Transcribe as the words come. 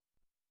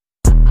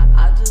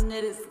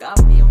niggas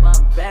got me in my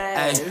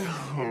bag.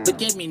 Hey, look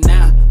at me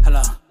now.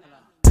 Hello,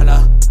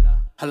 hello,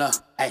 hello.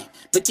 Hey,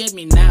 look at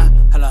me now.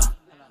 Hello,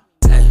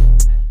 hey.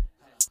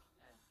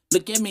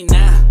 Look at me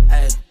now.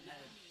 Hey.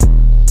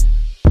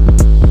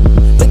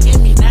 Look at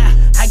me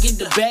now. I get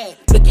the bag.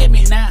 Look at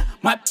me now.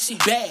 My she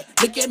bad.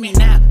 Look at me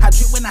now. I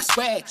drip when I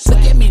swag. Look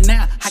at me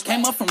now. I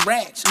came up from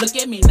racks. Look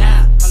at me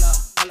now. Hello,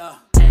 hello.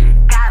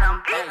 Got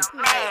 'em big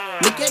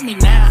mad. Look at me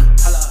now.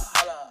 Hello,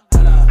 hello,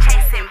 hello.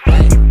 Chasing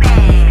big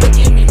bag. Look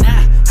at me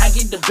now. I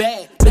get the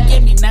bag. Look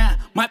at me now.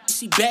 My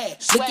she bad.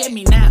 Look at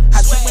me now.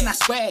 I drip when I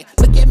swag.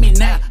 Look at me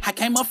now. I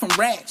came up from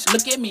racks.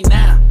 Look at me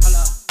now.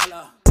 Hello,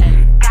 hello.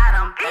 Got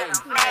 'em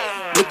big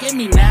mad. Look at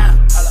me now.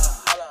 Hello,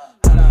 hello,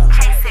 hello.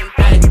 Chasing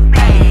big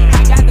bag.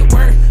 I got the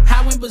word.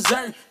 I went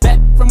berserk. Back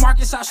from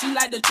Arkansas, she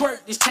like to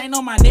twerk. This chain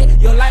on my neck,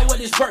 you'll like what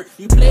it's worth.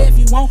 You play if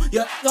you want,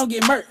 you're gonna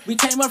get murked. We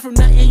came up from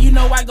nothing, you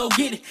know I go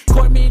get it.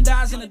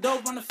 $250,000 in the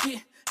dope on the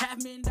fit.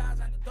 $500,000 out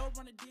the dope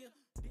on the deal.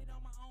 Did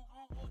on my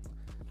own.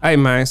 Hey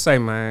man, say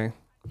man,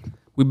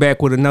 we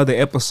back with another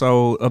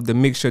episode of the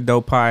Mixture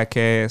Dope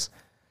Podcast.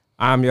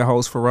 I'm your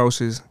host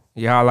Ferocious.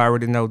 Y'all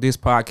already know this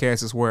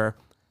podcast is where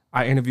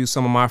I interview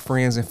some of my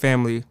friends and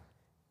family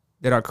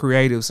that are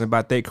creatives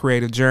about their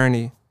creative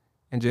journey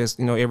and just,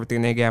 you know,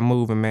 everything they got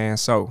moving, man.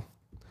 So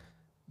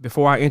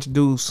before I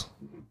introduce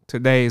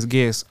today's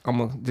guest, I'm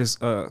gonna just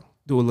do a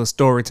little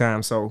story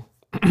time. So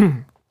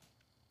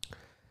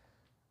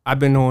I've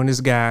been knowing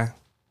this guy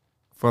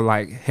for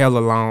like hella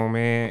long,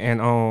 man.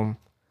 And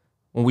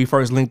when we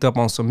first linked up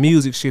on some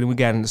music shit and we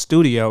got in the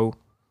studio,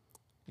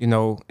 you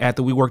know,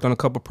 after we worked on a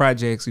couple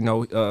projects, you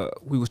know,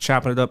 we was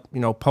chopping it up, you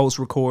know, post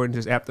recording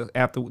just after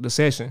the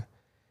session.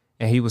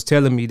 And he was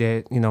telling me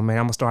that, you know, man,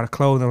 I'm gonna start a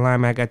clothing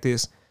line, man. I got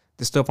this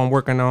stuff I'm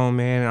working on,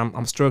 man.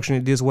 I'm structuring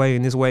it this way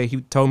and this way.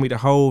 He told me the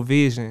whole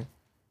vision.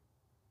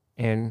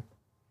 And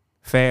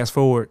fast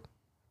forward,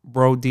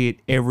 bro did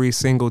every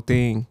single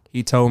thing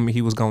he told me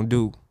he was gonna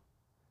do.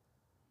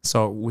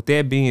 So with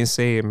that being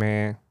said,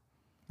 man,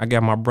 I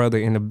got my brother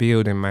in the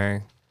building,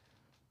 man.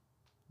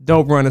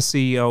 Dope Runna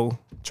CEO,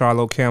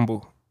 Charlo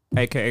Campbell,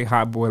 aka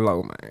Hot Boy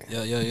Low, man.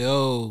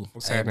 Yo.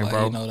 What's happening,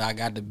 bro? You know I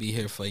got to be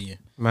here for you.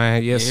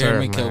 Man, yes, you hear sir,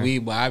 me?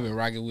 man. Boy, I've been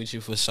rocking with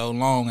you for so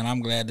long, and I'm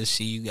glad to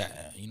see you got,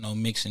 you know,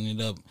 mixing it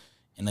up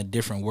in a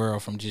different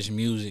world from just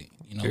music.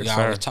 You know, Yes, we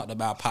sir. always talked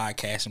about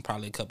podcasting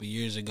probably a couple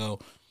years ago,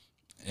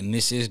 and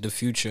this is the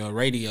future of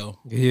radio.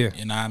 Yeah.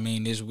 You know what I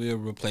mean? This will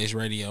replace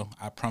radio.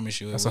 I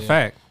promise you it That's will. a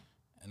fact.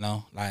 You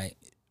know, like,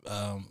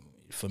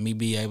 for me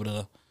be able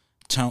to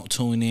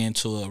tune in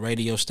to a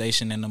radio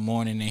station in the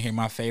morning and hear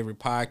my favorite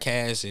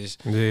podcast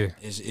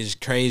is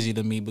crazy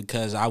to me,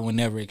 because I would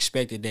never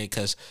expected that,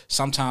 because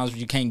sometimes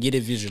you can't get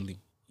it visually.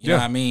 You know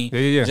what I mean?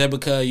 Yeah. Just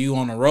because you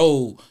on the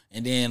road,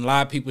 and then a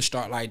lot of people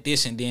start like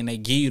this, and then they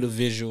give you the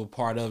visual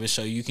part of it,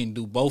 so you can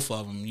do both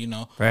of them, you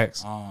know?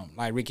 Facts.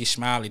 Like Ricky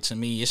Smiley, to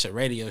me, it's a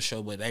radio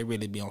show, but they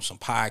really be on some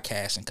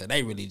podcasting, because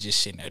they really just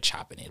sitting there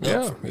chopping it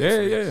up. For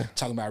real.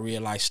 Talking about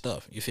real life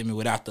stuff. You feel me?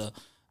 Without the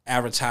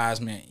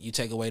advertisement, you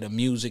take away the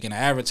music and the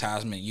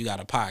advertisement, you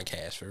got a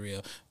podcast for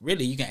real.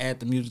 Really, you can add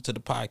the music to the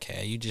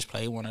podcast. You just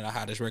play one of the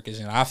hottest records,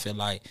 and I feel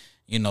like,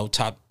 you know,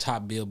 top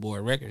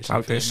Billboard records.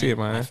 Talk that shit,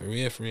 man. Like,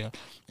 for real.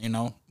 You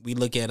know, we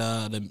look at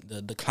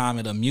the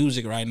climate of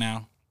music right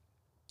now,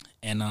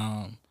 and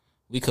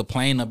we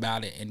complain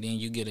about it, and then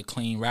you get a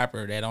clean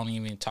rapper that don't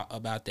even talk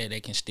about that. They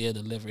can still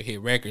deliver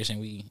hit records,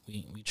 and we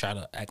try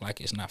to act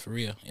like it's not for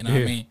real. You know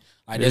what I mean?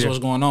 Like, that's what's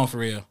going on for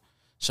real.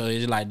 So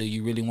it's like, do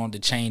you really want the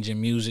change in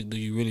music? Do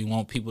you really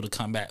want people to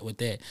come back with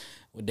that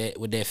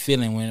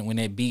feeling when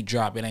that beat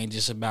drop? It ain't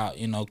just about,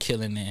 you know,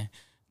 killing and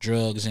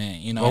drugs and,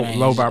 you know,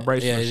 low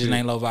vibration. Yeah, it just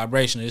ain't low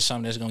vibration. It's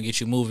something that's gonna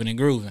get you moving and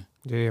grooving.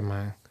 Yeah,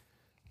 man.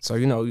 So,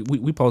 you know,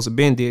 we supposed to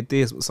been did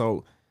this,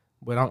 so,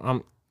 but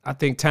I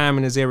think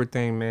timing is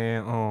everything,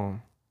 man.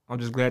 I'm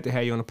just glad to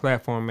have you on the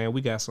platform, man.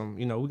 We got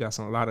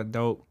a lot of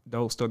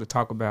dope stuff to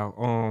talk about.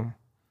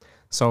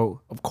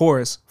 So of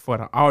course, for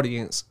the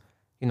audience,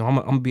 you know, I'm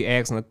gonna be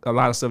asking a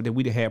lot of stuff that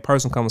we done had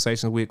personal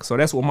conversations with. So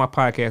that's what my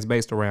podcast is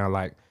based around.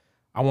 Like,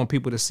 I want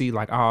people to see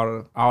like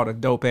all the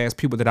dope ass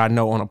people that I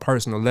know on a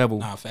personal level.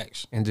 Nah,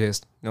 facts. And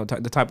just, you know,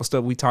 the type of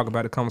stuff we talk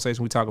about, the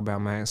conversation we talk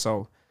about, man.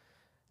 So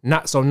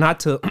not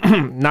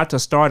to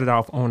start it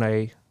off on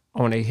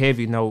a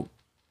heavy note,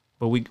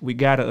 but we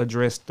gotta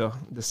address the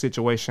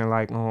situation,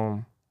 like,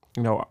 you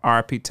know,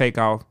 RP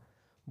Takeoff.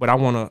 But I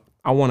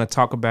wanna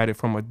talk about it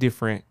from a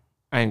different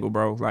angle,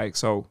 bro. Like,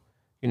 so,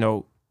 you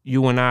know,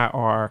 you and I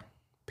are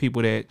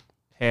people that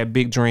have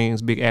big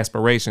dreams, big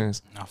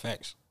aspirations. No,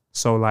 facts.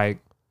 So like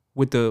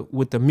with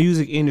the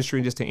music industry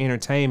and just the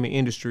entertainment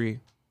industry,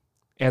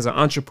 as an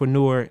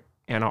entrepreneur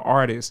and an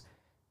artist,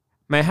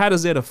 man, how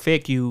does that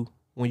affect you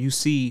when you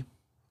see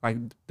like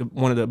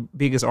one of the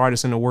biggest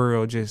artists in the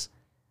world just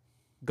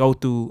go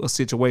through a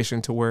situation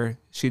to where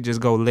she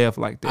just go left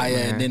like that?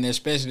 And then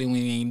especially when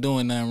you ain't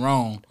doing nothing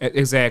wrong.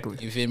 Exactly.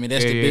 You feel me?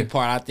 That's the big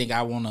part. I think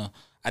I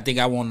I think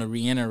I want to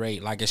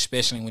reiterate, like,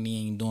 especially when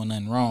he ain't doing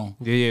nothing wrong.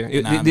 Yeah.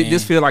 You know what I mean?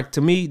 This feel like,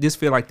 to me, this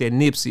feel like that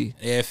Nipsey.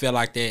 Yeah, it feel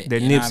like that.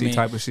 That you know what Nipsey I mean?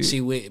 type of shit.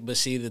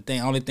 See, the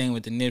thing, only thing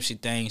with the Nipsey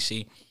thing,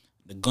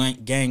 the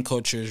gang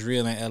culture is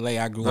real in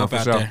LA. I grew No, up for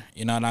out sure. there.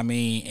 You know what I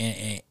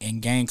mean?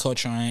 And gang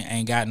culture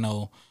ain't got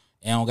no,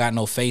 it don't got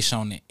no face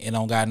on it. It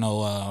don't got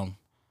no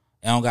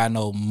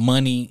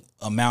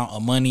amount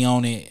of money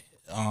on it.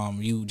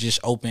 You just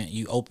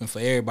open for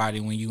everybody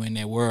when you in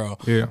that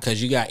world. Yeah.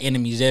 Cause you got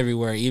enemies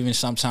everywhere, even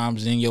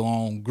sometimes in your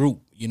own group.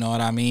 You know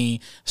what I mean?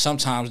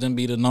 Sometimes them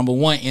be the number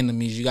one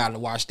enemies. You gotta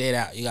watch that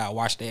out. You gotta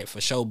watch that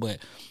for sure. But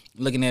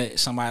looking at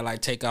somebody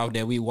like Takeoff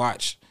that we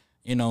watch,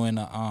 in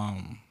the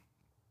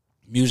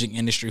music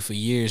industry for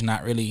years,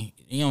 not really,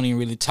 you don't even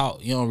really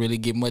talk. You don't really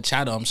get much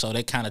out of him. So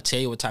they kind of tell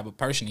you what type of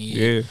person he is.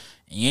 Yeah.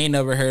 And you ain't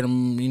never heard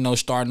him,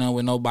 starting up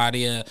with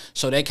nobody.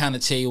 So they kind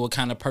of tell you what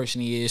kind of person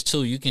he is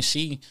too. You can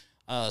see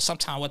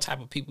sometimes what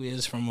type of people he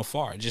is from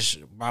afar, just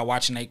by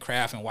watching their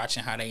craft and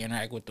watching how they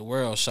interact with the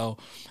world. So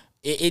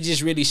it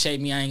just really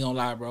shaped me. I ain't gonna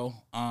lie, bro.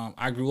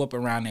 I grew up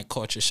around that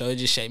culture, so it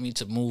just shaped me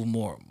to move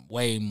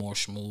way more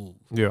smooth.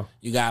 Yeah.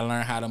 You gotta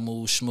learn how to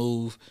move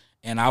smooth.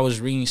 And I was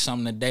reading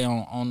something today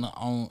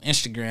on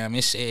Instagram.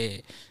 It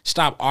said,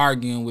 "Stop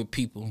arguing with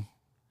people."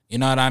 You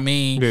know what I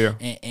mean? Yeah.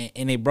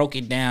 And they broke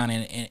it down,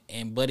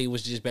 and Buddy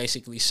was just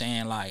basically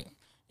saying, like,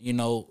 you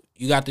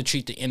got to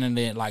treat the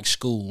internet like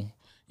school.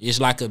 It's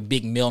like a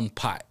big melting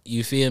pot.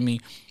 You feel me?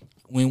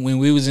 When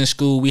we was in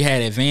school, we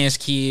had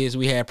advanced kids,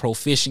 we had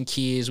proficient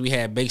kids, we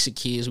had basic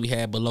kids, we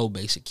had below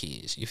basic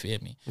kids. You feel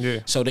me? Yeah.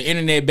 So the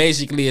internet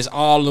basically is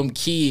all them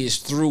kids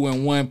threw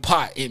in one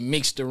pot. It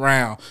mixed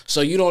around.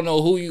 So you don't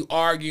know who you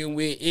arguing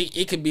with.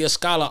 It could be a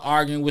scholar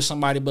arguing with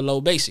somebody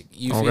below basic.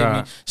 You feel me?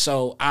 God.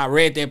 So I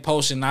read that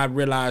post and I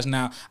realized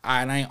now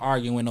I ain't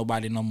arguing with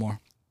nobody no more.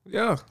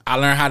 Yeah. I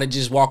learned how to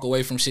just walk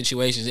away from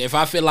situations. If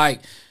I feel like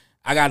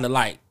I got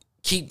to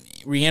keep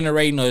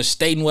reiterating or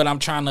stating what I'm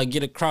trying to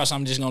get across,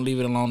 I'm just going to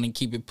leave it alone and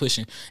keep it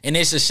pushing. And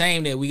it's a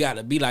shame that we got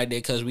to be like that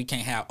because we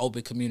can't have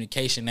open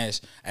communication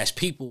as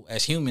people,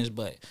 as humans.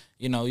 But,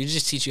 you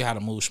just teach you how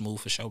to move smooth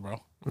for sure,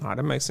 bro. Nah,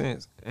 that makes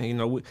sense. And,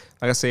 like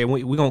I said,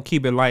 we're going to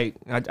keep it light.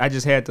 I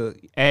just had to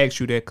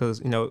ask you that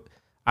because,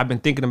 I've been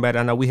thinking about it.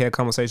 I know we had a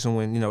conversation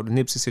when, the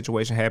Nipsey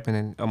situation happened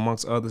and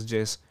amongst others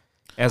just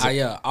as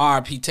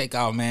RIP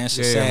Takeoff, man. It's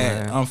a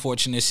sad, man.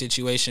 unfortunate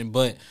situation,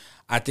 but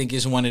I think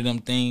it's one of them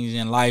things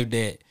in life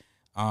that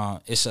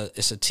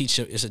it's a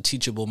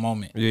teachable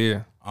moment.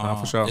 Yeah,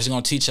 for sure. It's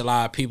gonna teach a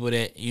lot of people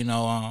that it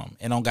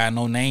don't got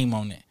no name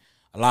on it.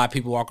 A lot of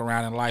people walk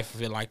around in life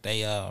and feel like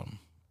they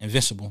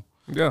invincible.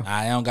 Yeah,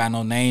 I don't got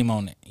no name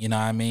on it. You know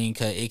what I mean?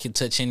 Cause it can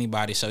touch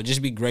anybody. So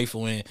just be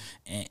grateful and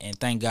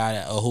thank God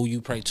who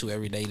you pray to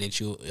every day that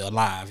you're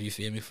alive. You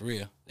feel me? For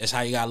real. That's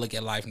how you gotta look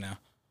at life now.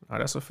 Oh,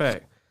 that's a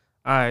fact.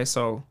 All right,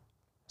 so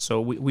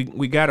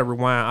we got to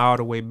rewind all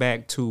the way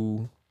back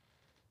to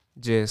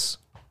just,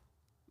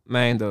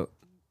 man,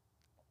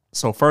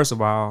 so first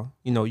of all,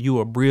 you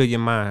a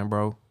brilliant mind,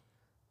 bro.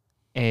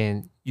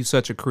 And you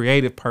such a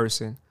creative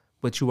person,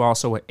 but you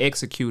also an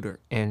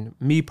executor. And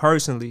me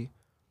personally,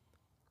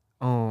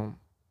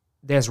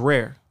 that's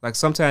rare. Like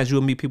sometimes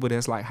you'll meet people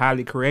that's like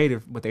highly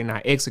creative, but they're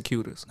not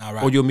executors. All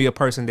right. Or you'll meet a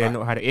person that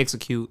know how to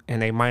execute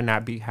and they might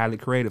not be highly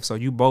creative. So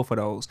you both of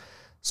those.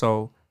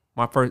 So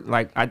my first,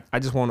 I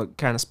just want to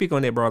kind of speak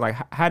on that, bro. Like,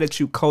 how did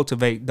you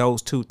cultivate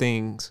those two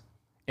things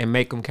and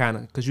make them kind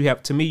of, because you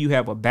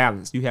have a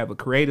balance. You have a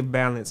creative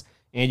balance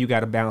and you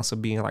got a balance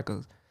of being like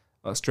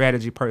a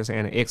strategy person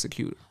and an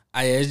executor.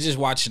 It's just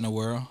watching the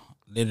world,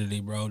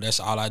 literally, bro. That's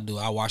all I do.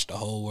 I watch the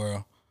whole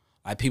world.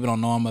 Like, people don't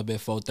know I'm up at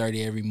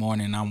 4:30 every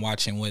morning. And I'm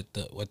watching what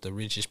the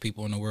richest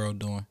people in the world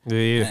doing.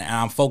 Yeah. And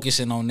I'm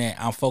focusing on that.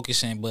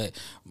 But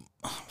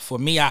for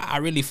me, I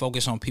really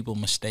focus on people's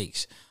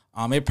mistakes.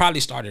 It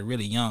probably started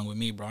really young with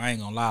me, bro. I ain't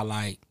gonna lie.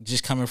 Like,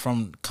 just coming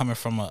from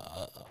the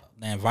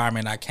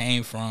environment I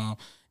came from,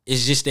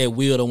 it's just that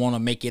will to want to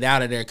make it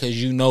out of there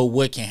because you know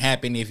what can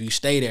happen if you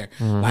stay there.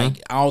 Mm-hmm.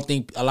 Like, I don't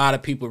think a lot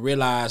of people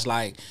realize,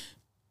 like,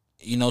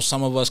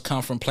 some of us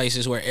come from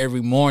places where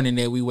every morning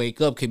that we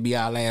wake up could be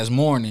our last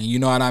morning. You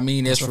know what I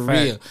mean? That's for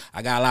real.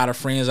 I got a lot of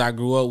friends I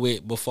grew up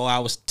with before I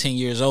was 10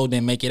 years old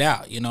didn't make it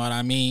out. You know what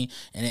I mean?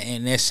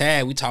 And that's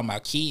sad. We talking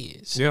about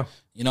kids. Yeah.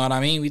 You know what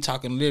I mean? We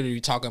talking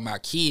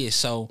about kids.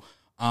 So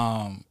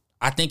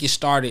I think it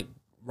started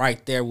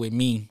right there with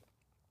me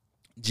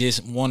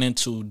just wanting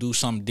to do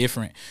something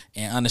different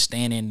and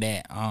understanding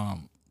that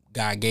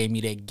God gave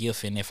me that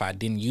gift, and if I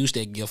didn't use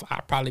that gift,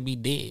 I'd probably be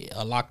dead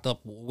or locked up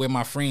with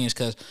my friends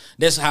because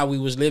that's how we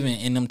was living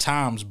in them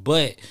times.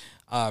 But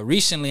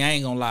recently, I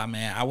ain't gonna lie,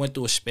 man, I went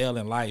through a spell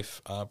in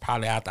life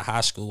probably after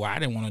high school where I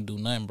didn't want to do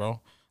nothing, bro.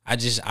 I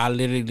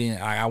literally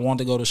didn't. I wanted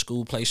to go to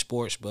school, play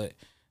sports, but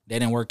that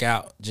didn't work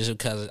out just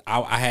because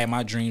I had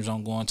my dreams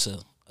on going to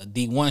a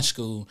D1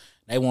 school.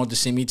 They wanted to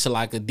send me to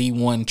like a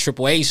D1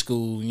 AAA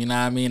school, you know what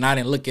I mean? I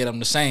didn't look at them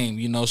the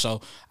same, so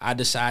I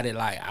decided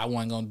like I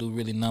wasn't going to do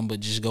really nothing but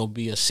just go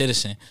be a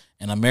citizen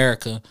in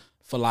America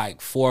for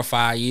like 4 or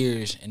 5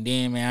 years. And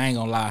then, man, I ain't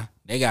going to lie,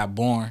 they got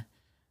boring.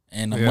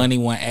 and the money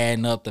wasn't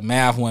adding up, the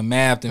math wasn't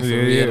mathing for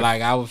real.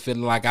 Like I was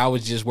feeling like I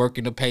was just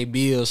working to pay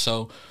bills.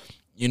 So,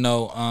 you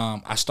know,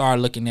 I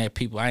started looking at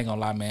people. I ain't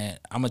gonna lie, man.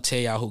 I'm gonna tell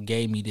y'all who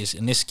gave me this,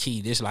 and this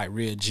key, this like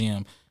real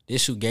gem.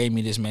 This who gave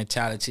me this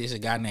mentality is a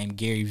guy named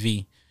Gary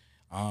V.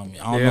 I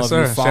don't know if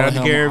you follow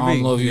him. I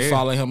don't know if you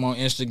follow him on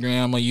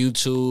Instagram or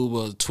YouTube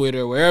or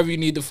Twitter, wherever you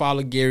need to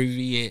follow Gary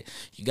V at.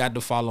 You got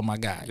to follow my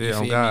guy. You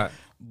feel me?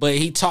 But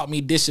he taught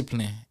me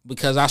discipline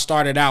because I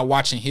started out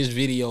watching his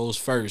videos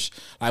first.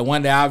 Like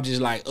one day I was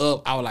just like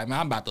up. I was like,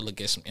 man, I'm about to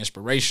look at some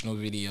inspirational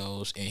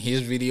videos, and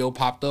his video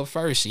popped up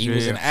first. He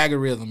was an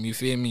algorithm. You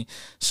feel me?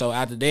 So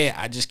after that,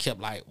 I just kept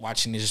like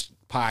watching his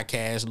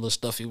podcast, little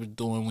stuff he was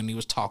doing when he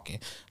was talking.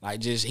 Like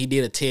just he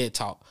did a TED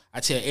talk. I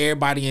tell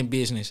everybody in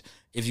business,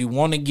 if you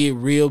want to get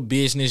real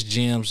business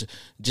gems,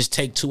 just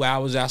take 2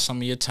 hours out some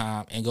of your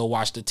time and go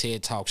watch the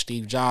TED Talk.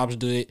 Steve Jobs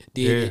did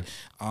it.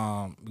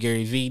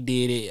 Gary Vee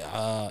did it.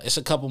 It's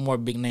a couple more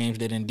big names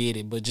that done did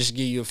it, but just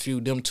give you a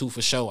few. Them two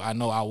for sure. I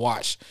know I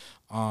watched.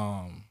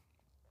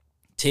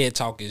 TED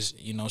Talk is,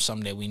 you know,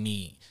 something that we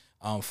need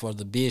for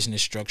the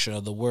business structure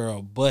of the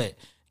world. But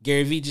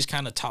Gary Vee just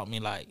kind of taught me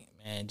like,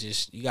 man,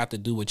 just you got to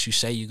do what you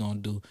say you're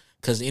going to do.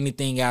 Because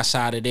anything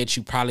outside of that,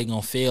 you probably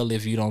going to fail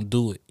if you don't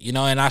do it. You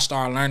know, and I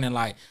started learning,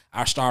 like,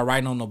 I started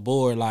writing on the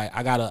board. Like,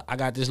 I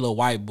got this little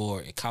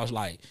whiteboard. It costs,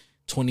 like,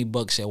 $20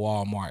 at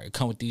Walmart. It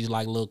come with these,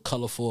 like, little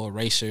colorful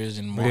erasers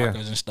and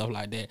markers and stuff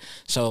like that.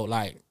 So,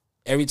 like,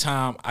 every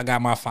time I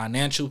got my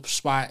financial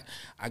spot,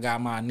 I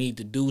got my need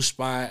to do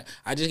spot,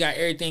 I just got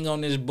everything on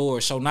this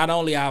board. So, not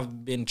only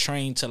I've been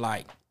trained to,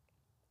 like,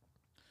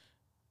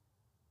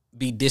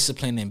 be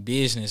disciplined in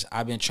business,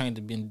 I've been trained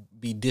to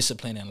be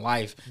disciplined in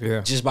life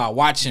just by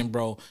watching,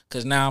 bro.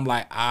 Because now I'm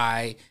like,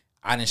 I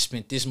done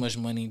spent this much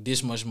money,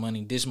 this much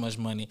money, this much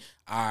money.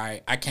 I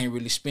can't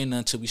really spend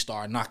until we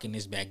start knocking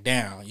this back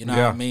down. You know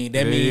what I mean?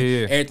 That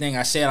means everything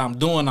I said I'm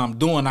doing.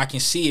 I can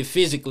see it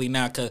physically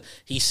now because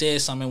he said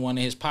something in one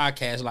of his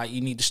podcasts, like you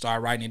need to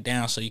start writing it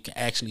down so you can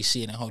actually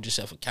see it and hold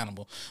yourself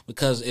accountable.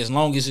 Because as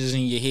long as it's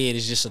in your head,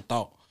 it's just a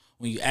thought.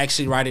 When you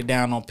actually write it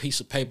down on a piece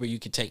of paper, you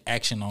can take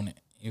action on it.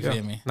 You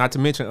feel me? Not to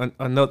mention,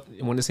 another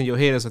when it's in your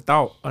head as a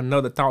thought,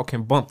 another thought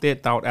can bump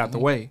that thought out the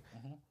way.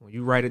 When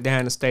you write it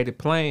down and state it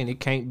plain, it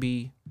can't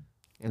be,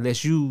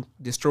 unless you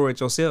destroy it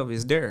yourself,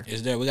 it's there.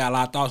 It's there. We got a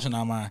lot of thoughts in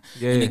our mind.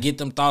 And to get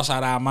them thoughts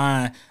out of our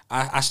mind,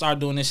 I start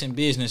doing this in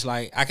business.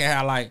 Like, I can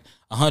have like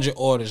 100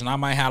 orders, and I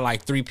might have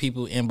like 3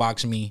 people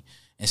inbox me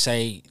and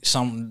say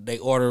they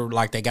order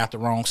like they got the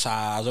wrong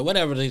size or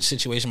whatever the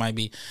situation might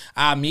be.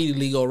 I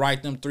immediately go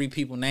write them 3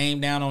 people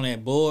name down on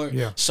that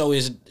board. So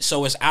it's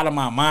out of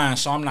my mind.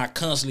 So I'm not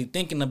constantly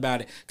thinking about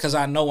it because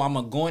I know I'm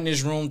gonna go in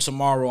this room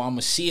tomorrow. I'm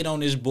gonna see it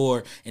on this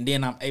board, and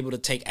then I'm able to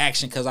take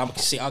action because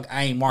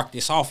I ain't marked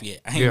this off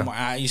yet.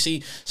 You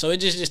see, so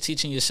it's just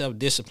teaching yourself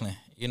discipline.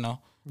 You know,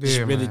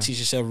 just really teach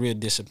yourself real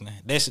discipline.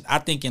 I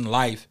think in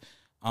life,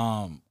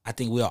 I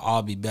think we'll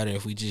all be better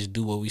if we just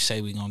do what we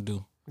say we're gonna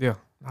do. Yeah.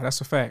 No,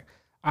 that's a fact.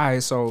 All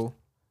right, so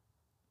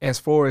as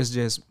far as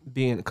just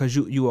being, because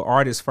you an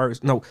artist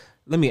first. No,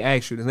 let me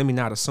ask you this. Let me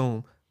not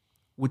assume.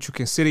 Would you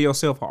consider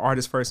yourself an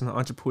artist first and an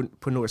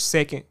entrepreneur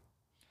second?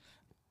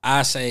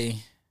 I just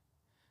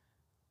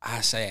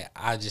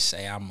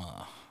say I'm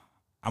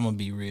gonna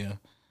be real.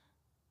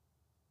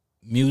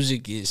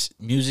 Music is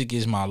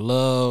my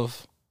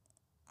love.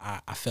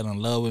 I fell in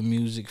love with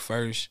music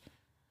first,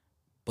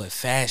 but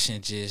fashion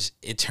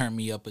it turned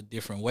me up a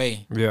different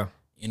way. Yeah.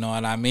 You know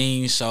what I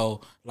mean? So,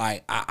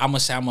 like, I'm going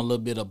to say I'm a little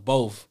bit of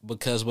both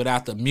because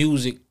without the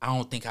music, I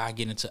don't think I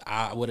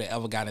would have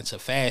ever got into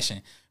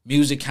fashion.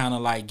 Music kind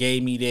of, like,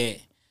 gave me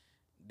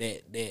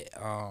that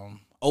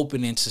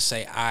opening to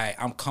say,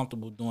 I'm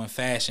comfortable doing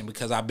fashion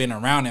because I've been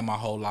around it my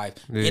whole life.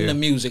 In the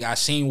music, I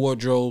seen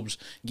wardrobes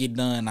get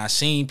done. I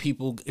seen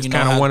people, it's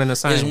kind of one and the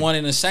same. It's one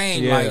and the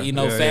same. Like, you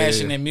know,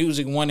 fashion and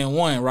music, 1 and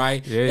 1,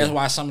 right? That's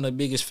why some of the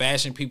biggest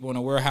fashion people in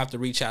the world have to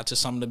reach out to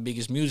some of the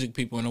biggest music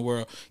people in the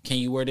world. Can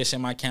you wear this in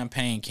my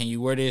campaign? Can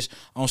you wear this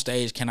on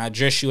stage? Can I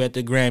dress you at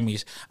the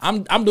Grammys?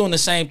 I'm doing the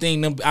same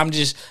thing. I'm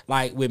just,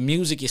 like, with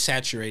music, it's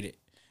saturated.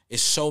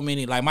 It's so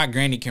many, like my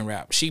granny can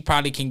rap. She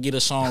probably can get a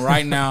song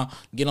right now,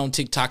 get on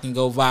TikTok and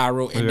go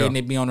viral, and then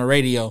it be on the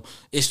radio.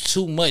 It's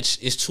too much.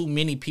 It's too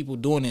many people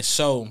doing it.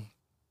 So,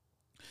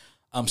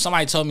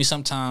 somebody told me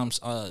sometimes,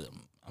 I'm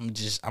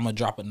gonna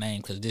drop a name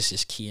because this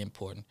is key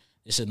important.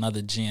 It's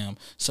another gem.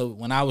 So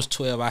when I was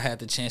 12, I had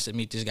the chance to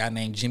meet this guy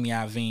named Jimmy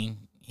Iovine.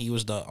 He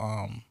was the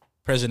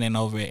president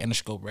over at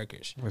Interscope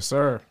Records. Yes,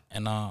 sir.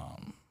 And I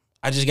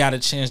just got a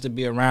chance to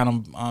be around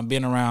him,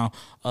 being around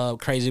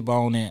Crazy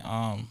Bone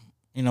and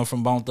you know,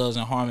 from Bone Thugs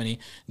and Harmony,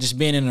 just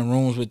being in the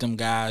rooms with them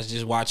guys,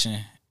 just watching,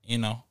 you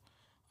know,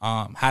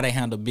 how they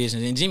handle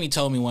business. And Jimmy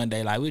told me one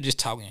day, like, we were just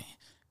talking,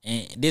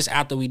 and this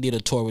after we did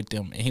a tour with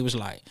them, and he was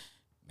like,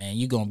 man,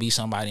 you gonna be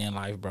somebody in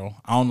life, bro.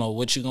 I don't know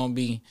what you gonna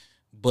be,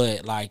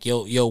 but, like,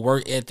 your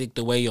work ethic,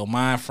 the way your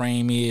mind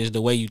frame is,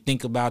 the way you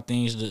think about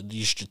things,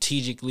 you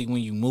strategically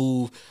when you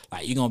move,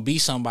 like, you're gonna be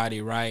somebody,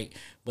 right?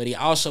 But he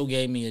also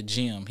gave me a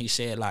gem. He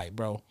said, like,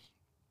 bro,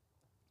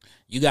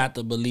 You got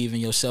to believe in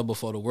yourself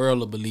before the world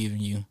will believe in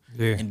you.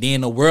 Yeah. And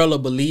then the world will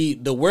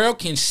believe. The world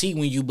can see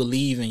when you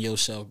believe in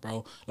yourself,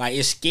 bro. Like,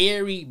 it's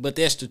scary, but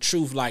that's the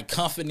truth. Like,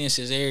 confidence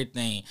is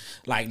everything.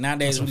 Like,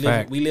 nowadays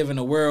we live in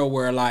a world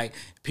where, like,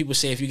 people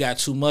say if you got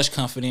too much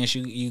confidence,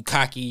 you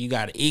cocky, you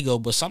got an ego.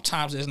 But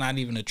sometimes it's not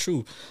even the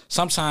truth.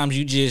 Sometimes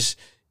you just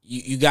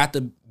you got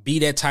to be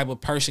that type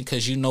of person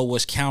because you know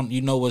what's count.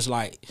 You know what's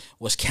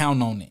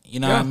count on it. You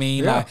know what I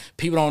mean? Yeah. Like,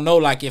 people don't know.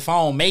 Like, if I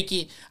don't make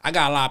it, I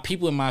got a lot of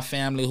people in my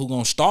family who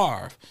gonna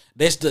starve.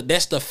 That's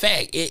the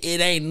fact.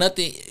 It ain't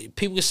nothing.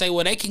 People say,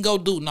 well, they can go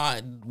do. Nah,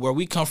 where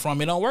we come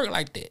from, it don't work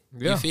like that.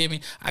 Yeah. You feel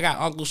me? I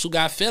got uncles who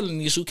got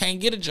felonies who can't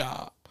get a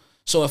job.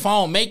 So if I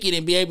don't make it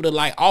and be able to,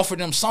 like, offer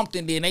them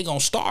something, then they gonna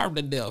starve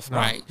to death,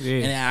 right?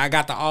 Yeah. And I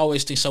got to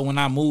always think. So when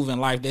I move in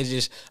life, that's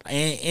just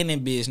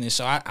in business.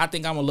 So I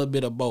think I'm a little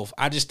bit of both.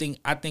 I think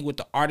with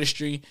the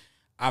artistry,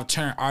 I've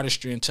turned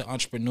artistry into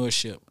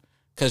entrepreneurship.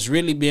 Cause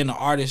really being an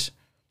artist,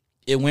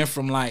 it went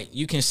from, like,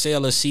 you can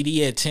sell a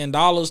CD at $10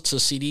 to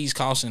CDs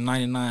costing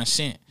 99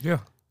 cents. Yeah.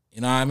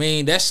 You know what I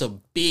mean? That's a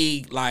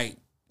big like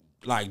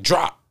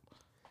drop.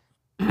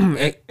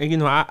 And you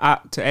know, I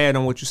to add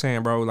on what you're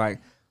saying, bro, like,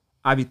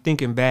 I be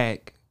thinking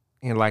back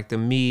in, like, the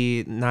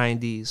mid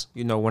 90s,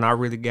 you know, when I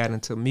really got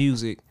into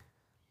music,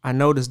 I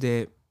noticed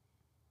that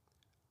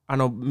I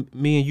know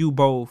me and you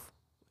both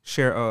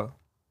share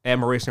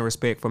admiration and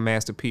respect for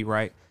Master P,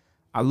 right?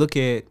 I look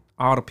at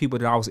all the people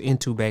that I was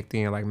into back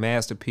then, like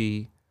Master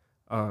P,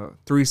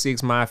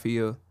 3-6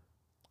 Mafia,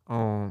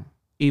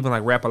 even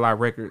like Rap A Lot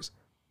Records.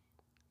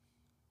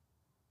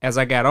 As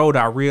I got older,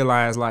 I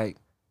realized, like,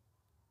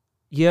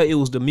 yeah, it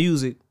was the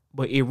music,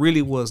 but it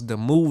really was the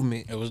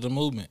movement. It was the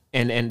movement,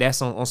 and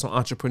that's on some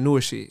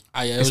entrepreneurship,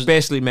 yeah,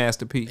 especially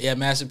Master P. Yeah,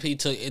 Master P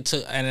took,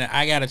 and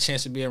I got a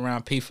chance to be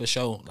around P for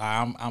sure.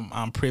 Like,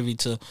 I'm privy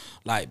to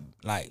like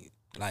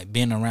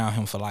being around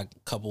him for like a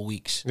couple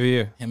weeks.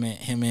 Yeah, him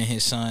and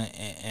his son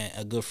and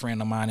a good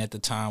friend of mine at the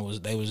time was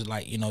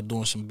like, you know,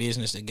 doing some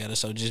business together.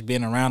 So just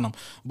being around them.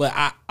 But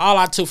all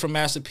I took from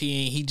Master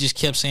P, he just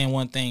kept saying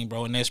one thing,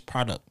 bro, and that's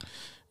product.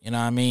 You know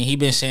what I mean? He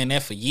been saying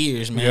that for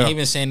years, man. Yeah. He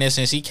been saying that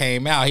since he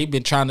came out. He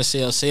been trying to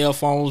sell cell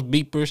phones,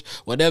 beepers,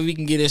 whatever he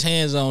can get his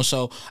hands on.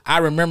 So I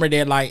remember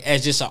that, like,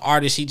 as just an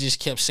artist, he just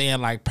kept saying,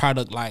 like,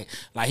 product. Like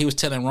he was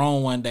telling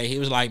Ron one day, he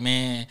was like,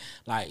 man,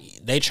 like,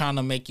 they trying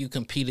to make you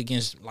compete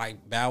against,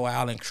 like, Bow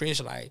Wow and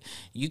Chris. Like,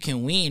 you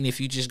can win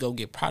if you just go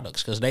get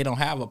products because they don't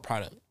have a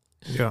product.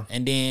 yeah.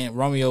 And then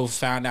Romeo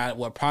found out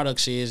what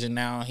products is, and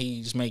now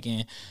he's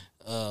making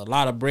a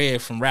lot of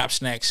bread from Rap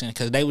Snacks, and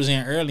because they was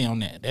in early on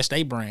that. That's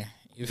their brand.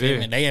 You feel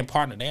me? They had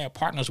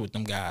partners with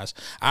them guys.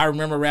 I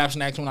remember Rap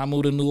Snacks when I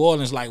moved to New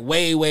Orleans, like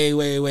way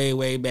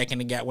back in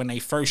the gap when they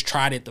first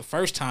tried it the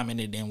first time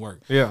and it didn't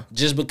work. Yeah.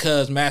 Just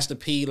because Master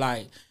P,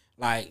 like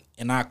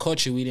in our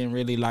culture, we didn't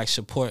really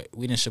support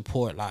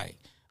like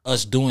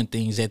us doing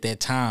things at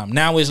that time.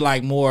 Now it's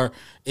like more,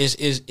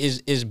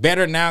 it's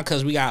better now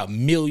because we got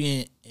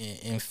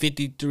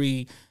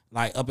 1,053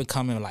 like up and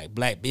coming like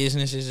black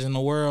businesses in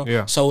the world.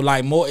 Yeah. So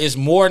like it's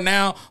more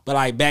now, but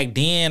like back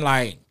then,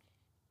 like,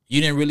 you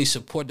didn't really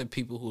support the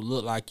people who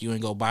look like you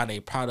and go buy their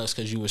products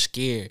because you were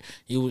scared.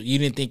 You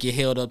didn't think it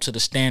held up to the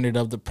standard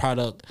of the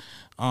product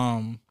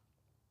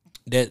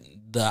that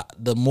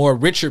the more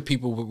richer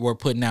people were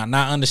putting out.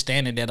 Not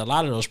understanding that a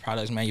lot of those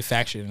products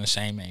manufactured in the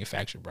same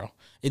manufacturer, bro.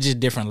 It's just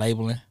different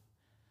labeling.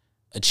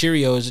 A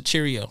Cheerio is a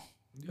Cheerio.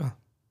 Yeah.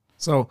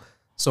 So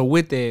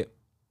with that,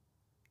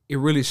 it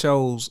really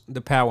shows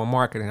the power of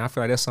marketing. I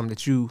feel like that's something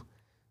that you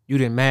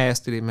didn't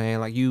master it, man.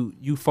 Like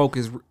you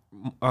focus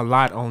a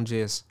lot on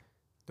just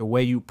the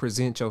way you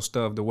present your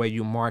stuff, the way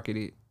you market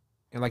it.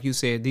 And like you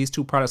said, these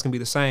two products can be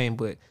the same,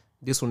 but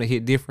this one they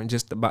hit different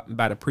just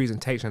by the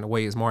presentation, the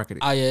way it's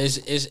marketed. Oh yeah,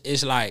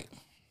 it's like,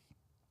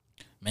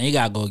 man, you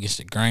gotta go against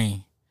the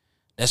grain.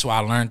 That's why I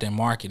learned that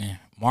marketing.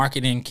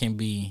 Marketing can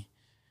be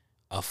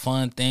a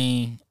fun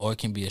thing or it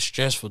can be a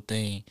stressful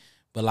thing.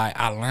 But like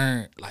I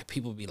learned, like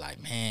people be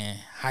like, man,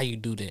 how you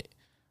do that?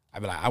 I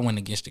be like, I went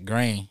against the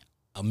grain.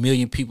 1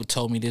 million people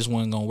told me this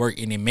wasn't gonna work,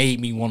 and it made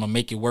me want to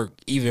make it work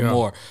even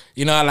more.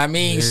 You know what I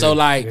mean? Yeah, so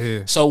like,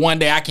 yeah. so one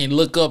day I can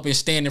look up and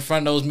stand in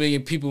front of those 1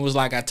 million people and was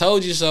like, I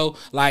told you so.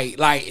 Like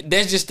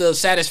that's just the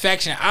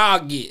satisfaction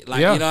I'll get. Like,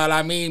 Yeah. you know what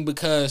I mean?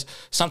 Because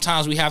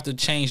sometimes we have to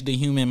change the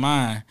human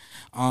mind.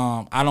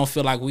 I don't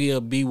feel like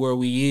we'll be where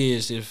we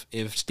is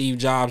if Steve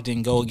Jobs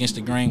didn't go against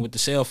the grain with the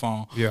cell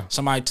phone. Yeah.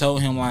 Somebody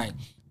told him like,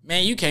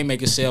 man, you can't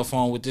make a cell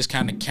phone with this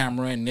kind of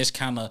camera and this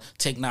kind of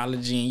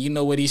technology. And you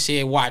know what he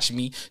said? Watch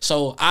me.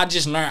 So I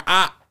just learned.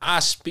 I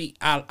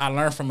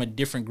learn from a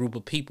different group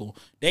of people.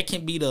 That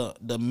can be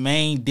the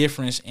main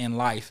difference in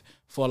life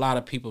for a lot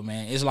of people,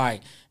 man. It's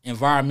like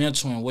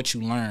environmental and what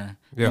you learn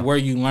and where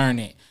you learn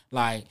it.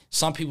 Like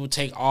some people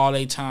take all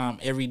their time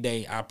every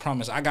day. I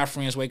promise. I got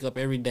friends wake up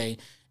every day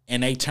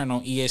and they turn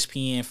on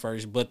ESPN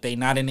first, but they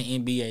not in the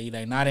NBA,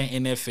 they not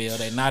in NFL,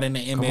 they not in the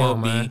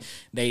MLB.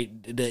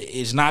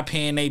 It's not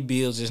paying their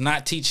bills, it's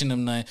not teaching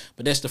them nothing.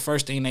 But that's the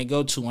first thing they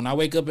go to. When I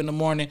wake up in the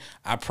morning,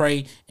 I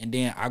pray, and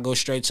then I go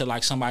straight to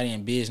like somebody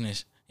in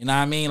business. You know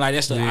what I mean? Like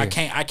that's the Yeah.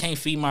 I can't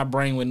feed my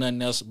brain with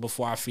nothing else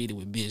before I feed it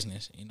with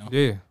business. You know?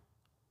 Yeah.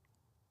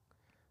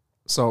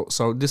 So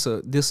this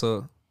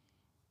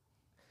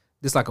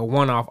like a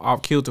one-off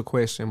off kilter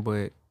question,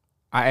 but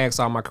I ask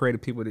all my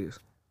creative people this: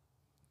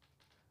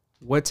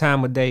 what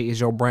time of day is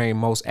your brain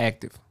most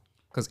active?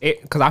 Cause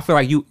I feel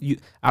like you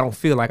I don't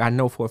feel like I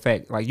know for a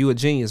fact, like you a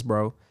genius,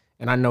 bro,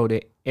 and I know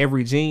that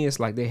every genius,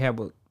 like they have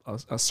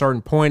a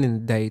certain point in the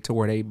day to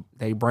where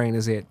they brain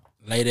is at.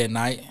 Late at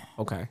night.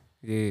 Okay.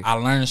 Yeah. I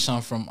learned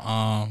something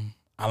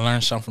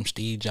from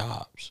Steve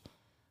Jobs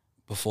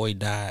before he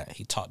died.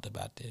 He talked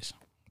about this.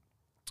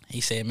 He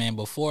said, man,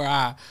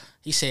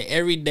 he said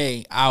every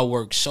day I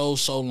work so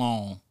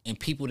long and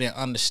people didn't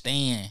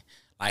understand,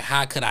 like,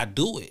 how could I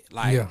do it?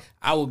 Like, Yeah.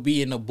 I would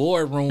be in the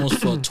boardrooms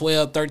for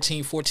 12,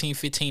 13, 14,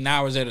 15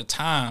 hours at a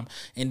time,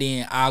 and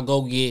then I'll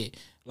go get,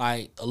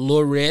 like, a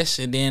little rest,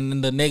 and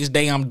then the next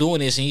day I'm doing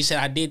this. And he said,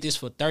 I did this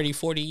for 30,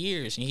 40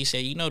 years. And he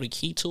said, you know, the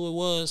key to it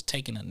was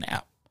taking a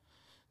nap.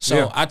 So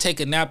Yeah. I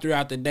take a nap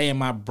throughout the day and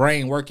my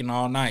brain working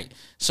all night.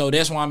 So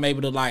that's why I'm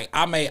able to, like,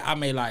 I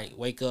may like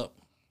wake up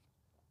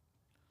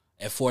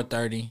at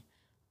 4:30.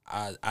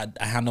 I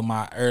handle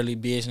my early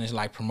business,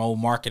 like promote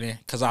marketing,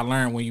 because I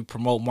learned when you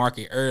promote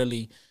market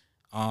early,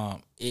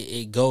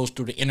 it goes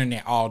through the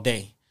internet all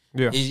day.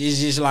 Yeah. It's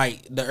just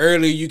like the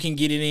earlier you can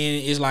get it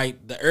in, it's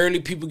like the early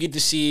people get to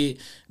see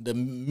it, the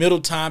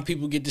middle time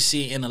people get to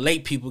see it, and the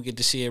late people get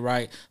to see it,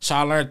 right? So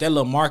I learned that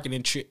little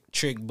marketing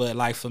trick, but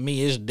like for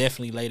me, it's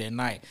definitely late at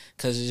night,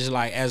 because it's just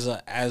like as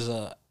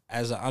an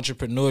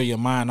entrepreneur, your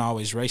mind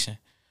always racing.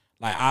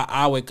 Like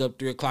I wake up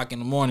 3 o'clock in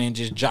the morning and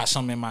just jot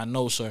something in my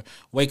notes, or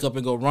wake up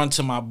and go run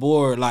to my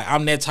board. Like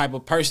I'm that type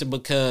of person,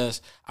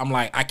 because I'm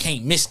like, I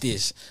can't miss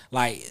this.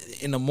 Like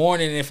in the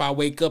morning, if I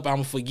wake up, I'm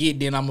gonna forget,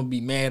 then I'm gonna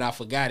be mad I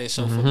forgot it.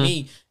 So for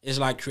me, it's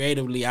like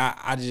creatively,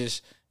 I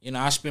just, you know,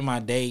 I spend my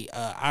day,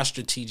 I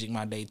strategic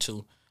my day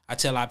too. I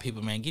tell a lot of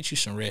people, man, get you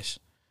some rest.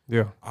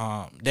 Yeah.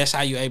 That's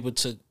how you're able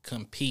to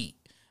compete.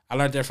 I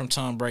learned that from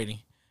Tom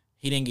Brady.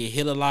 He didn't get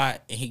hit a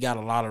lot and he got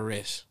a lot of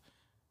rest.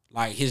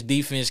 Like, his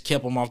defense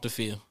kept him off the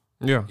field.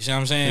 Yeah. You see what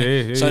I'm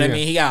saying? Yeah, so that yeah.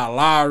 means he got a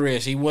lot of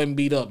rest. He wasn't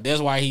beat up.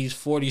 That's why he's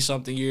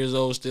 40-something years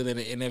old, still in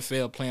the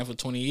NFL, playing for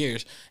 20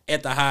 years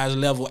at the highest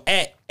level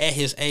at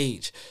his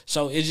age.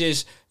 So it's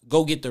just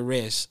go get the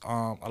rest.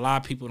 A lot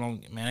of people they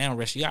don't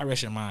rest. You got to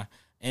rest your mind.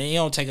 And it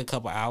don't take a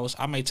couple hours.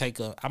 I may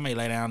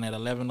lay down at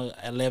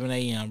 11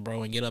 a.m.,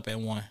 bro, and get up at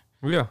 1.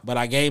 Yeah. But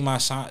I gave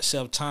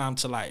myself time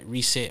to, like,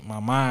 reset,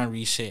 my mind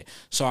reset,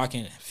 so I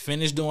can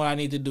finish doing what I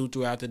need to do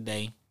throughout the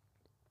day.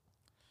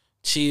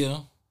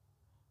 Chill,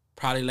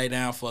 probably lay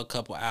down for a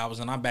couple hours,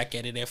 and I'm back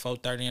at it at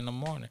 4:30 in the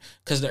morning.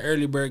 Cause the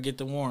early bird get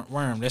the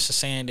worm. That's a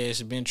saying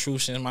that's been true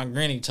since my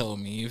granny told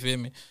me. You feel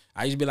me?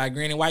 I used to be like,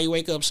 Granny, why you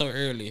wake up so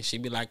early?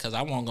 She'd be like, cause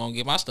I want to go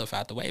get my stuff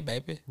out the way,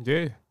 baby.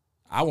 Yeah.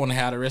 I want to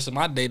have the rest of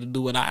my day to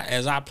do it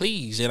as I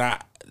please, and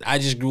I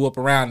just grew up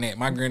around that.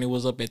 My granny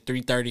was up at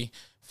 3:30.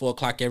 4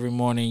 o'clock every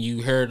morning.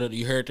 You heard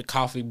the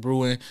coffee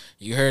brewing,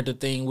 you heard the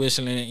thing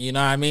whistling, you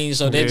know what I mean?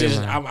 So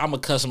that I'm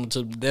accustomed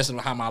to, that's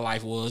how my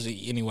life was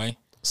anyway.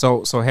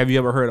 So have you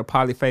ever heard of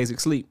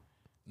polyphasic sleep?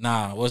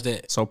 Nah, what's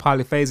that? So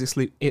polyphasic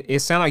sleep, it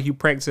sounds like you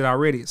practice it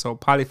already. So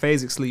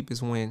polyphasic sleep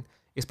is when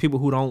it's people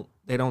who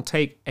don't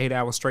take 8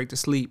 hours straight to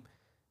sleep.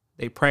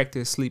 They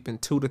practice sleeping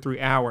 2 to 3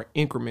 hour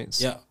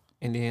increments. Yeah.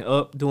 And then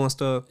up doing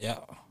stuff. Yeah.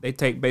 They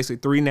take basically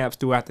 3 naps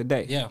throughout the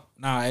day. Yeah.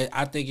 Nah,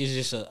 I think it's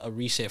just a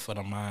reset for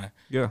the mind.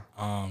 Yeah.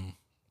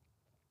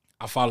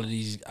 I follow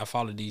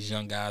these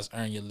young guys,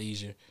 Earn Your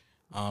Leisure.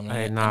 One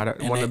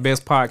of the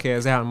best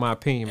podcasts out in my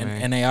opinion,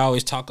 man. And they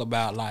always talk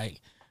about,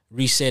 like,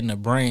 resetting the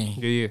brain.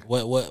 Yeah.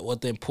 What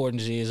the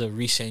importance is of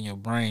resetting your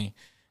brain.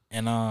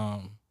 And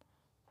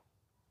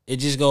it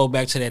just goes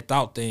back to that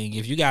thought thing.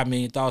 If you got a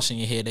million thoughts in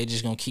your head, they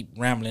just gonna keep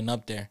rambling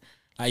up there.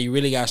 Like, you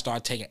really gotta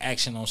start taking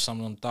action on some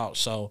of them thoughts.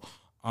 So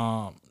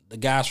the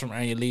guys from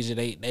Earn Your Leisure,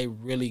 they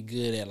really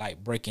good at,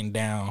 like, breaking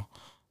down,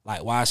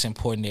 like, why it's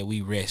important that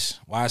we rest,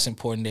 why it's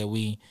important that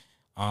we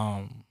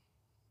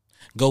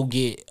go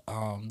get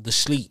the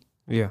sleep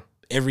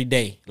every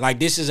day. Like,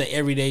 this is an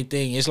everyday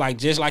thing. It's like,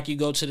 just like you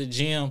go to the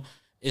gym,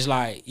 it's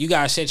like you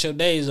gotta set your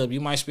days up.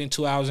 You might spend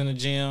 2 hours in the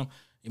gym,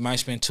 you might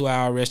spend 2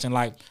 hours resting.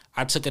 Like,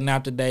 I took a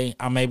nap today.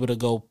 I'm able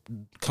to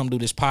come do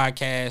this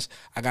podcast.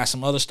 I got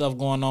some other stuff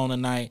going on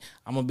tonight.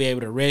 I'm gonna be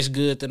able to rest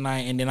good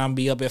tonight, and then I'm gonna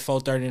be up at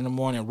 4:30 in the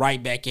morning,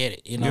 right back at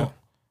it. You know,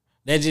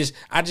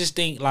 I just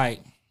think,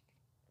 like,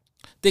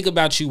 think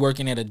about you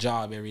working at a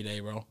job every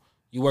day, bro.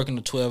 You working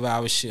a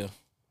 12-hour shift,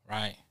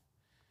 right?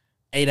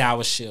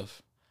 8-hour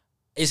shift.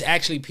 It's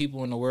actually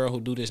people in the world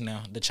who do this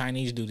now. The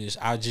Chinese do this.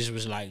 I just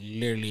was, like,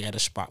 literally at a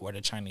spot where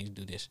the Chinese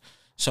do this.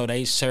 So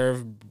they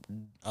serve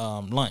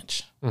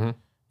lunch, and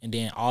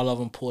then all of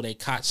them pull their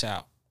cots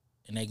out,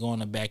 and they go in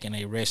the back and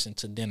they rest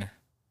into dinner.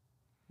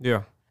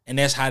 Yeah. And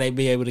that's how they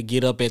be able to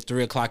get up at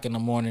 3 o'clock in the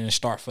morning and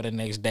start for the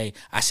next day.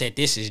 I said,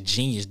 this is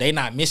genius. They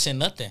not missing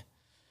nothing.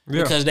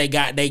 Yeah. because they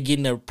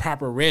getting the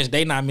proper rest.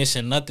 They not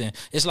missing nothing.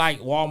 It's like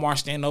Walmart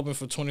staying open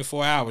for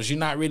 24 hours. You're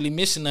not really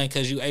missing nothing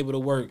because you're able to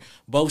work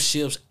both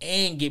shifts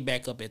and get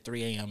back up at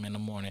 3 a.m. in the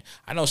morning.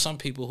 I know some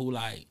people who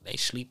like they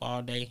sleep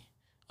all day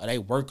or they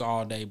work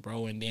all day,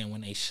 bro, and then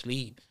when they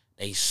sleep,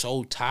 they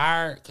so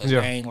tired because they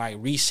ain't like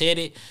reset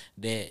it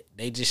that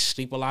they just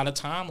sleep a lot of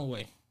time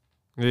away.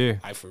 Yeah.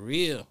 Like for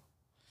real.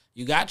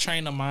 You got to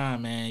train the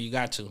mind, man. You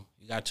got to.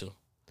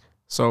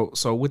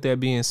 So with that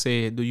being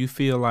said, do you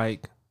feel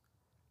like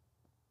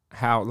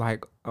how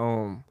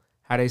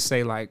they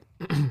say like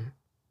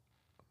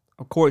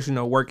of course, you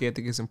know, work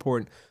ethic is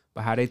important,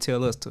 but how they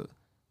tell us to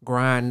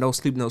grind, no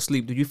sleep,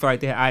 do you feel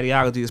like that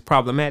ideology is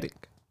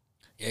problematic?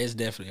 Yeah, it's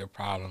definitely a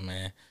problem,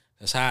 man.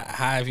 Cause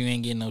how if you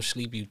ain't getting no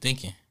sleep, you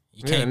thinking?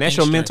 You can't. And that's think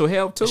your straight. mental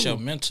health too. It's your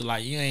mental,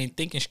 like you ain't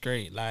thinking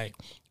straight. Like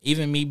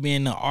even me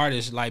being an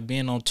artist, like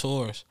being on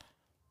tours,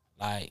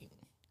 like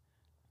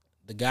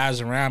the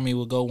guys around me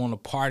would go on a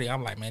party.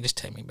 I'm like, man, just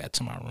take me back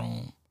to my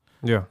room.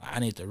 Yeah. I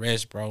need to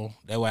rest, bro.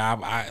 That way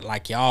I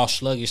like y'all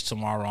sluggish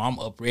tomorrow. I'm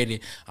up ready.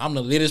 I'm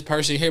the littest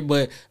person here,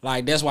 but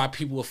like that's why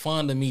people were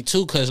fond of me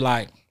too, cause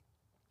like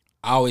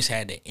I always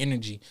had that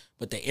energy,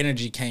 but the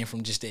energy came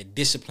from just that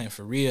discipline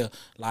for real.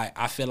 Like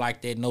I feel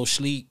like that no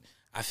sleep,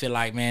 I feel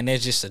like, man,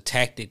 that's just a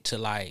tactic to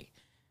like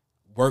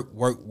work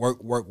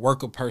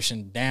a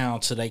person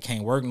down till they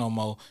can't work no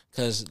more.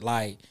 Cause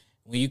like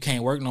when you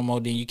can't work no more,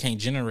 then you can't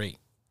generate.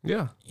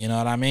 Yeah. You know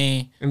what I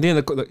mean? And then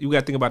you got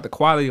to think about the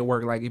quality of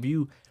work. Like if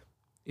you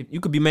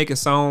could be making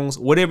songs,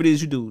 whatever it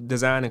is you do,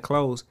 design and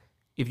clothes,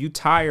 if you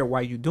tired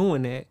while you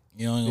doing that,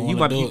 You don't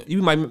want to do it.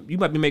 You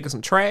might be making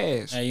some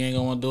trash. Hey, you ain't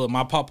gonna want to do it.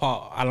 My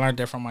papa, I learned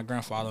that from my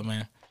grandfather,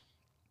 man.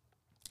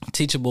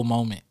 Teachable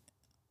moment.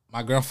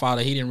 My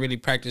grandfather, he didn't really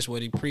practice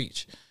what he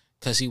preached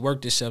because he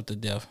worked himself to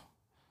death.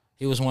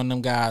 He was one of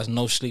them guys,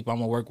 no sleep, I'm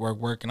gonna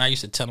work. And I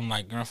used to tell him,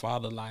 like,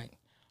 grandfather, like,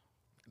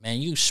 man,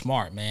 you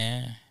smart,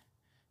 man.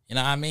 You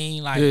know what I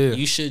mean? Like,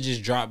 you should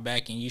just drop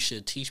back and you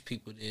should teach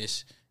people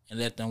this and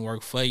let them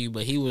work for you.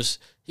 But he was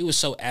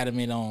so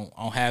adamant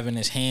on having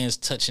his hands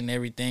touching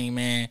everything,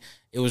 man.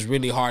 It was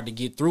really hard to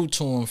get through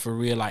to him for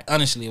real. Like,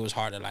 honestly, it was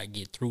hard to, like,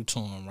 get through to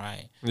him,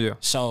 right? Yeah.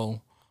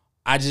 So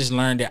I just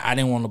learned that I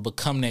didn't want to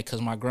become that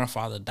because my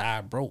grandfather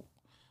died broke.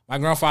 My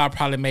grandfather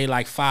probably made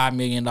like $5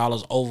 million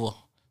over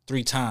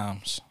 3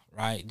 times,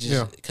 right?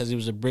 Just because he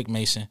was a brick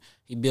mason.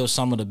 He built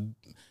some of the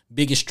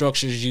biggest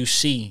structures you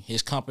see.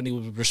 His company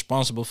was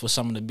responsible for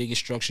some of the biggest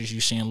structures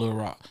you see in Little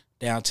Rock,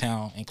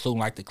 downtown, including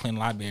like the Clinton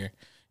Library.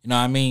 You know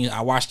what I mean?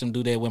 I watched him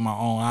do that with my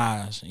own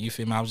eyes. You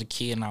feel me? I was a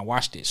kid and I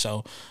watched it.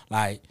 So,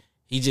 like,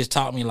 he just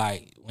taught me,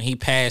 like, when he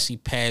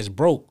passed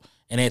broke.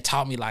 And it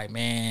taught me, like,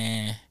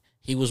 man,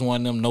 he was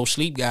one of them no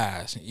sleep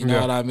guys. You know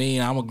what I mean?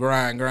 I'm a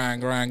grind,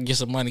 get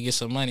some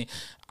money.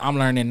 I'm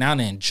learning now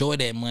to enjoy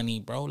that money,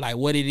 bro. Like,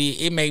 what it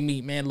is, it made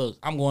me, man, look,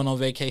 I'm going on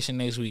vacation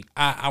next week.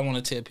 I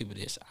want to tell people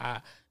this.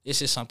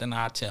 This is something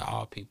I tell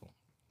all people.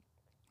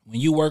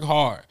 When you work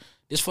hard,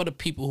 it's for the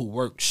people who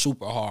work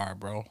super hard,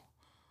 bro.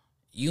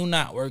 You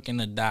not working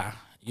to die.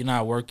 You're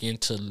not working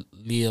to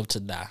live to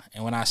die.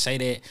 And when I say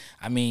that,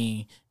 I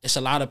mean, it's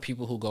a lot of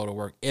people who go to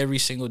work every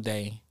single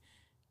day.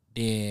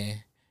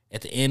 Then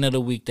at the end of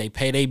the week, they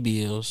pay their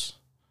bills.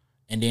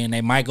 And then they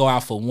might go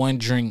out for one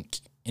drink.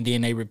 And then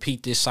they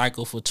repeat this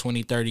cycle for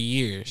 20, 30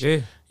 years.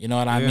 Yeah. You know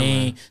what I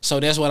mean? Man. So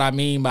that's what I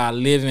mean by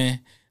living.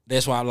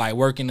 That's why I like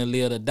working to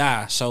live to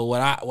die. So what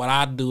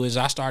I do is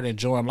I start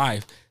enjoying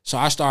life. So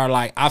I started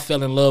I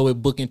fell in love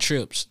with booking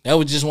trips. That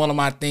was just one of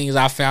my things.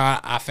 I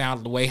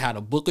found the way how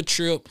to book a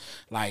trip,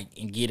 like,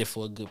 and get it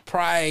for a good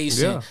price.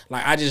 Yeah.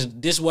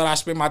 And, this is what I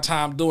spend my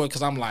time doing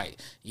because I'm like,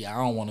 yeah,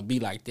 I don't want to be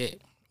like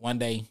that. One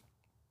day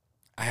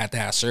I had to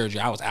have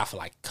surgery. I was out for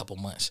like a couple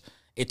months.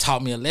 It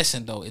taught me a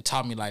lesson though. It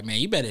taught me like,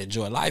 man, you better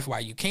enjoy life while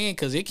you can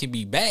because it can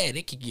be bad.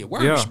 It can get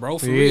worse, bro.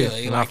 For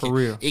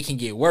real. It can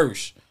get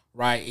worse.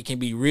 Right, it can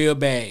be real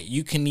bad.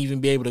 You can even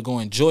be able to go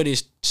enjoy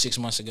this 6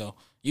 months ago.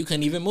 You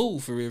couldn't even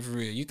move for real.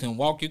 You can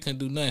walk, you can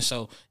do nothing.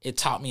 So it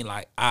taught me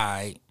like, all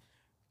right,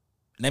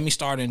 let me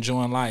start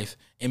enjoying life.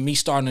 And me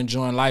starting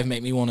enjoying life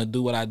make me want to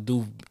do what I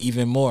do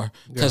even more.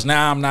 Because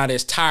now I'm not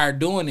as tired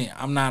doing it.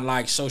 I'm not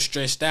like so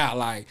stressed out.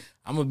 Like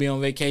I'm gonna be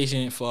on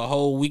vacation for a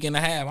whole week and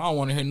a half. I don't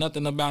want to hear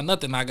nothing about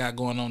nothing I got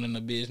going on in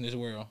the business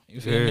world. You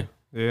feel me?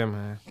 Yeah,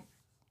 man.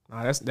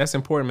 Nah, that's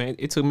important, man.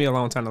 It took me a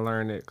long time to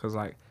learn that because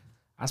like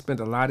I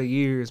spent a lot of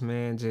years,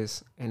 man,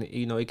 and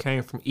it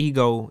came from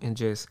ego and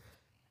just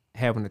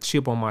having a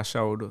chip on my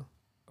shoulder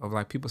of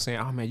like people saying,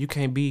 oh man, you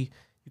can't be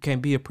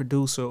a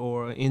producer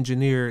or an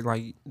engineer.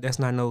 Like that's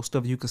not no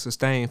stuff you can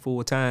sustain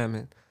full time.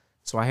 And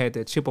so I had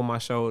that chip on my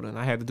shoulder and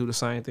I had to do the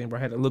same thing, bro.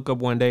 I had to look up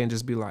one day and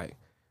just be like,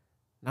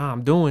 nah,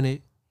 I'm doing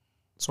it.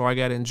 So I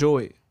got to enjoy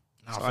it.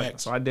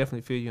 So I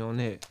definitely feel you on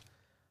that.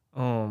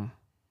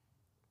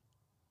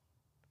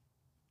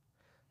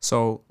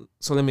 So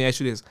let me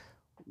ask you this.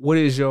 What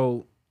is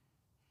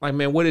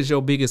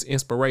your biggest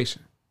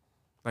inspiration?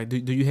 Like,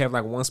 do you have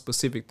like one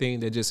specific thing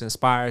that just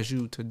inspires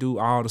you to do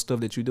all the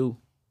stuff that you do?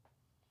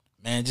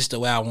 Man, just the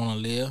way I want to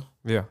live.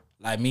 Yeah.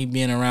 Like me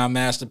being around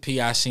Master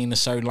P, I seen a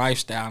certain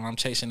lifestyle, and I'm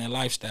chasing that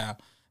lifestyle.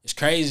 It's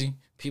crazy.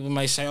 People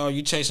may say, "Oh,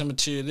 you chasing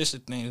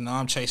materialistic things." No,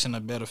 I'm chasing a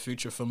better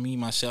future for me,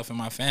 myself, and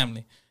my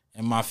family,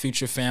 and my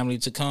future family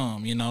to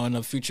come. You know, and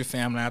the future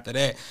family after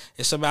that.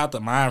 It's about the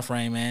mind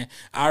frame, man.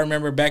 I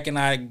remember back in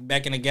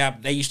the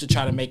Gap, they used to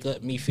try to make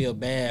me feel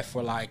bad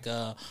for like,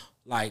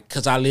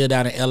 cause I lived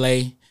out in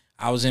L.A.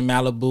 I was in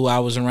Malibu. I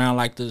was around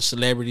like the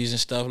celebrities and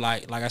stuff.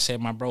 Like I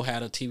said, my bro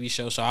had a TV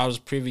show, so I was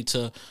privy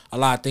to a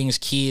lot of things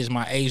kids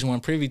my age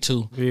weren't privy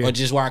to, or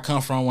just where I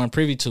come from weren't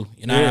privy to.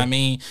 You know what I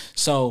mean?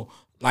 So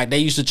like they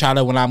used to try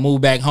to, when I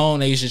moved back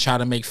home, they used to try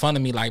to make fun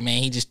of me. Like,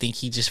 man, he just think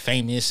he just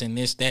famous and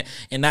this, that.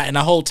 And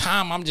the whole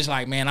time, I'm just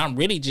like, man, I'm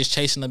really just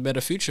chasing a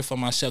better future for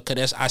myself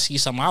because I see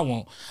something I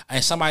want.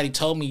 And somebody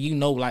told me, you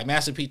know, like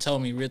Master P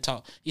told me, real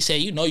talk. He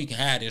said, you know you can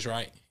have this,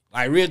 right?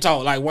 Like, real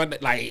talk.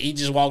 Like he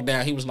just walked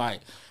down. He was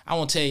like, I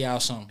want to tell y'all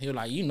something. He was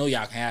like, you know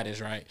y'all can have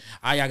this, right?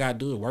 All y'all got to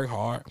do is work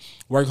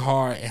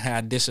hard and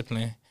have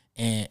discipline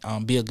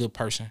and be a good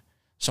person.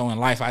 So in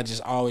life, I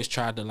just always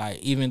tried to, like,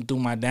 even through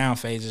my down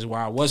phases where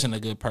I wasn't a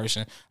good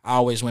person, I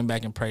always went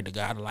back and prayed to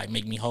God to, like,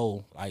 make me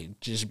whole. Like,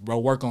 just, bro,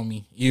 work on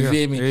me. You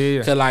feel me?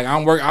 Because, like,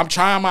 I'm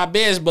trying my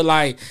best, but,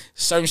 like,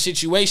 certain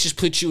situations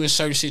put you in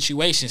certain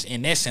situations,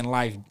 and that's in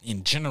life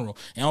in general.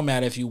 It don't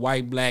matter if you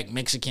white, black,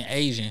 Mexican,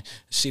 Asian.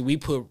 See, we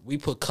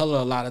put color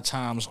a lot of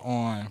times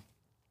on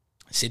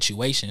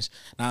situations.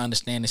 Now I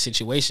understand the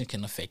situation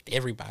can affect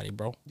everybody,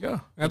 bro. Yeah,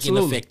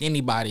 absolutely. It can affect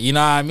anybody. You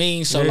know what I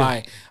mean? So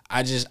like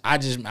I just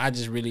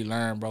really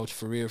learned, bro,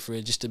 for real,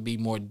 just to be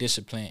more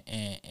disciplined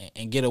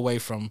and get away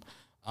from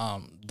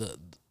the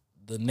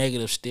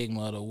negative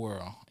stigma of the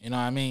world. You know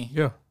what I mean?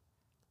 Yeah.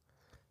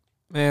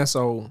 Man,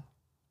 so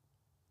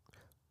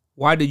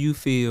why do you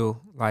feel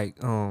like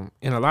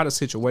in a lot of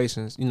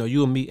situations, you know,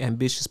 you'll meet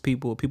ambitious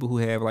people who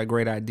have like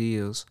great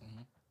ideas,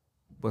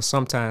 but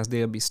sometimes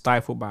they'll be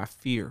stifled by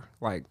fear.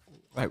 Like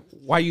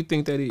why you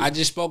think that is? I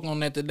just spoke on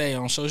that today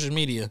on social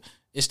media.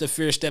 It's the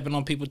fear of stepping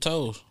on people's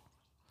toes.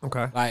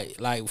 Okay.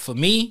 Like for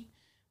me,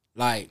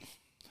 like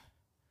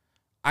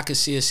I could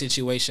see a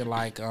situation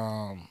like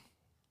for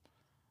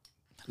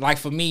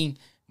me,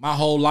 my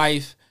whole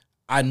life,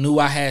 I knew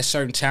I had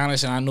certain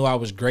talents and I knew I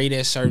was great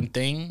at certain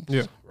things.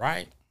 Yeah.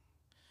 Right?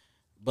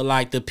 But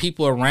like the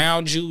people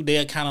around you,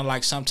 they'll kind of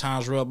like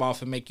sometimes rub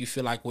off and make you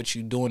feel like what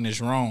you're doing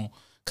is wrong.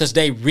 Cause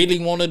they really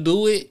want to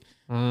do it,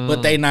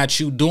 but they not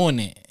you doing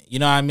it. You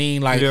know what I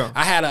mean? Like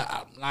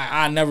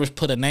I never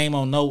put a name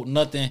on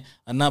nothing,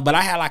 but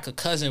I had like a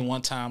cousin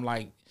one time.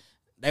 Like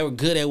they were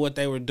good at what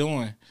they were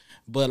doing,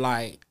 but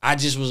like I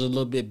just was a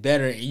little bit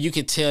better. And you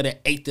could tell that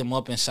ate them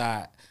up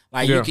inside.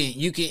 Like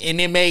you can, and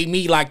it made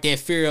me like that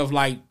fear of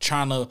like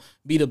trying to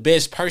be the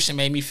best person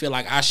made me feel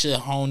like I should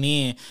hone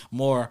in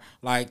more,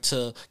 like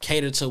to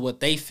cater to what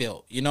they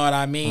felt. You know what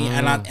I mean?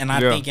 And I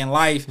think in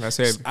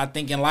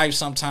life,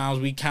 sometimes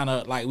we kind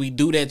of like we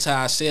do that to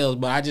ourselves.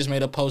 But I just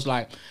made a post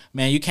like,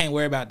 man, you can't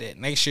worry about that.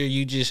 Next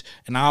year,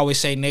 and I always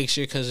say next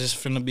year because it's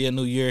finna be a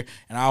new year,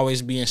 and I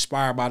always be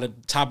inspired by the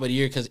top of the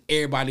year because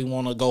everybody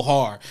want to go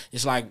hard.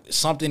 It's like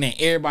something in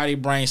everybody's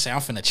brain say,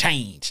 I'm finna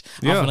change.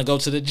 I'm finna go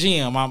to the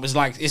gym.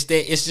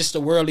 It's just a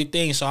worldly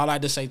thing. So I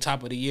like to say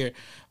top of the year.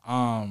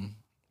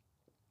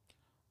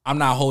 I'm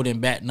not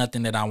holding back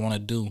nothing that I want to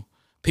do.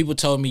 People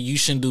told me you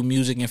shouldn't do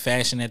music and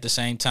fashion at the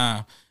same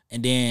time.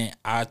 And then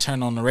I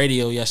turned on the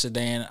radio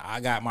yesterday and I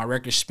got my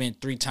record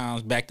spent 3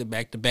 times back to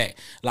back to back.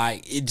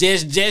 Like it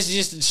just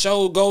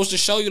goes to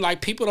show you like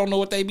people don't know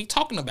what they be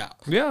talking about.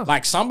 Yeah.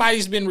 Like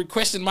somebody's been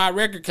requesting my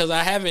record because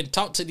I haven't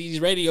talked to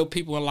these radio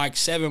people in like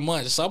 7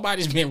 months.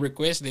 Somebody's been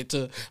requesting it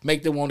to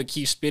make them want to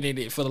keep spinning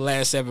it for the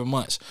last 7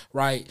 months.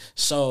 Right.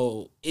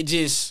 So it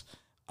just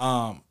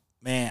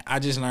man, I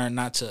just learned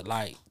not to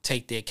like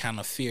take that kind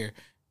of fear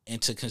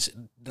into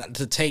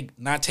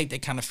not take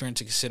that kind of fear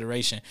into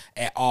consideration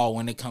at all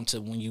when it comes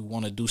to when you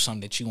want to do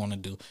something that you want to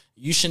do.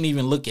 You shouldn't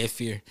even look at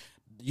fear.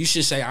 You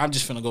should say, I'm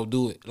just finna go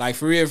do it. Like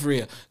for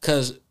real.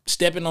 Cause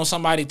stepping on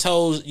somebody's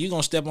toes, you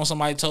gonna step on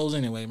somebody's toes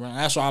anyway, bro.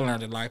 That's what I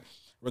learned in life.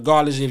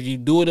 Regardless if you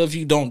do it or if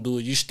you don't do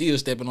it, you still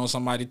stepping on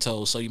somebody's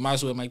toes. So you might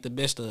as well make the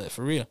best of it,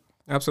 for real.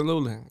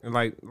 Absolutely.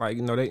 Like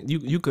you know,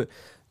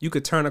 you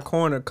could turn a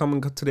corner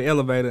coming to the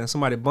elevator and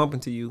somebody bump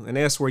into you and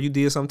that's where you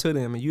did something to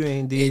them and you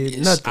ain't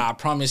did nothing. I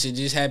promise it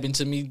just happened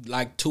to me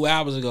like 2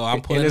 hours ago.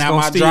 I'm pulling out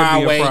my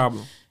driveway.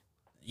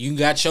 You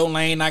got your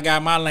lane, I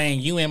got my lane.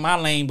 You in my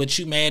lane, but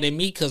you mad at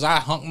me because I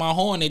honked my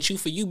horn at you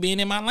for you being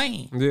in my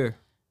lane. Yeah.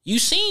 You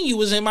seen you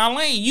was in my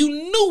lane. You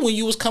knew when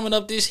you was coming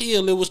up this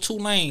hill, it was 2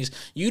 lanes.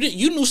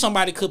 You knew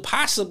somebody could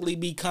possibly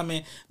be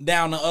coming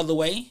down the other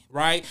way,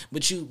 right?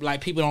 But you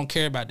like people don't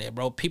care about that,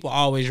 bro. People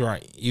always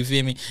right. You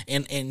feel me?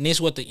 And this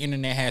is what the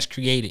internet has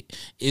created.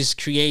 It's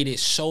created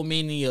so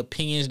many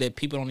opinions that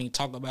people don't even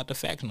talk about the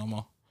facts no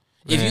more.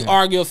 Man. If you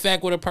argue a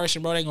fact with a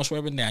person, bro, they gonna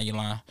swear it down your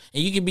line.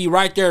 And you can be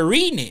right there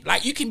reading it.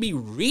 Like you can be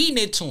reading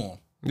it to them.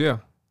 Yeah.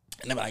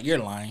 And they're like, you're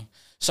lying.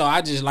 So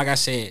I just, like I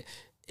said,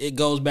 it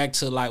goes back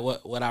to like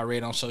what I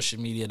read on social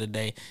media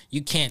today.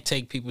 You can't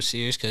take people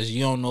serious because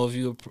you don't know if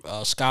you're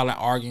a scholar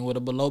arguing with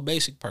a below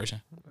basic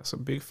person. That's a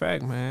big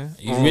fact, man.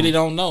 You really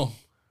don't know.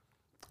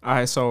 All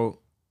right, so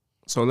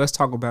let's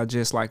talk about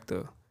just like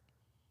the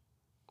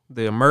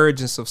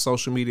emergence of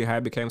social media, how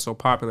it became so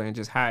popular, and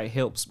just how it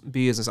helps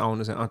business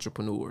owners and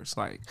entrepreneurs.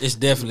 Like, it's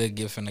definitely a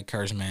gift and a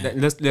curse, man.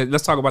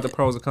 Let's talk about the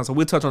pros and cons. So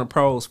we'll touch on the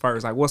pros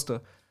first. Like,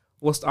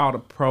 what's all the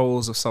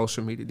pros of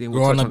social media? Then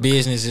we'll growing a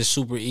business is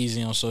super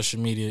easy on social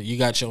media. You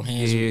got your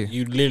hands,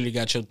 you literally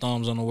got your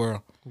thumbs on the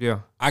world. Yeah,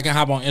 I can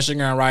hop on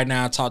Instagram right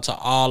now and talk to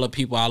all the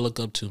people I look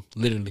up to.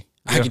 Literally,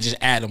 I can just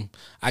add them.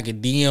 I can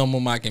DM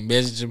them. I can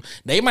message them.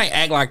 They might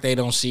act like they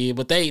don't see it,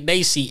 but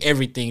they see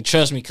everything.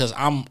 Trust me, because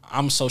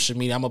I'm social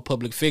media. I'm a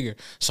public figure,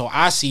 so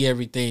I see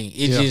everything.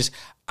 It's just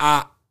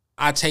I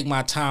take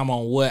my time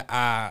on what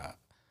I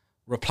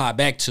reply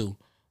back to.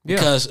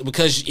 Because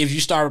if you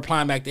start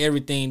replying back to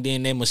everything,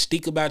 then that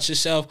mystique about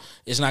yourself,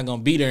 it's not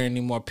gonna be there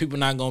anymore. People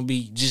not gonna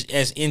be just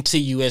as into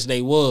you as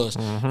they was.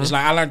 It's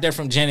like I learned that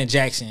from Janet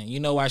Jackson. You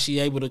know why she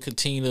able to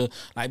continue to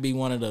like be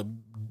one of the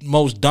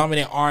most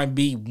dominant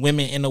R&B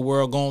women in the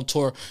world, go on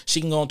tour. She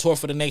can go on tour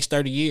for the next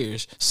 30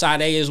 years.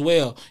 Sade as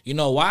well. You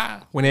know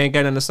why? When they ain't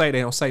got nothing to say,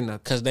 they don't say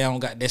nothing. Because they don't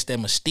got that's that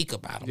mystique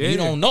about them. You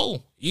don't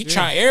know. You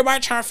try.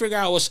 Everybody trying to figure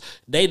out what's.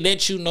 They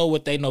let you know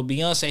what they know.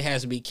 Beyonce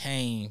has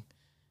became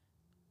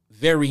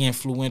very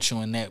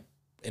influential in that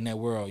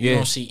world. You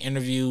don't see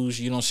interviews.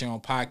 You don't see her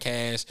on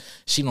podcasts.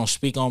 She don't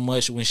speak on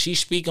much. When she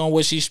speak on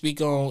what she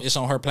speak on, it's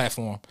on her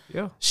platform.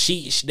 Yeah.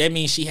 That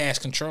means she has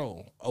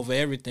control over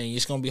everything.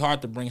 It's gonna be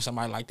hard to bring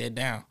somebody like that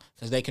down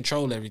because they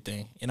control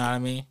everything. You know what I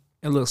mean?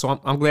 And look, so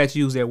I'm glad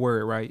you used that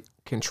word, right?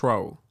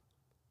 Control.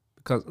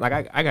 Because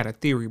like I got a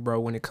theory, bro,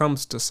 when it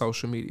comes to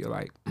social media.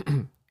 Like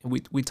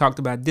we talked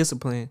about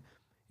discipline,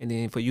 and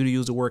then for you to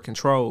use the word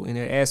control in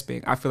that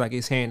aspect, I feel like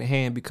it's hand in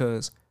hand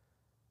because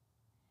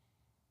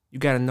you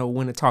got to know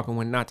when to talk and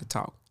when not to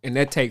talk. And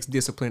that takes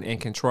discipline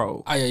and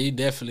control. Oh, yeah, you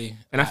definitely.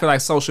 And I feel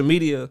like social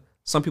media,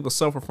 some people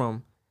suffer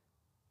from,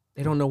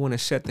 they don't know when to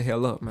shut the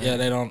hell up, man. Yeah,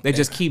 they don't. They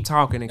just keep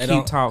talking and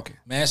keep talking.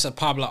 Man, it's a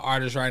popular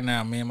artist right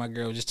now. Me and my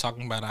girl were just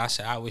talking about it. I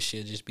said, I wish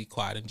she'd just be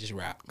quiet and just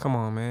rap. Come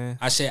on, man.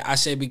 I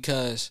said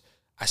because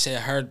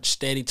her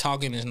steady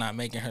talking is not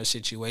making her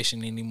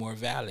situation any more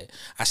valid.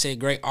 I said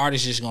great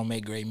artists just going to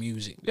make great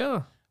music.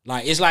 Yeah.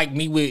 Like, it's like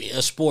me with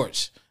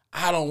sports.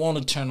 I don't want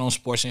to turn on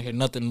sports and hear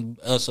nothing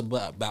else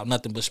about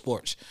nothing but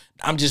sports.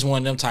 I'm just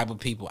one of them type of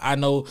people. I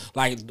know,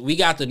 like, we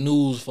got the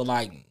news for,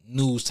 like,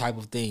 news type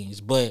of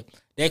things. But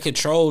that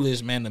control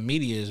is, man, the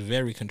media is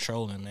very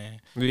controlling,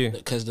 man. Yeah.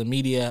 Because the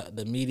media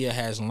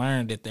has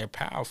learned that they're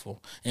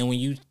powerful. And when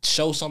you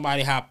show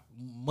somebody how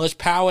much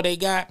power they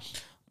got,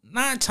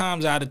 9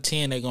 times out of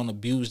 10, they're going to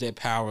abuse that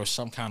power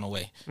some kind of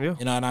way. Yeah.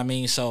 You know what I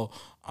mean? So,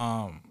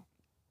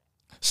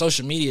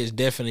 social media is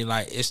definitely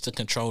like, it's to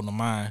control the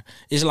mind.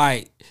 It's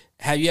like,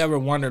 have you ever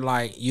wondered,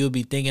 like, you'll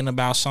be thinking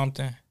about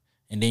something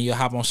and then you'll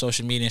hop on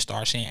social media and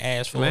start seeing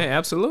ads for it? Man,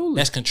 absolutely.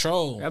 That's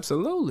control.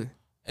 Absolutely.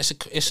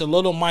 It's a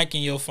little mic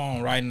in your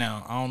phone right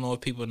now. I don't know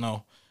if people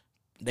know.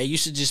 They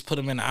used to just put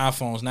them in the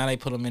iPhones. Now they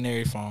put them in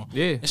every phone.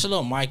 Yeah. It's a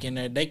little mic in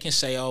there. They can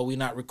say, oh, we're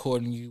not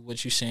recording you,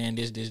 what you saying,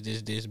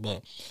 this.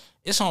 But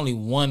it's only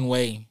one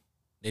way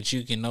that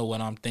you can know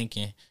what I'm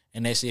thinking,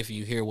 and that's if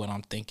you hear what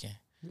I'm thinking.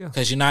 Yeah.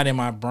 Because you're not in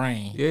my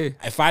brain. Yeah.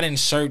 If I didn't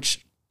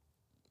search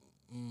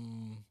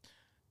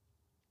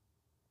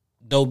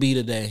Doe B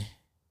today,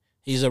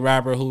 he's a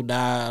rapper who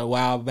died a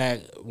while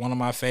back, one of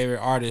my favorite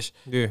artists.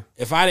 Yeah.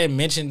 If I didn't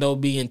mention Doe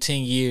B in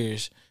 10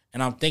 years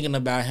and I'm thinking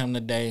about him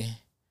today,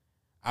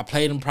 I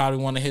played him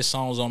probably one of his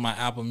songs on my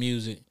Apple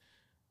Music.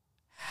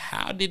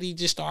 How did he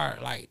just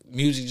start, like,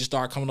 music just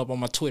start coming up on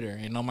my Twitter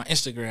and on my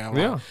Instagram?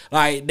 Yeah.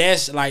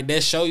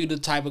 That show you the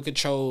type of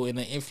control and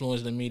the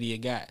influence the media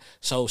got.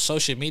 So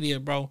social media,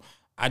 bro,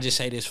 I just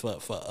say this for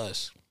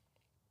us.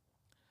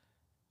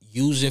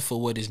 Use it for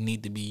what it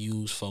need to be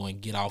used for and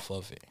get off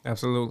of it.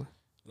 Absolutely.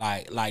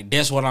 Like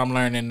that's what I'm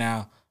learning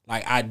now.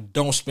 Like, I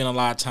don't spend a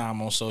lot of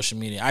time on social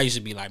media. I used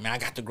to be like, man, I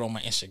got to grow my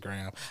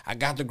Instagram. I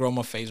got to grow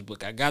my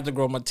Facebook. I got to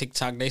grow my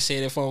TikTok. They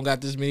said if I don't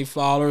got this many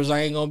followers,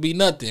 I ain't going to be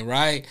nothing,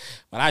 right?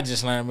 But I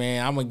just learned,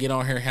 man, I'm going to get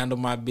on here, handle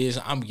my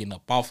business. I'm getting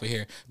up off of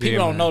here. People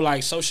don't know,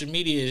 like, social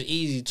media is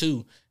easy,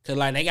 too. Because,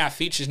 like, they got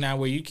features now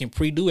where you can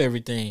pre-do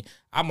everything.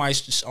 On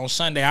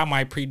Sunday, I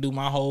might pre-do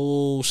my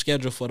whole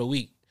schedule for the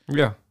week.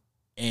 Yeah.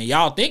 And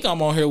y'all think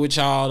I'm on here with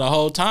y'all the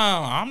whole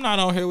time. I'm not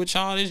on here with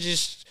y'all. It's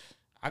just,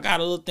 I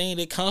got a little thing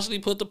that constantly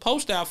put the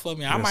post out for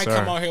me. I might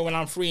come on here when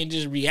I'm free and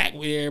just react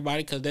with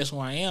everybody because that's who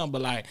I am.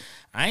 But, like,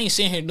 I ain't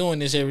sitting here doing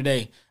this every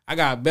day. I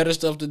got better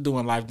stuff to do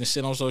in life than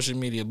sit on social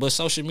media. But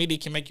social media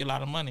can make you a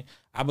lot of money.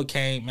 I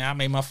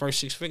made my first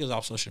 6 figures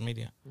off social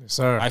media. Yes,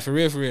 sir. Like, for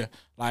real.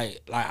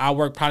 Like I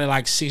worked probably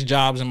like 6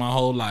 jobs in my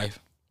whole life.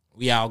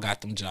 We all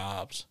got them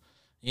jobs.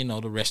 You know,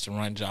 the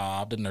restaurant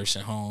job, the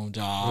nursing home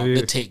job,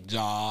 the tech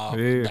job,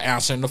 the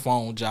answering the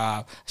phone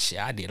job. Shit,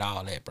 I did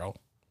all that, bro.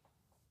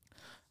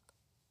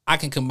 I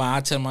can combine,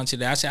 I tell them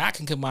today, I said, I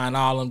can combine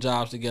all them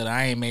jobs together.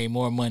 I ain't made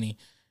more money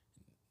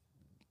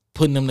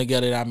putting them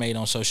together that I made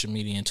on social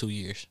media in 2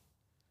 years.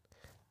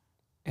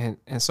 And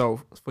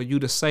so for you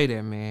to say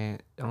that, man,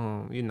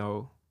 you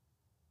know,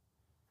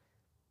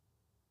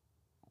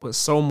 but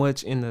so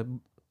much in the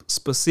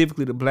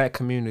specifically the black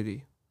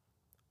community,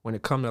 when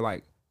it comes to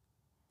like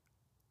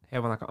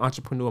having like an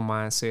entrepreneur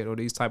mindset or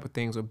these type of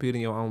things, or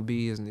building your own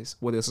business,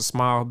 whether it's a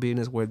small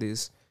business, whether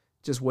it's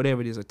just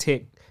whatever it is, a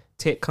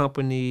tech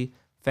company,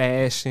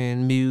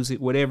 fashion, music,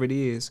 whatever it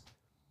is,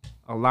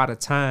 a lot of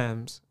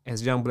times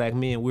as young black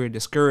men, we're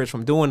discouraged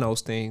from doing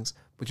those things.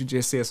 But you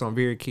just said something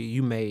very key.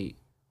 You made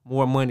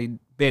more money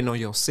betting on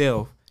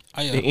yourself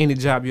than any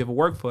job you ever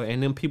worked for.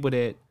 And them people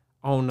that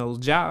own those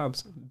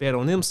jobs bet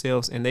on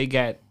themselves, and they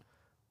got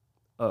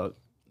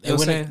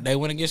they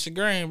went against the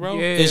grain, bro.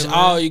 Yeah, it's man.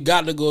 all you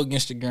got to go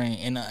against the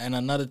grain. And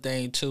another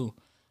thing too,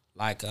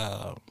 like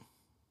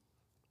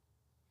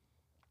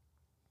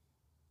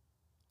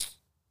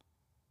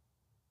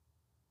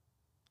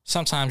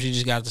sometimes you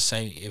just got to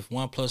say if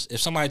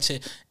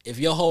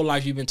your whole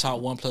life you've been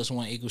taught 1 +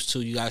 1 =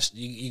 2, you got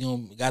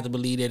to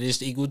believe that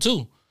it's equal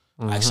 2.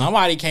 Like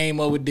somebody came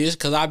up with this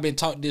because I've been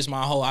taught this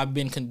I've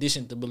been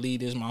conditioned to believe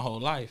this my whole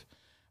life,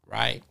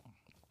 right?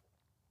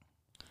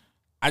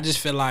 I just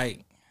feel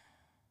like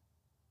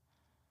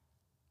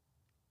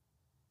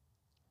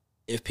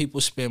if people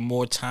spend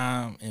more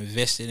time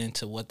invested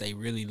into what they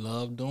really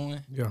love doing,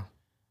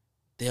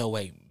 they'll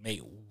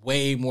make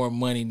way more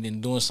money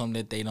than doing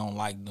something that they don't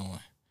like doing.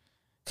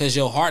 Cause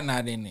your heart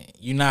not in it.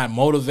 You're not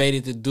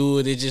motivated to do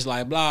it. It's just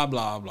like blah,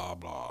 blah, blah,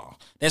 blah.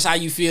 That's how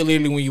you feel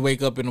literally when you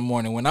wake up in the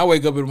morning. When I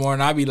wake up in the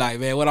morning, I be like,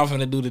 man, what I'm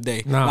finna do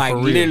today? Nah, like for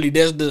real.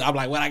 literally, I'm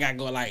like, what I got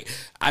going? Like,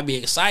 I be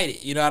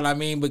excited. You know what I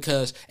mean?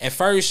 Because at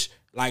first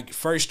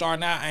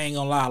starting out, I ain't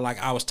gonna lie, like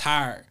I was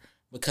tired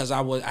because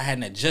I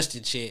hadn't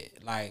adjusted yet.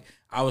 Like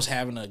I was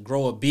having to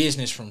grow a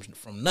business from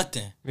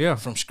nothing. Yeah.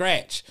 From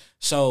scratch.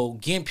 So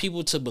getting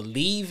people to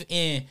believe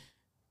in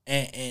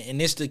and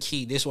this the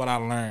key. This is what I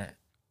learned.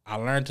 I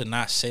learned to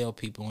not sell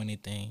people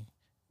anything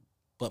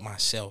but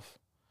myself.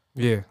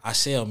 Yeah. I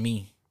sell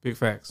me. Big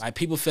facts. Like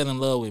people fell in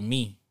love with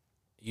me.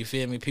 You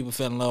feel me? People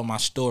fell in love with my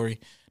story.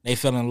 They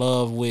fell in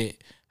love with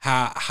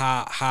how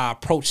I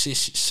approach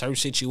certain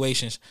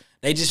situations.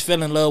 They just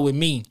fell in love with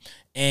me.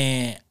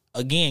 And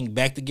again,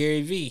 back to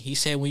Gary Vee. He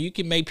said when you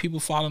can make people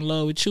fall in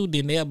love with you,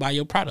 then they'll buy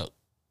your product.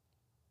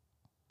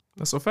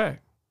 That's a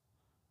fact.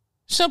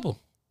 Simple.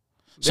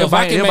 So if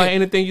I can buy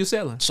anything you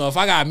selling. So if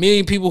I got 1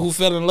 million people who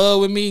fell in love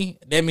with me,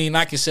 that means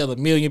I can sell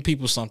 1 million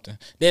people something.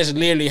 That's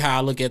literally how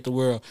I look at the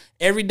world.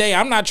 Every day,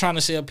 I'm not trying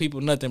to sell people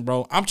nothing,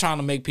 bro. I'm trying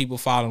to make people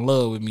fall in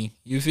love with me.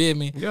 You feel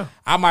me? Yeah.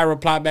 I might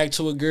reply back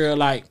to a girl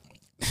like,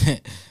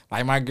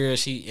 like my girl,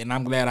 and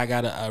I'm glad I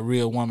got a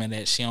real woman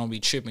that she don't be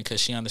tripping because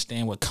she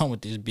understand what come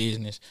with this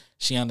business.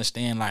 She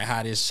understand like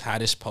how this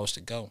supposed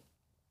to go.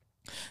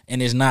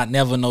 And it's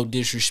never no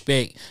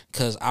disrespect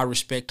because I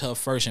respect her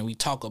first and we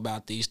talk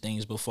about these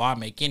things before I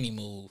make any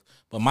move.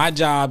 But my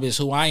job is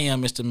who I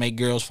am is to make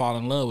girls fall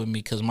in love with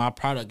me because my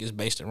product is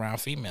based around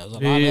females. A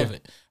lot of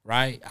it,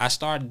 right? I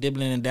started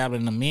dibbling and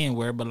dabbling in the men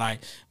wear, but like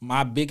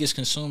my biggest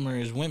consumer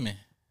is women.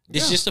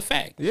 It's just a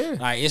fact. Yeah.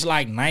 Like it's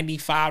like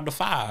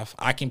 95-5.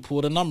 I can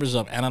pull the numbers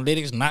up.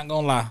 Analytics, not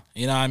gonna lie.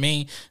 You know what I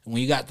mean?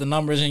 When you got the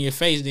numbers in your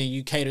face, then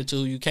you cater to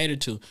who you cater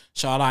to.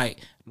 So I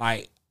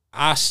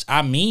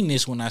mean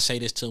this when I say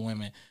this to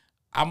women.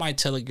 I might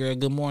tell a girl,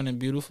 good morning,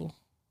 beautiful.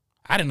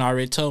 I done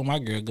already told my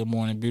girl, good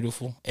morning,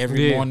 beautiful,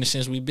 every morning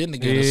since we've been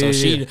together. So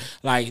she,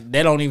 like,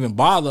 that don't even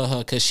bother her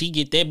because she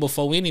get that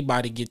before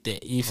anybody get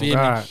that. You feel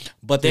me?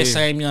 But that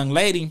same young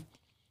lady,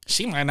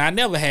 she might not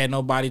never had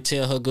nobody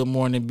tell her good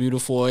morning,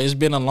 beautiful. It's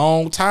been a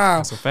long time.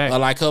 That's a fact.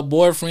 Like her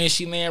boyfriend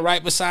she laying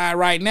right beside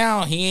right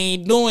now, he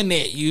ain't doing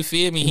that. You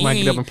feel me? He might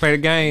get up and play the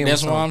game.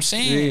 That's what I'm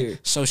saying. Yeah.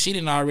 So she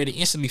didn't already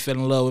instantly fell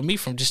in love with me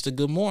from just a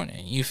good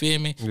morning. You feel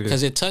me?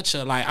 Because it touched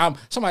her. Like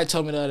somebody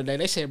told me the other day,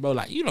 they said, bro,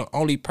 like you the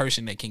only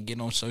person that can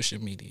get on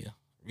social media,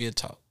 real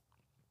talk,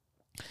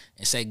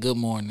 and say good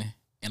morning.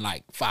 And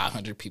like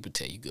 500 people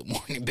tell you good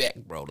morning back,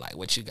 bro. Like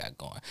what you got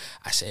going?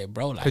 I said,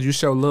 bro, like 'cause you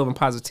show love and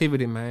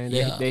positivity, man.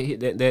 That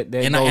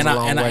and goes a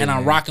long way,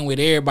 I'm rocking with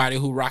everybody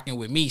who rocking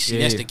with me. See,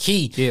 that's the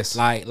key. Yes.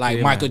 Like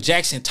Michael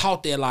Jackson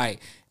taught that. Like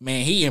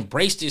man, he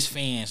embraced his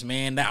fans.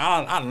 Man,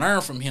 I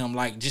learned from him.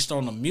 Like just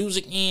on the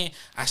music end,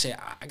 I said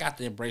I got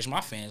to embrace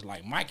my fans.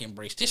 Like Mike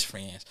embraced his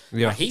fans.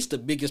 Yeah, like, he's the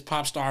biggest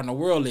pop star in the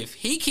world. If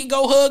he can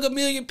go hug 1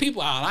 million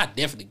people, I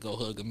definitely go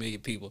hug 1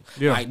 million people.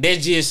 Yeah, like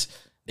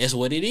that's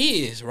what it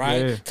is,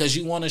 right? Because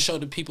you want to show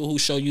the people who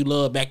show you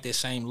love back that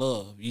same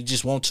love. You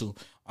just want to.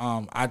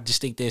 I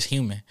just think that's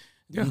human.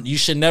 Yeah. You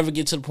should never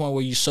get to the point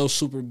where you're so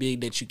super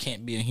big that you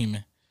can't be a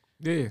human.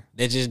 Yeah.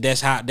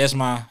 That's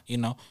my,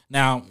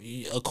 Now,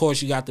 of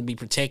course, you got to be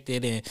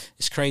protected and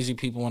it's crazy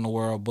people in the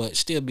world, but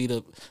still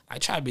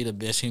try to be the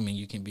best human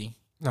you can be.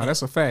 No,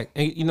 that's a fact.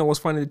 And you know what's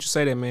funny that you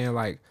say that, man?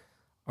 Like,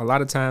 a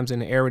lot of times in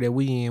the era that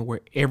we in where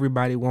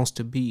everybody wants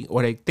to be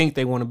or they think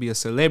they want to be a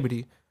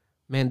celebrity,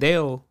 man,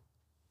 they'll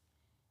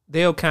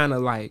kind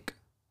of like,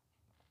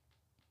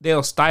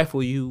 they'll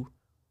stifle you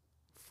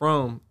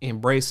from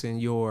embracing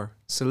your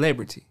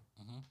celebrity.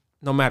 Mm-hmm.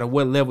 no matter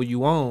what level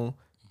you on,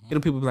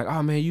 it'll people be like,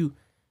 oh man, you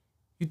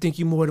think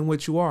you more than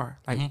what you are.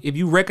 Like if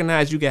you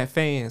recognize you got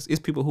fans, it's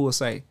people who will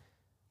say,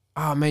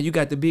 oh man, you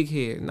got the big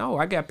head. No,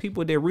 I got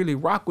people that really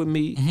rock with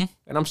me,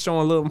 and I'm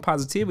showing love and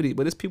positivity.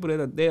 But it's people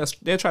that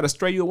they'll try to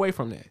stray you away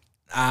from that.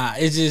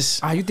 It's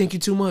just you think you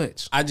too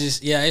much.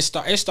 It's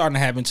starting to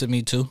happen to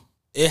me too.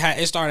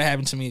 It started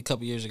happening to me a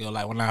couple years ago.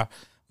 Like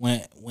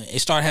when it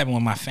started happening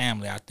with my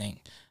family, I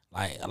think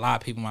like a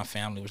lot of people in my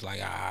family was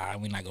like,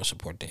 we not gonna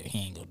support that. He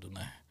ain't gonna do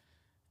nothing.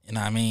 You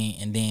know what I mean?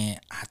 And then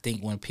I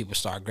think when people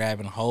start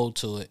grabbing a hold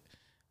to it,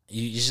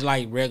 you just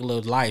like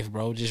regular life,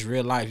 bro. Just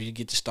real life. You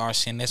get to start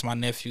saying, that's my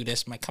nephew.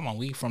 Come on,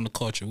 we from the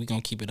culture. We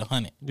gonna keep it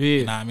 100. Yeah.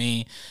 You know what I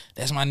mean?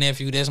 That's my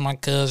nephew. That's my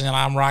cousin.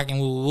 I'm rocking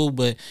woo woo.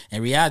 But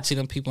in reality,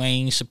 them people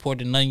ain't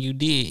supporting nothing you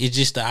did. It's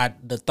just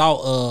the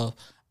thought of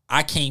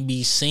I can't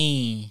be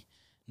seen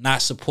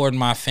not supporting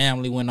my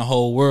family when the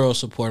whole world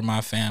support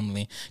my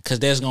family, because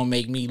that's gonna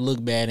make me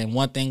look bad. And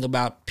one thing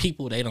about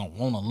people, they don't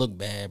want to look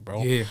bad,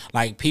 bro. Yeah.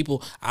 Like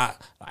people, I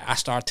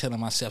start telling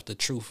myself the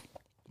truth.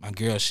 My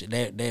girl,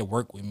 they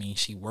work with me.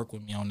 She worked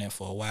with me on that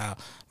for a while.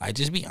 Like,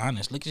 just be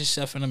honest. Look at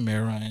yourself in the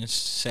mirror and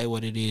say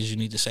what it is you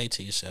need to say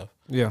to yourself.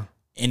 Yeah.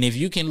 And if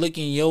you can look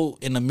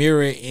in the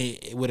mirror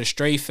with a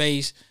straight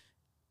face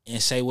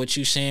and say what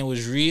you saying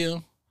was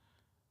real,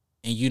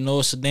 and you know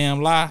it's a damn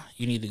lie,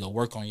 you need to go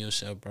work on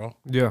yourself, bro.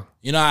 Yeah.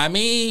 You know what I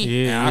mean?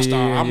 Yeah. And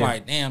I'm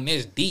like, damn,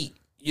 that's deep.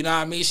 You know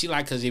what I mean? She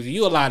like, because if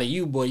you a lot of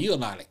you, boy, you a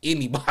lot of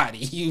anybody.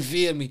 You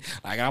feel me?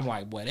 Like, I'm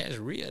like, boy, that's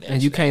real.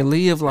 And you can't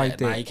live like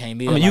that. Nah, you can't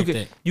live like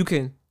that. You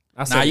can.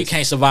 You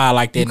can't survive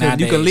like that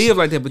nowadays. You can live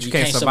like that, but you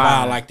can't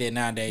survive like that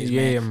nowadays,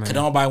 yeah, man. Because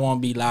nobody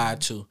want to be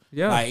lied to.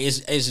 Yeah. Like,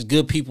 it's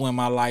good people in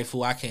my life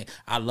who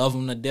I love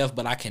them to death,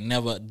 but I can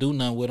never do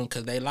nothing with them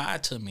because they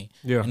lied to me.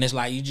 Yeah. And it's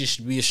like, you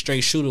just be a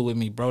straight shooter with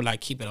me, bro.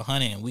 Like, keep it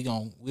 100 and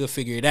we'll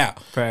figure it out.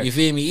 Fact. You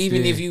feel me?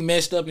 Even if you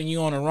messed up and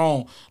you on the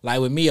wrong,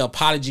 like with me,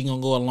 apology gonna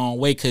go a long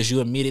way because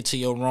you admitted to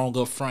your wrong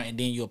up front and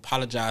then you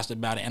apologized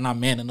about it, and I'm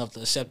man enough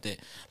to accept it.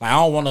 Like,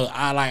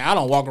 I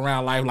don't walk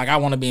around life like I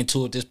want to be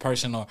into with this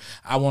person, or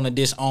I want to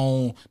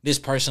disown this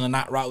person or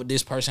not rock with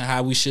this person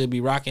how we should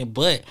be rocking.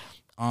 But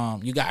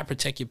you gotta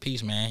protect your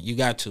peace, man. You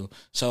got to.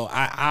 So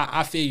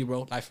I feel you,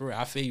 bro. Like, for real,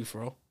 I feel you,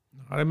 bro.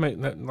 That make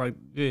that, like,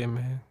 yeah,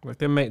 man. Like,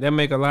 that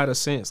make a lot of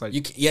sense. Like,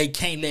 you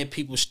can't let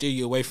people steer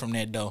you away from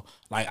that though.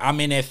 Like, I'm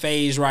in that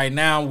phase right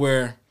now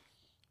where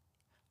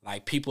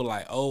like people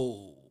like,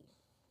 oh,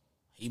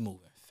 he moving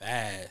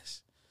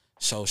fast.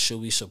 So should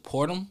we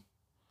support him,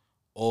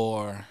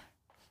 or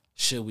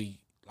should we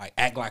like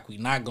act like we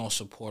not gonna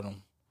support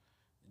him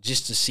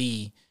just to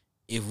see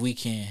if we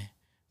can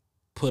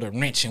put a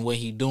wrench in what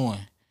he doing?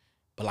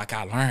 But like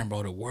I learned,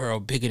 bro, the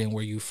world bigger than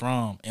where you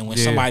from. And when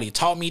somebody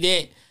taught me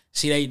that,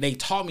 see, they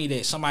taught me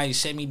that. Somebody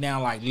set me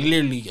down like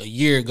literally a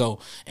year ago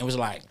and was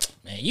like,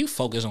 man, you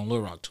focus on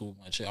Little Rock too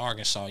much in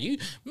Arkansas. Do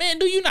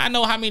you not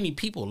know how many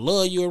people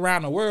love you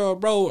around the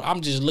world, bro? I'm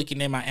just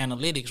looking at my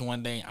analytics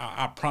one day.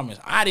 I promise.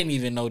 I didn't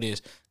even know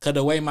this. Because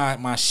the way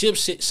my ship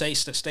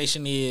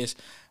station is,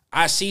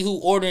 I see who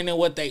ordering and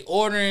what they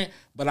ordering,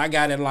 but I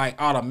got it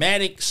like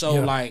automatic. So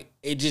like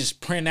it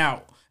just print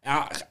out.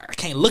 I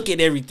can't look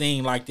at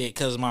everything like that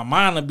because my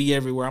mind will be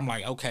everywhere. I'm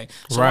like, okay.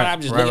 So when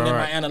I'm just looking at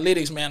my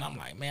analytics, man, I'm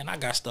like, man, I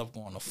got stuff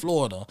going to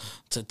Florida,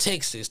 to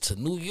Texas, to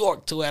New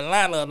York, to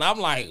Atlanta. And I'm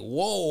like,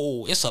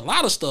 whoa, it's a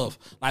lot of stuff.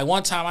 Like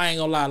one time, I ain't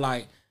gonna lie,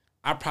 like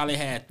I probably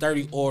had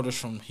 30 orders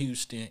from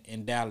Houston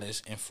and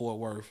Dallas and Fort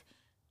Worth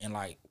in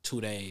like 2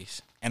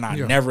 days. And I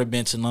never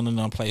been to none of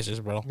them places,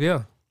 bro.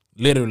 Yeah.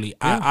 Literally.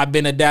 I've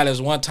been to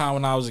Dallas one time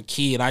when I was a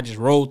kid. I just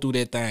rolled through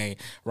that thing,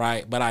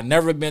 right? But I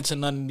never been to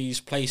none of these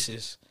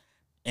places.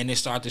 And it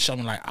started to show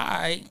me like, all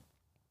right,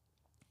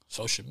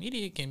 social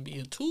media can be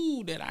a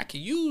tool that I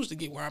can use to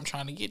get where I'm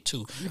trying to get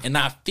to and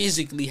not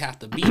physically have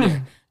to be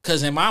there.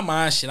 Because in my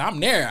mind, shit, I'm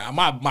there.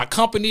 My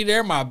company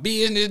there, my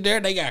business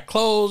there, they got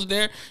clothes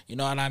there. You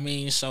know what I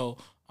mean? So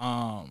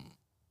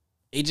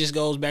it just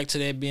goes back to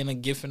that being a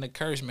gift and a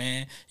curse,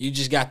 man. You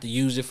just got to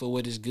use it for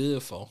what it's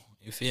good for.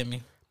 You feel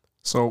me?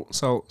 So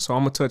I'm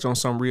gonna touch on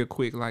something real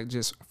quick, like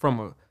just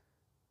from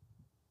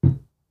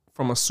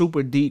a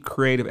super deep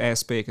creative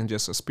aspect and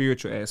just a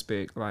spiritual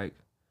aspect, like,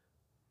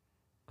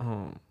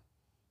 and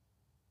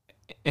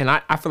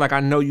I feel like I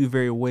know you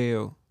very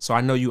well, so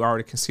I know you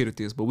already considered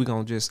this, but we're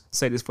gonna just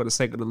say this for the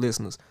sake of the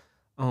listeners.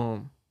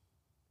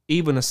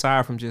 Even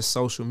aside from just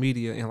social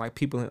media and like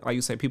people, like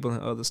you say, people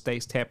in other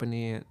states tapping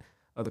in,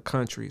 other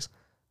countries,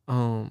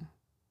 you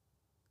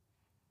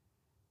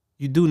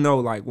do know,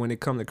 like, when it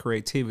comes to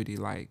creativity,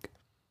 like,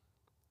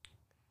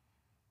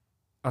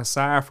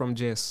 aside from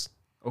just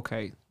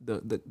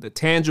the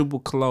tangible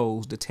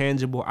clothes, the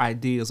tangible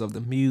ideas of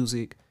the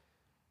music,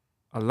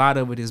 a lot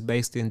of it is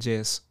based in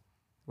just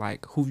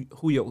like who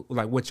your,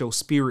 like what your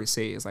spirit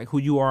says, like who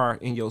you are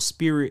in your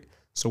spirit.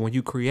 So when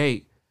you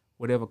create,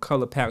 whatever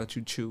color palette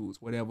you choose,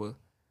 whatever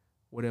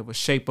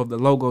shape of the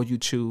logo you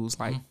choose,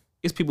 like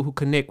it's people who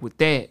connect with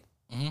that,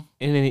 and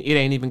then it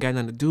ain't even got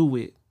nothing to do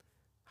with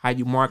how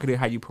you market it,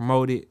 how you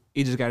promote it.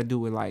 It just got to do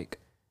with like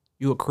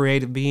you're a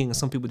creative being, and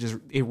some people just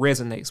it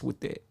resonates with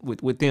that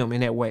with them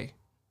in that way.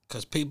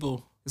 Cause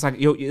people,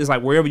 It's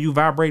like wherever you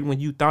vibrate when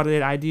you thought of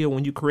that idea,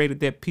 when you created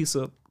that piece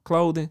of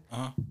clothing,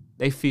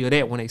 they feel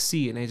that when they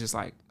see it, and they just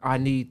like, I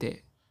need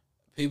that.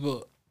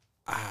 people,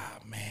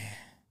 man.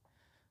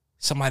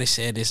 Somebody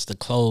said it's the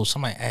clothes.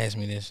 Somebody asked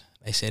me this.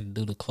 They said,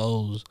 do the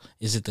clothes.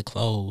 Is it the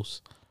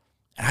clothes?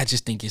 And I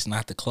just think it's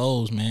not the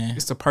clothes, man.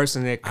 It's the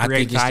person that I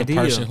think created it's the the idea.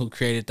 person who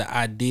created the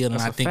ideal, and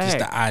That's I a think it's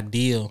fact. the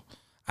ideal.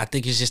 I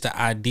think it's just the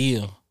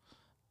ideal.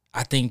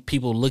 I think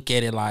people look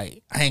at it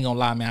like, I ain't gonna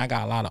lie, man, I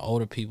got a lot of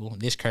older people.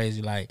 This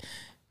crazy, like,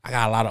 I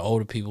got a lot of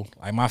older people.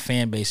 Like, my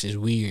fan base is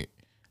weird.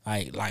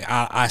 Like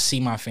I see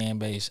my fan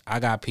base. I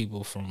got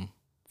people from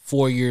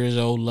 4 years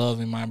old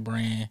loving my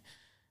brand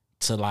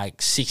to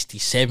like 60,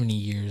 70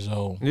 years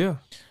old. Yeah.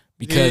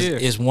 Because Yeah.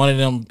 it's one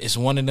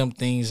of them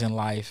things in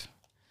life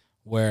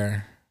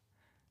where,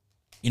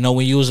 you know,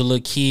 when you was a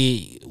little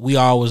kid, we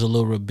all was a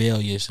little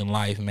rebellious in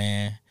life,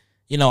 man.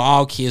 You know,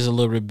 all kids are a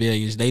little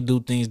rebellious. They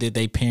do things that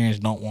their parents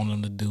don't want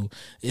them to do.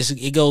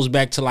 It goes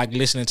back to like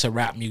listening to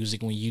rap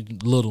music when you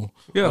little,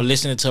 Yeah. or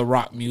listening to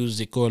rock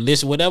music, or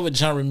listen whatever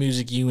genre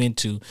music you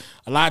into.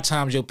 A lot of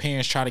times your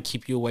parents try to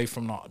keep you away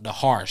from the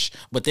harsh,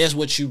 but that's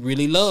what you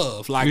really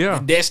love. Like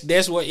Yeah.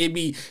 that's what it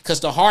be,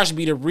 because the harsh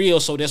be the real.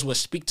 So that's what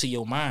speak to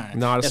your mind.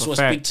 No, that's a what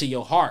fact. speak to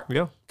your heart.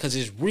 Yeah. Because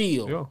it's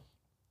real, Yeah.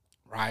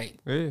 right?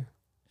 Yeah.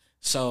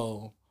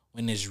 So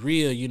when it's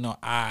real, you know,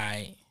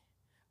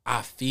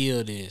 I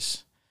feel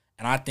this.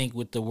 And I think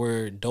with the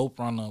word dope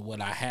runner, what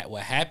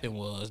happened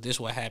was,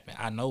 this what happened.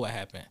 I know what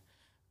happened.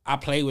 I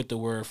played with the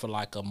word for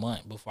like a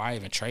month before I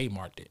even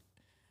trademarked it.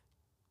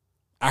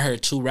 I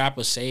heard 2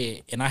 rappers say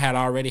it, and I had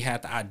already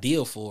had the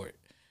idea for it.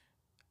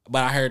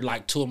 But I heard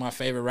like 2 of my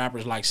favorite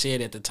rappers like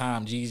said at the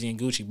time, Jeezy and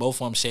Gucci,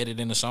 both of them said it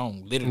in the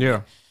song, literally.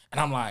 Yeah.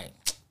 And I'm like,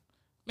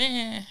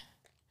 man,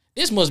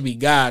 this must be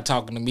God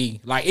talking to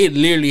me. Like, it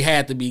literally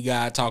had to be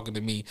God talking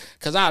to me.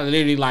 Because I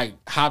literally like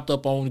hopped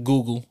up on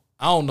Google.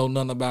 I don't know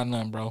nothing about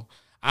nothing, bro.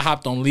 I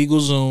hopped on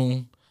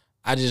LegalZoom.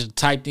 I just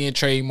typed in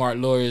trademark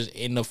lawyers,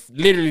 and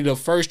literally the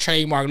first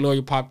trademark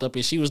lawyer popped up,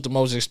 and she was the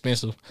most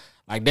expensive.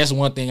 Like, that's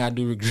one thing I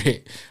do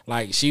regret.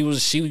 Like, she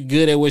was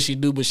good at what she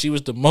do, but she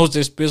was the most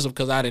expensive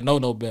because I didn't know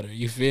no better.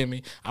 You feel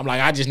me? I'm like,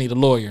 I just need a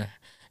lawyer.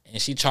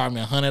 And she charged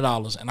me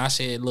 $100. And I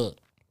said, look,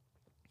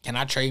 can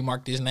I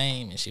trademark this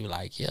name? And she was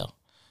like, yeah.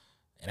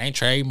 It ain't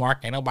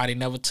trademark. Ain't nobody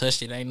never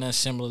touched it. Ain't nothing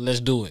similar. Let's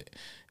do it.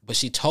 But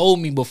she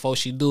told me before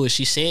she do it,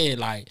 she said,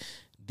 like,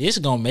 this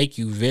gonna make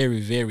you very,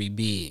 very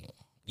big.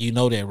 You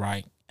know that,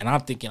 right? And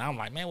I'm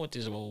like, man, what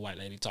this old white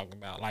lady talking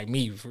about? Like,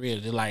 me, for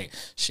real. They're like,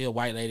 she a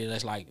white lady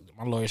that's like,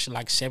 my lawyer, she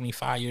like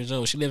 75 years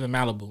old. She live in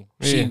Malibu.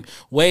 She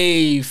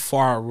way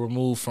far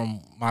removed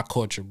from my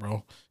culture,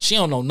 bro. She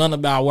don't know nothing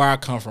about where I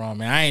come from,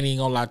 man. I ain't even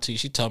gonna lie to you.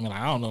 She told me,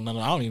 like, I don't know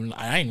nothing. I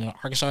ain't even know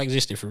Arkansas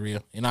existed for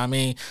real. You know what I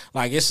mean?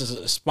 Like, it's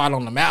a spot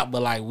on the map,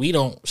 but like, we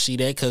don't see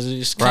that because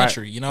it's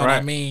country. You know what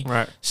I mean?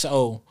 Right.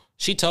 So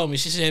she told me,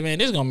 she said, man,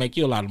 this is gonna make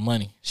you a lot of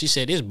money. She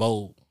said, it's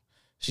bold.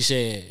 She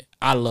said,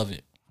 I love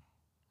it.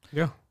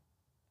 Yeah.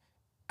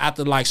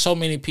 After like so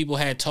many people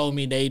had told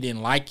me they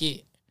didn't like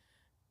it,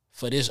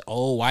 for this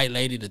old white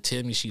lady to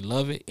tell me she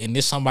love it, and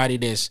this somebody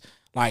that's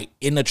like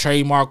in the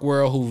trademark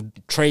world who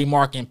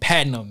trademark and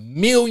patent a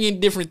million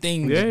different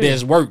things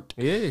that's worked.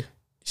 Yeah.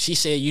 She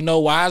said, you know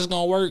why it's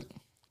gonna work?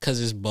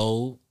 Because it's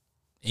bold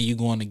and you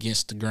going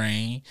against the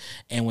grain.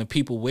 And when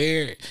people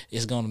wear it,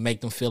 it's gonna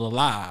make them feel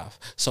alive.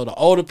 So the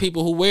older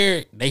people who wear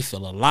it, they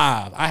feel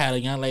alive. I had a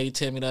young lady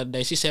tell me the other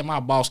day, she said my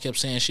boss kept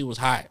saying she was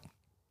hot.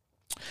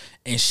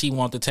 And she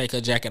wanted to take her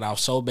jacket off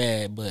so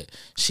bad, but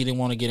she didn't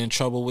want to get in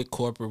trouble with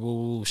corporate.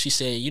 Woo. She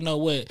said, you know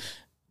what?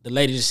 The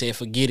lady just said,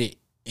 forget it,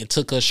 and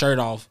took her shirt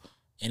off,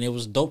 and it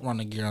was dope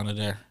runner gear under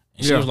there.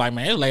 And she was like,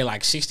 man, this lady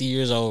like 60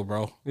 years old,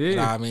 bro. Yeah. You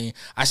know what I mean?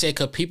 I said,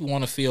 because people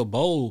want to feel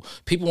bold.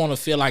 People want to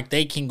feel like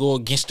they can go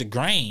against the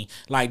grain.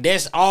 Like,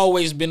 that's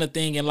always been a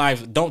thing in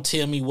life. Don't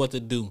tell me what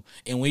to do.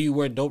 And when you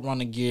wear dope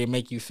runner gear, it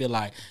make you feel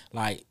like,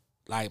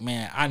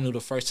 man, I knew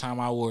the first time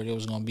I wore it, it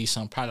was going to be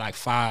something, probably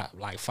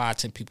like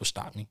 10 people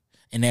stopped me.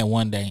 And that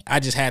one day, I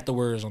just had the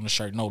words on the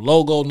shirt. No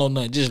logo, no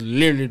nothing. Just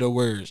literally the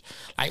words.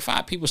 Like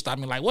 5 people stopped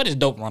me like, what is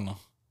dope runner?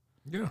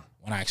 Yeah.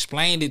 When I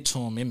explained it to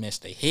them, it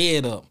messed their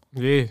head up.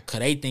 Yeah. Because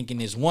they thinking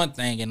it's one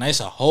thing and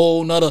that's a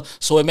whole nother.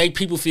 So it make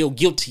people feel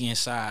guilty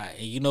inside.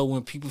 And you know,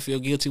 when people feel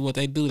guilty, what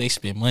they do, they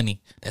spend money.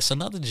 That's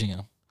another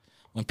gem.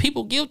 When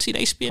people guilty,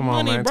 they spend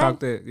money, man, bro. talk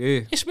that.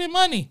 Yeah. They spend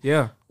money.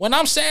 Yeah. When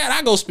I'm sad,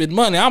 I go spend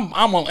money. I'm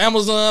on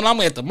Amazon. I'm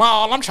at the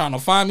mall. I'm trying to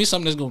find me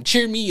something that's going to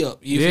cheer me up.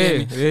 You feel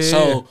me? Yeah.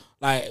 So,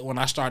 like, when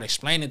I start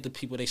explaining to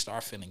people, they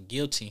start feeling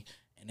guilty.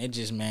 And it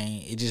just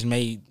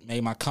made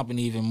my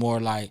company even more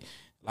like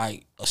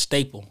a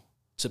staple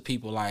to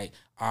people. Like,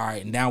 all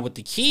right, now with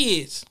the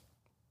kids,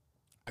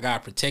 I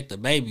got to protect the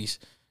babies.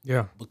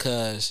 Yeah.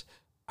 Because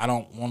I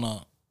don't want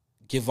to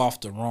give off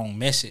the wrong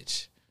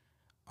message.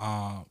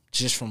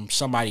 Just from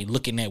somebody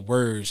looking at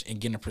words and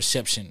getting a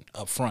perception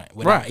up front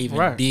without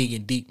even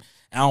digging deep.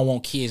 I don't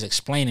want kids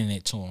explaining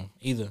it to them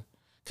either,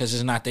 because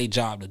it's not their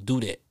job to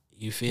do that.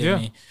 You feel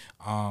me?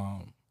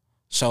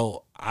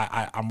 So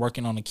I'm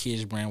working on a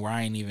kids brand where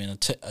I ain't even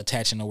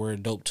attaching the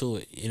word dope to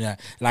it. You know,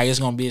 like it's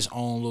gonna be its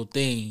own little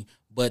thing.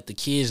 But the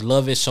kids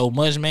love it so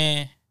much,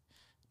 man.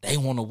 They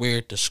want to wear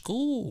it to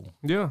school.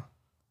 Yeah.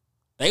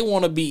 They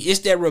want to be. It's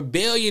that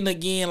rebellion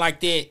again, like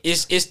that.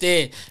 It's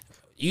that.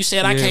 You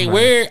said I can't man.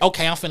 wear it.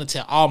 Okay, I'm finna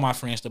tell all my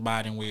friends to buy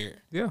it and wear it.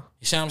 Yeah.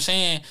 You see what I'm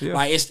saying? Yeah.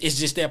 Like it's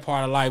just that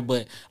part of life.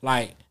 But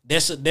like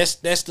that's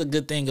the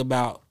good thing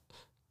about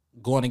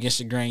going against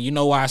the grain. You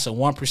know why it's a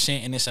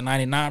 1% and it's a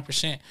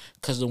 99%?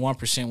 Because the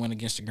 1% went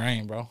against the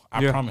grain, bro.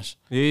 I promise.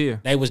 Yeah.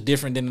 They was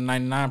different than the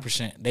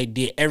 99%. They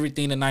did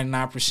everything the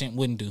 99%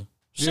 wouldn't do.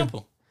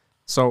 Simple.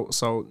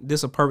 So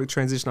this is a perfect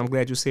transition. I'm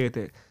glad you said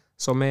that.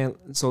 So man,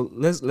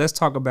 let's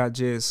talk about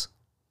just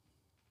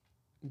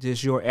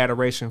your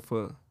adoration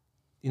for,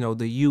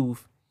 the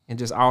youth and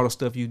just all the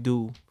stuff you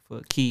do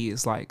for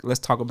kids. Like, let's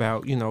talk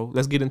about,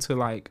 let's get into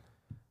like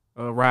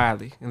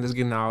Riley and let's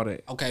get into all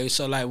that. Okay,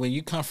 so like when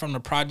you come from the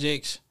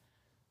projects,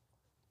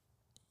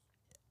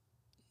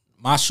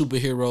 my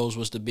superheroes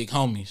was the big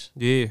homies.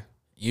 Yeah.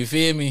 You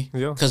feel me?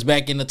 Yeah. Because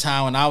back in the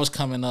time when I was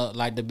coming up,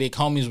 like the big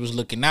homies was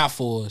looking out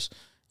for us.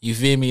 You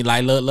feel me?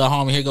 Like little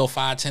homie, here go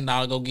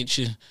 $5-10, go get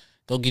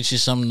you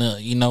something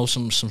to,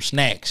 some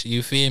snacks.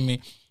 You feel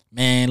me?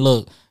 Man,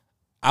 look,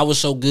 I was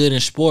so good in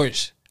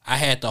sports. I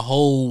had the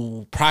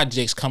whole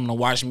projects coming to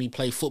watch me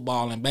play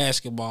football and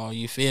basketball.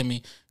 You feel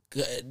me?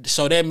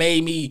 So that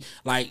made me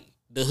like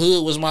the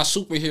hood was my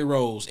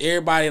superheroes.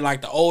 Everybody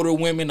like the older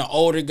women, the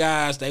older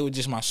guys, they were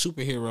just my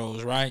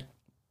superheroes, right?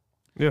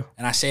 Yeah.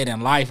 And I said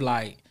in life,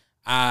 like,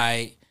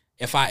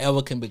 if I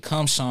ever can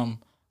become something,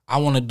 I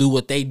want to do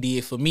what they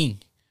did for me.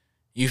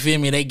 You feel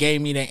me? They gave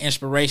me that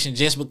inspiration.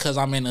 Just because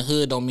I'm in the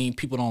hood don't mean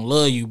people don't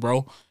love you,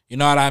 bro. You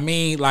know what I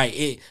mean?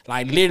 Like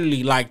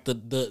literally, like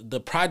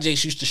the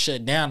projects used to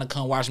shut down to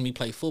come watch me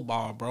play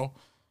football, bro.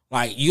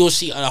 Like you'll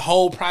see a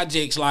whole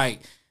projects.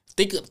 Like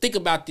think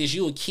about this: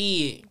 you a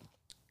kid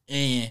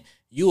and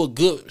you a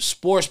good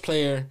sports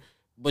player,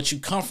 but you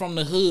come from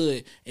the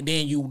hood, and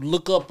then you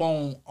look up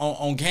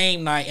on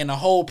game night, and the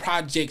whole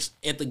project's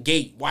at the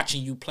gate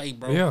watching you play,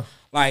 bro. Yeah.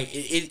 Like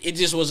it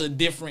just was a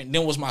different.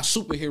 Then was my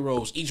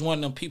superheroes. Each one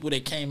of them people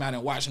that came out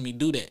and watched me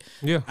do that.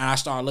 Yeah. And I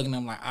started looking at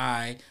them like,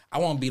 I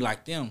want to be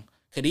like them.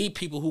 Cause these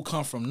people who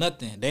come from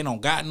nothing, they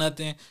don't got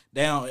nothing.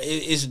 They don't.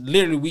 It's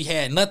literally we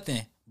had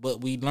nothing,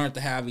 but we learned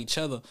to have each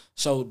other.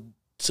 So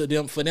for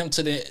them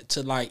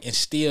to like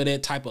instill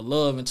that type of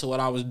love into what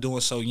I was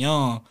doing so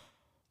young,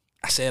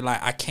 I said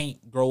like I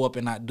can't grow up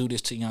and not do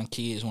this to young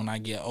kids when I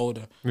get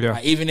older. Yeah.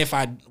 Like, even if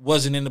I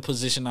wasn't in the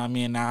position I'm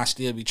in now, I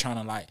still be trying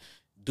to like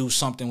do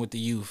something with the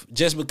youth.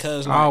 Just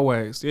because like,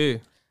 Always, yeah.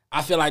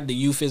 I feel like the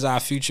youth is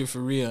our future for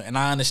real. And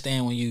I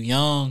understand when you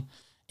young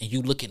and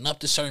you looking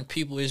up to certain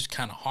people, it's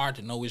kind of hard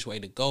to know which way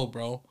to go,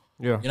 bro.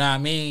 Yeah. You know what I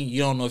mean?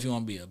 You don't know if you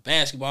want to be a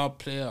basketball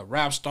player, a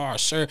rap star,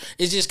 sir.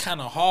 It's just kind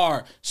of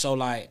hard. So,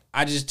 like,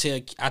 I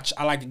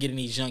like to get in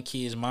these young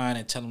kids' mind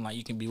and tell them, like,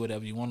 you can be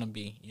whatever you want to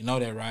be. You know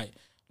that, right?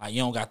 Like,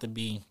 you don't got to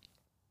be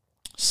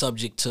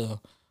subject to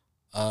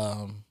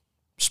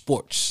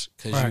sports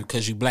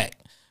because you black.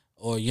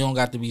 Or you don't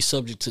got to be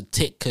subject to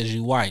tech because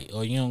you white.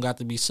 Or you don't got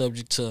to be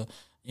subject to,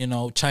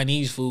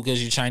 Chinese food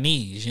because you're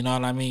Chinese. You know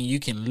what I mean? You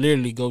can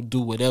literally go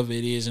do whatever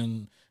it is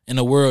in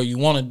the world you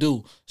want to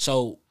do.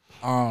 So,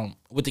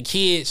 with the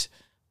kids,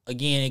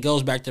 again, it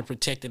goes back to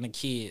protecting the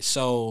kids.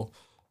 So,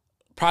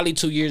 probably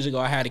 2 years ago,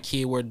 I had a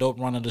kid where dope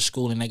run to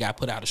school and they got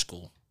put out of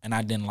school. And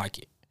I didn't like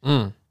it.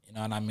 Mm. You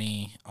know what I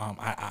mean?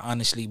 I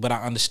honestly, but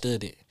I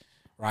understood it.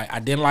 Right?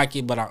 I didn't like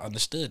it, but I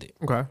understood it.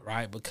 Okay.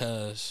 Right?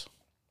 Because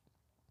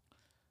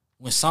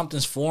when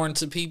something's foreign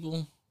to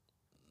people,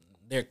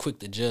 they're quick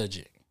to judge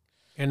it.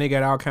 And they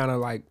got all kind of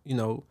like,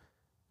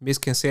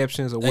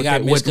 misconceptions of They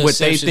what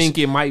they think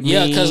it might mean.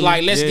 Yeah, because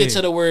like let's get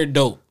to the word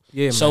dope.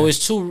 Yeah, so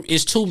man.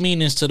 it's two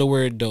meanings to the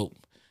word dope.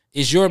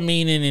 It's your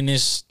meaning and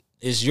it's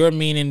your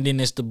meaning, then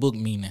it's the book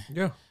meaning.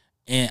 Yeah.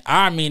 And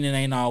our meaning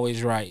ain't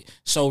always right.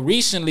 So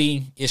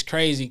recently it's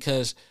crazy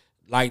because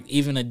like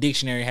even a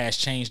dictionary has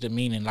changed the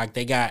meaning. Like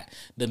they got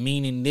the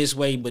meaning this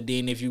way, but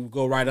then if you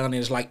go right on it,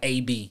 it's like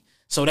AB.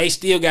 So they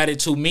still got it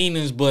two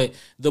meanings, but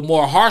the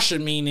more harsher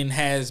meaning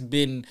has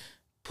been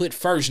put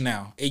first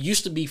now. It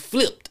used to be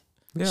flipped.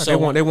 Yeah,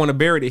 so they want to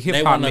bury the hip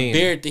hop meaning. They want to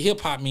bury the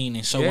hip hop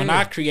meaning. So when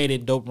I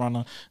created Dope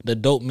Runner, the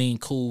dope mean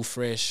cool,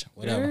 fresh,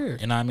 whatever. Yeah.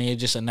 You know what I mean?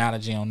 It's just an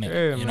analogy on that.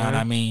 Yeah, you know what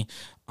I mean?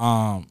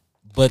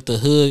 But the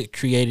hood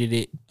created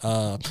it.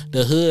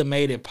 The hood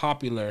made it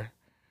popular.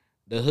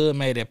 The hood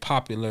made it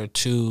popular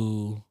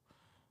to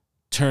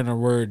turn the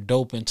word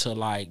dope into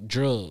like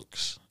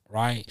drugs.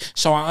 Right?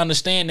 So I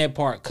understand that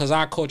part because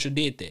our culture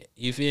did that.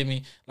 You feel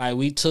me? Like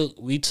we took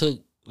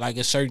like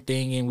a certain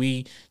thing and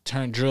we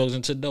turned drugs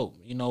into dope.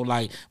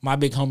 Like my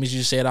big homies used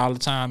to say it all the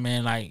time,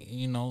 man. Like,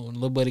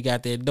 little buddy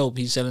got that dope.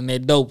 He's selling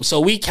that dope. So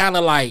we kind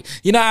of like,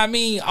 you know what I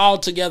mean? All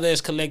together as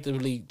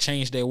collectively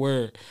changed that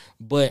word.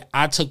 But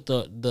I took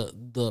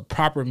the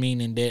proper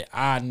meaning that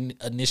I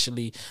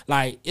initially,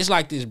 like, it's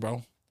like this,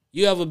 bro.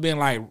 You ever been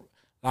like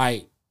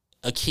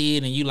a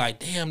kid and you like,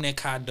 damn, that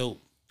car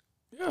dope.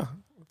 Yeah.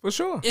 For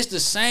sure. It's the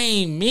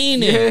same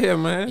meaning. Yeah,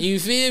 man. You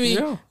feel me?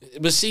 Yeah.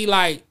 But see,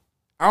 like,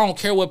 I don't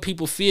care what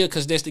people feel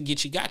because that's the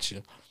get you got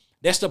you.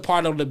 That's the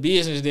part of the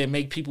business that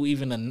make people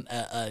even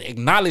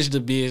acknowledge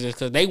the business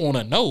because they want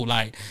to know,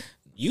 like,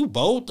 you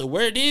both to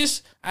wear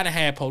this? I done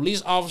had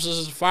police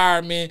officers,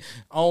 firemen,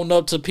 on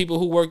up to people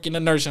who work in the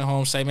nursing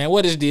home say, man,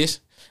 what is this?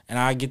 And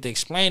I get to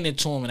explain it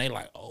to them, and they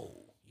like, oh,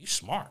 you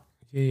smart.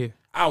 Yeah.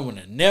 I would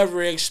have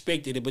never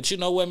expected it. But you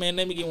know what, man?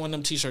 Let me get one of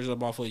them T-shirts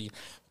up off of you.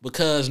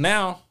 Because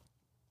now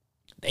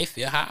they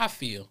feel how I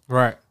feel.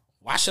 Right.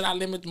 Why should I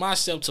limit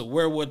myself to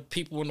wear what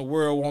people in the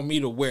world want me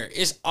to wear?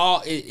 It's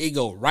all it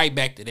go right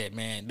back to that,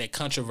 man. That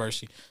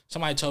controversy.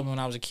 Somebody told me when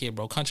I was a kid,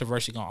 bro,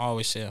 controversy gonna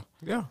always sell.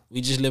 Yeah.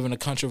 We just live in a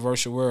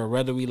controversial world.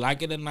 Whether we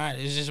like it or not,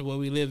 it's just what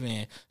we live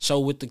in. So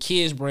with the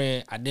kids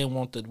brand, I didn't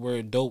want the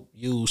word dope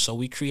used. So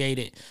we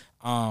created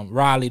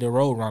Riley the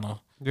Road Runner.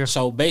 Yeah.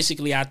 So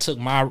basically I took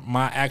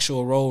my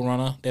actual Road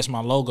Runner, that's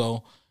my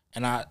logo,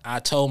 and I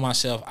told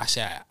myself, I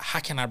said, how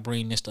can I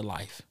bring this to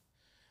life?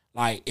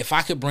 Like, if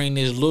I could bring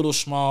this little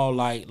small,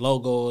 like,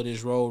 logo of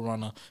this Road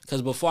Runner,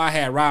 because before I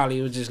had Riley,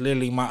 it was just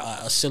literally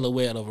a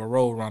silhouette of a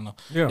Road Runner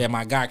that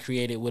my guy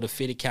created with a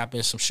fitted cap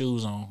and some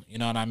shoes on. You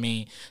know what I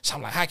mean? So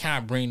I'm like, how can I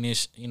bring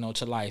this,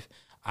 to life?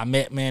 I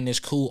met, man, this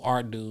cool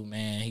art dude,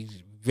 man.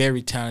 He's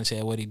very talented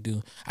at what he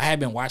do. I had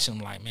been watching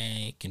him like, man,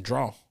 he can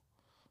draw.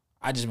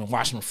 I just been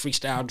watching him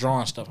freestyle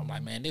drawing stuff. I'm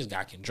like, man, this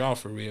guy can draw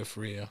for real, for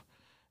real.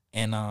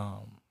 And I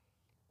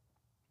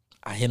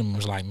hit him and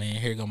was like, man,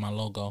 here go my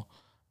logo.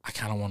 I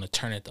kind of want to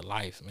turn it to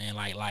life, man.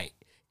 Like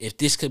if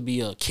this could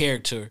be a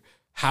character,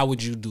 how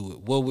would you do it?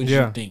 What would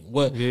you think?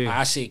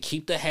 I said,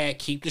 keep the hat,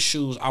 keep the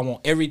shoes. I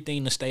want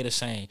everything to stay the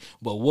same.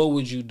 But what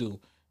would you do?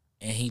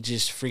 And he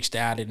just freaked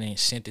out and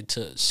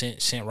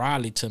sent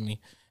Riley to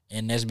me.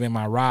 And that's been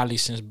my Riley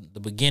since the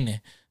beginning.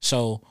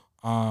 So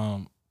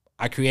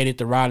I created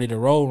the Riley the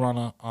Road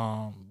Runner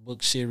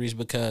book series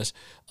because,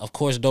 of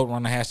course, Dope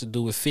Runner has to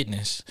do with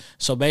fitness.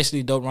 So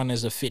basically, Dope Runner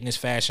is a fitness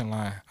fashion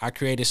line. I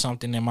created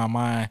something in my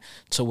mind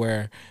to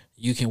where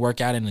you can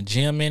work out in the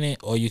gym in it,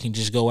 or you can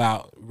just go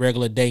out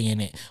regular day in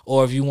it.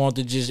 Or if you want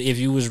to if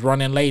you was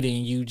running late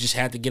and you just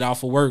had to get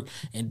off of work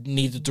and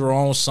need to throw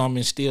on something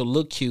and still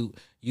look cute,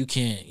 you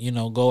can,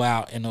 go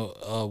out in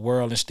a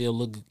world and still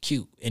look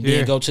cute. And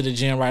then go to the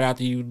gym right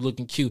after you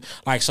looking cute.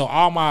 Like, so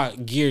all my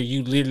gear,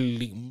 you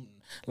literally...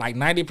 Like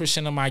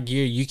 90% of my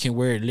gear, you can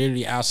wear it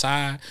literally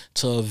outside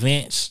to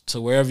events,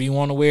 to wherever you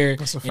want to wear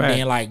it, and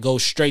then like go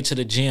straight to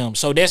the gym.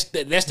 So that's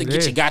the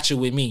get you got you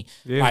with me.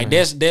 Yeah, like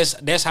man.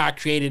 That's how I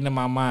created it in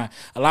my mind.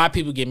 A lot of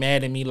people get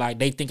mad at me, like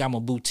they think I'm a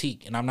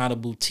boutique, and I'm not a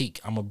boutique.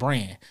 I'm a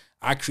brand.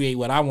 I create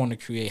what I want to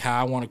create, how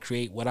I want to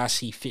create what I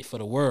see fit for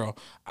the world.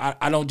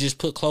 I don't just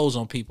put clothes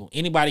on people.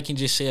 Anybody can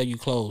just sell you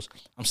clothes.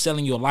 I'm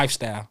selling you a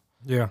lifestyle.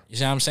 Yeah. You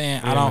see what I'm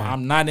saying? Yeah,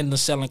 I'm not in the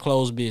selling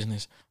clothes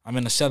business. I'm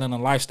in the selling a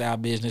lifestyle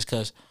business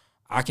because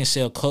I can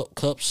sell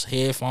cups,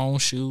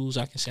 headphones, shoes.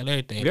 I can sell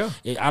everything. Yeah.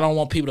 I don't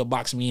want people to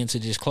box me into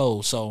just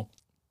clothes. So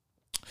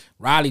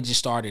Riley just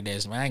started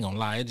as, man, I ain't gonna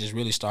lie, it just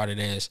really started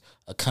as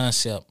a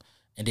concept.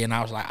 And then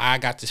I was like, I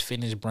got this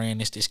fitness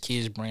brand, this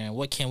kids brand.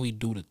 What can we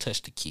do to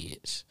touch the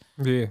kids?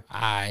 Yeah.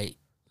 All right,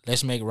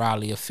 let's make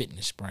Riley a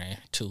fitness brand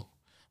too.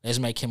 Let's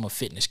make him a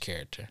fitness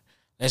character.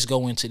 Let's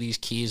go into these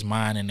kids'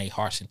 mind and their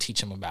hearts and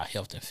teach them about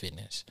health and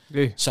fitness.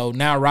 Yeah. So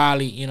now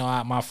Riley,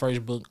 my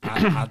first book,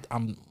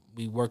 I'm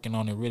working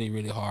on it really,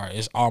 really hard.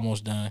 It's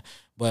almost done.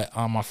 But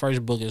my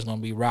first book is going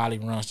to be Riley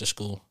Runs to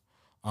School.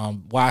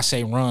 Why I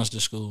say runs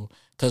to school?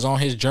 Because on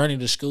his journey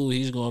to school,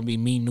 he's going to be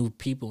meeting new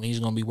people and he's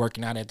going to be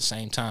working out at the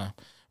same time.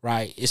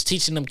 Right? It's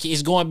teaching them kids.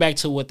 It's going back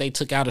to what they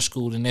took out of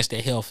school, and that's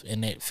their health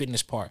and that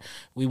fitness part.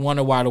 We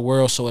wonder why the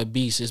world's so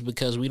obese. It's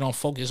because we don't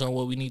focus on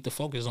what we need to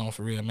focus on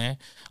for real, man.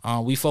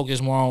 We focus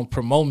more on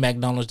promoting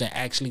McDonald's than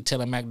actually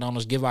telling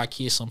McDonald's, give our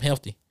kids some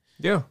healthy.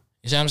 Yeah.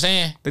 You see what I'm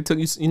saying? They took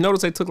you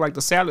notice they took like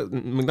the salad.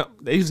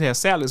 They used to have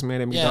salads,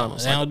 man, at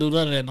McDonald's. They don't do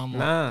none of that no more.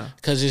 Nah.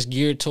 Because it's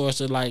geared towards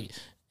the, like,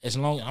 as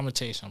long, I'm going to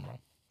tell you something, bro.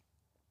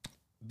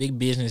 Big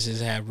businesses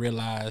have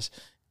realized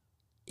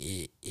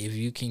if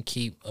you can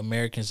keep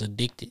Americans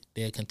addicted,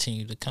 they'll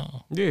continue to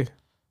come. Yeah.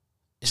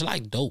 It's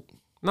like dope.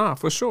 Nah,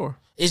 for sure.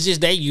 It's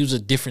just they use a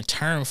different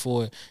term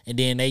for it, and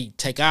then they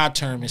take our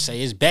term and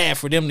say it's bad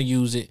for them to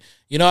use it.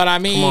 You know what I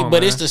mean? On, but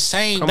man. It's the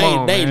same.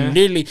 They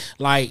literally,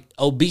 like,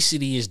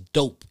 obesity is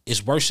dope.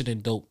 It's worse than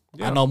dope.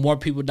 Yeah. I know more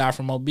people die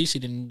from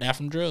obesity than die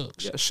from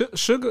drugs. Yeah,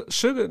 sugar.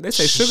 They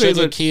say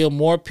sugar kill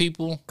more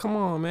people. Come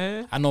on,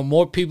 man. I know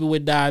more people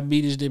with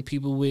diabetes than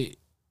people with.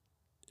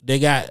 They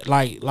got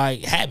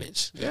like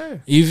habits. Yeah.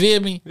 You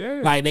feel me?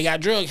 Yeah. Like they got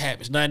drug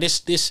habits. Now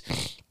this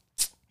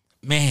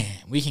man,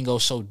 we can go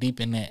so deep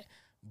in that.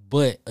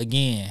 But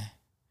again,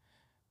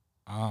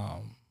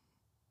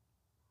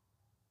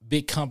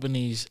 big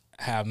companies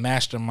have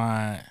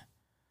mastermind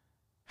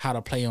how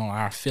to play on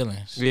our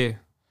feelings. Yeah.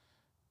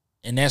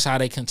 And that's how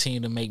they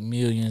continue to make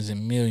millions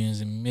and millions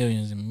and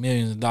millions and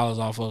millions of dollars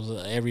off of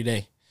us every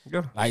day.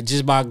 Yeah. Like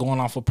just by going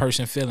off a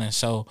person feeling.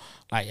 So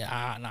like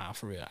nah,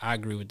 for real. I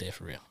agree with that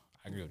for real.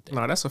 I agree with that.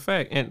 No, that's a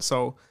fact. And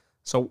so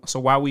So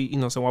while we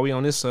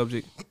on this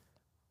subject,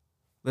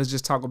 let's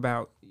just talk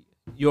about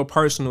your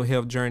personal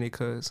health journey,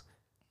 cause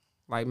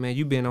like, man,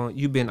 you've been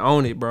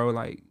on it, bro.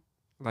 Like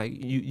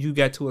you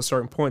got to a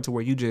certain point to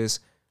where you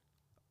just,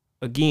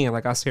 again,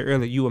 like I said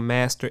earlier, you a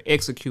master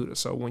executor.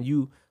 So when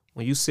you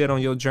set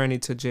on your journey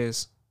to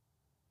just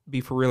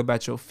be for real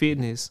about your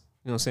fitness,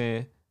 you know what I'm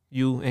saying?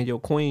 You and your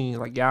queen,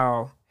 like,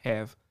 y'all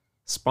have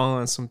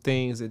spawned some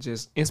things that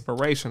just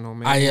inspirational,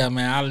 man. Yeah,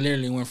 man. I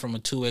literally went from a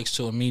 2X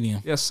to a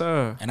medium. Yes,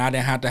 sir. And I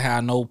didn't have to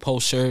have no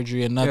post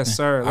surgery or nothing. Yes,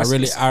 sir.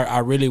 I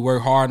really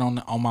work hard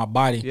on my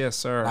body. Yes,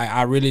 sir. Like,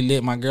 I really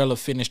lit my girl a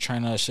fitness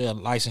trainer. She a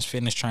licensed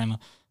fitness trainer.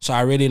 So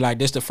I really, like,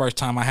 this the first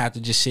time I had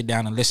to just sit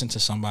down and listen to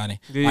somebody.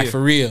 Yeah. Like,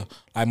 for real.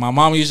 Like, my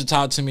mama used to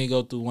talk to me,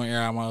 go through one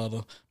era or my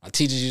other. My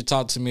teachers used to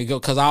talk to me,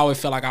 because I always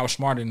felt like I was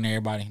smarter than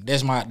everybody.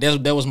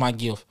 That was my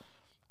gift.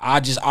 I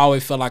just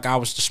always felt like I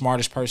was the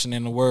smartest person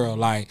in the world.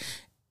 Like,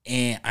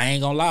 and I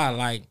ain't gonna lie,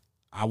 like,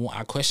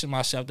 I question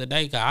myself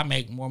today, because I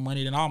make more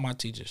money than all my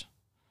teachers.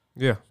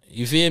 Yeah.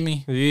 You feel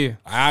me? Yeah.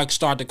 I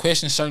start to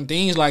question certain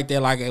things like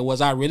that. Like,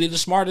 was I really the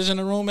smartest in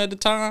the room at the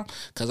time?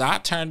 Because I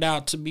turned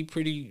out to be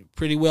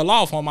pretty well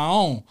off on my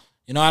own.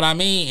 You know what I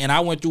mean? And I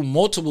went through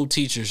multiple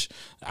teachers.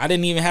 I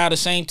didn't even have the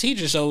same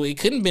teacher, so it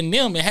couldn't have been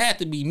them. It had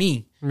to be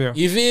me. Yeah.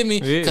 You feel me?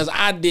 Because Yeah.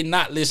 I did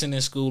not listen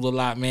in school a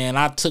lot, man.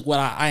 I took what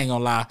I ain't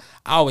gonna lie.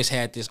 I always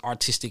had this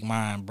artistic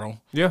mind, bro.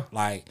 Yeah.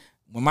 Like,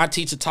 when my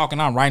teacher talking,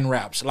 I'm writing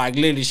raps. Like,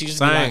 literally, she used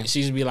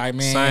to be like,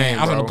 man, Same,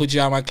 I'm bro. gonna put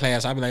you out of my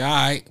class. I'd be like, all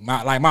right.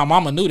 My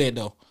mama knew that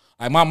though.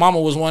 Like, my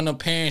mama was one of them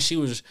parents. She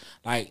was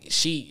like,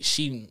 she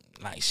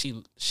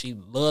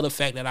loved the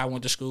fact that I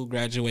went to school,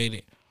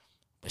 graduated.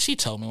 But she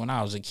told me when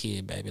I was a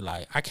kid, baby,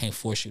 like, I can't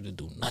force you to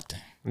do nothing.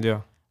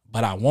 Yeah.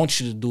 But I want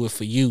you to do it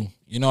for you.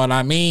 You know what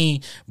I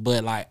mean?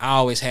 But, like, I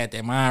always had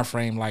that mind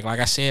frame. Like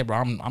I said, bro,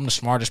 I'm the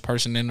smartest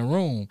person in the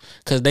room.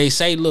 Because they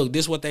say, look,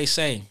 this is what they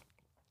say.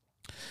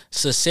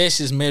 Success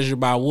is measured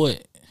by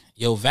what?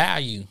 Your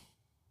value,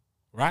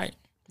 right?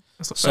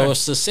 So if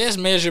success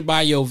measured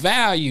by your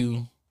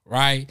value,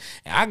 right?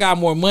 And I got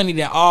more money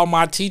than all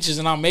my teachers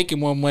and I'm making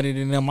more money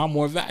than them, I'm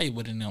more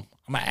valuable than them.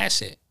 I'm an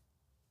asset.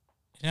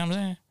 You know what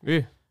I'm saying?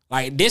 Yeah.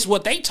 Like, this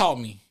what they taught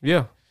me.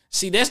 Yeah.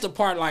 See, that's the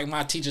part, like,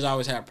 my teachers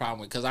always had a problem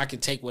with, because I can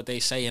take what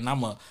they say and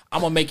I'm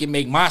gonna make it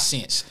make my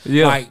sense.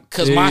 Yeah. Like,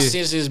 because my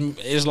sense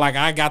is like,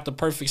 I got the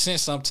perfect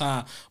sense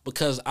sometimes,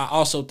 because I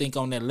also think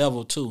on that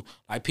level too.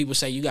 Like, people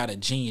say you got a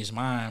genius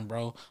mind,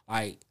 bro.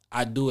 Like,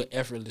 I do it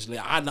effortlessly.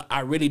 I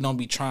really don't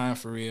be trying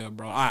for real,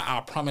 bro.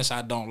 I promise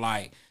I don't.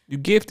 Like, You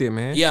gifted,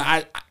 man.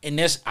 yeah,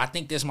 I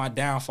think that's my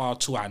downfall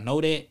too. I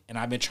know that, and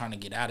I've been trying to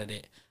get out of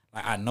that.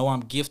 Like, I know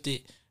I'm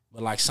gifted,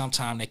 but, like,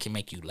 sometimes that can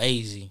make you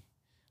lazy.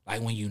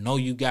 Like, when you know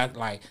you got,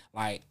 like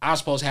I was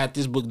supposed to have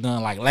this book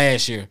done, like,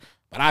 last year,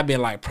 but I've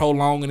been, like,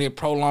 prolonging it.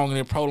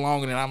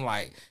 I'm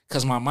like,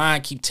 because my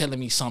mind keep telling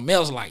me something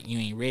else, like, you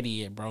ain't ready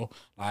yet, bro.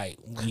 Like,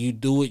 when you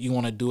do it, you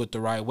want to do it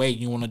the right way.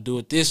 You want to do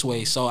it this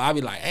way. So I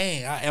be like,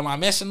 hey, am I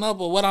messing up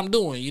or what I'm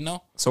doing, you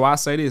know? So I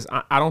say this,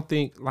 I don't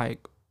think,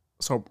 like,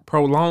 so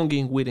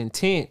prolonging with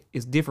intent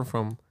is different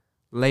from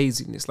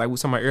laziness. Like we were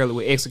talking about earlier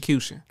with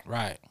execution.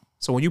 Right.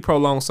 So when you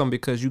prolong something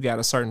because you got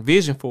a certain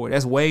vision for it,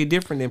 that's way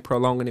different than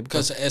prolonging it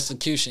Because of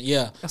execution,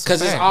 yeah. That's a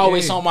Because it's fact,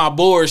 always yeah. on my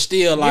board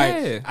still. Like,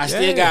 Yeah, I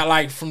still yeah. got,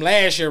 like, from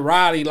last year,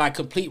 Riley, like,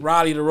 complete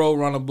Riley the Road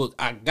Runner book.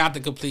 I got to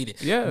complete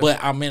it. Yeah.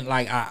 But I mean,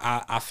 like,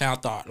 I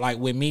found out, like,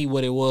 with me,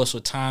 what it was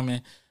with timing,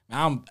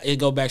 it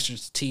go back to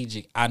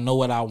strategic. I know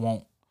what I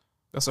want.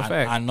 That's a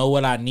fact. I know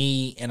what I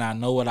need, and I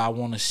know what I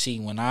want to see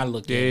when I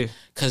look at it.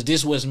 Because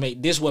this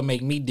what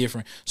make me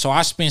different. So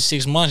I spent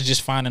 6 months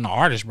just finding an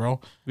artist,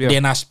 bro. Yeah.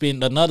 Then I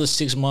spent another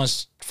 6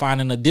 months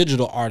finding a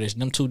digital artist.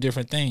 Them two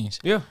different things.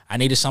 Yeah. I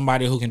needed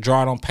somebody who can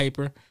draw it on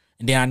paper,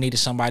 and then I needed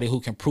somebody who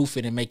can proof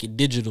it and make it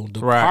digital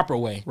the proper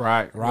way.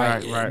 Right.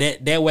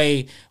 That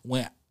way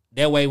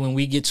when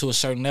we get to a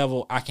certain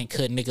level, I can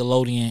cut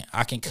Nickelodeon,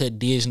 I can cut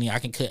Disney, I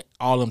can cut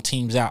all them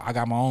teams out. I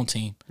got my own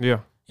team. Yeah.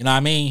 You know what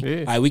I mean?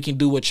 Yeah. Like, we can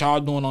do what y'all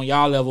doing on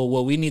y'all level.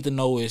 What we need to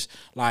know is,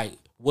 like,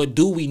 what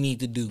do we need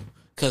to do?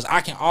 Because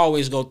I can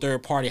always go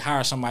third party,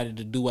 hire somebody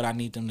to do what I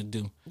need them to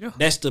do. Yeah.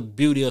 That's the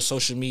beauty of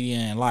social media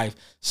and life.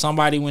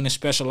 Somebody went and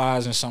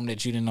specialized in something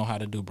that you didn't know how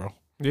to do, bro.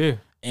 Yeah.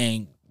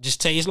 And just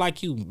tell you, it's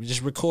like you,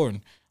 just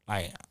recording.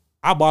 Like,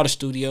 I bought a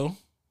studio.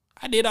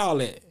 I did all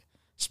that.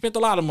 Spent a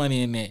lot of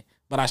money in that.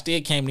 But I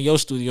still came to your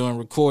studio and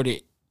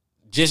recorded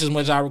just as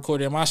much as I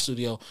recorded in my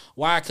studio.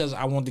 Why? Because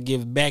I wanted to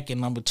give back. And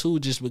number two,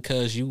 just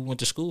because you went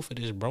to school for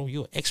this, bro.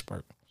 You're an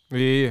expert.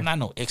 Yeah. I'm not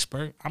no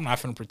expert. I'm not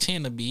finna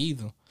pretend to be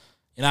either.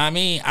 You know what I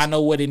mean? I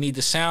know what it need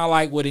to sound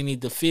like, what it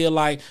need to feel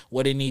like,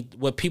 what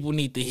people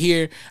need to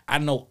hear. I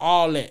know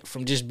all that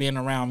from just being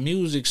around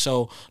music.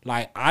 So,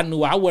 like, I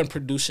knew I wasn't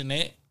producing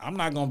that. I'm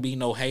not gonna be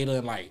no hater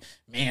and, like,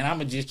 man, I'm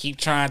gonna just keep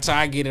trying till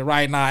I get it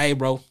right now. Hey,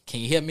 bro, can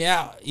you help me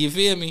out? You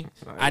feel me?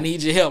 I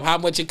need your help. How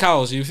much it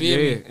costs? You feel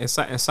me? And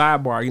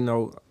sidebar, you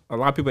know, a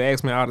lot of people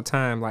ask me all the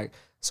time, like,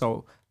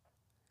 so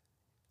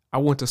I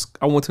went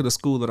to the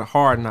school of the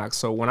hard knocks.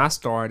 So when I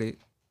started,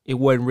 it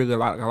wasn't really a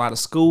lot of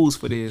schools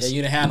for Yeah, this.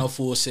 you didn't have no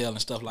Full Sail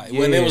and stuff like. Yeah.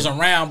 Well, it was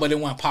around, but it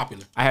wasn't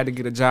popular. I had to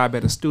get a job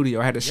at a studio.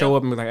 I had to show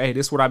up and be like, "Hey,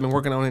 this is what I've been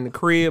working on in the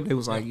crib." They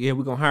was like, "Yeah,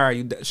 we're gonna hire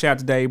you." Shout out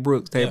to Dave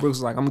Brooks. Dave Brooks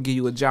was like, "I'm gonna give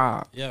you a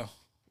job." Yeah.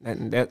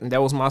 And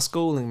that was my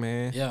schooling,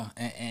 man. Yeah,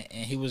 and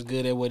he was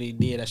good at what he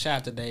did. I shout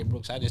out to Dave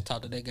Brooks. I just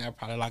talked to that guy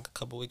probably like a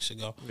couple weeks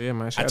ago. Yeah,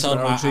 man. Shout I out told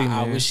to him the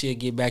OG, I man. wish he'd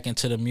get back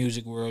into the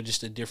music world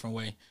just a different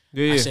way.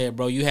 Yeah. I said,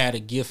 bro, you had a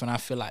gift, and I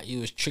feel like you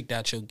was tricked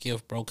out your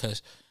gift, bro,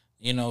 because,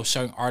 you know,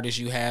 certain artists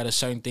you had or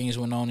certain things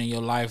went on in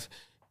your life,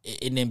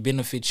 it didn't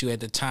benefit you at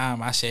the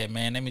time. I said,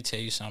 man, let me tell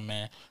you something,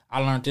 man.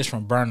 I learned this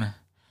from Burner.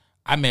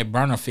 I met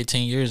Burner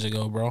 15 years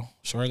ago, bro.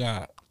 Swear to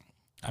God.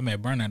 I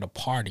met Burner at a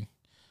party.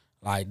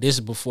 Like, this is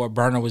before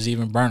Burner was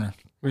even Burner.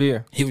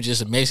 Yeah. He was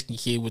just a Mexican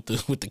kid with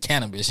the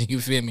cannabis. You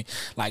feel me?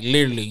 Like,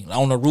 literally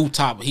on the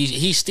rooftop.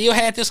 He still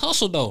had this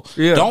hustle though.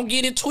 Yeah. Don't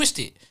get it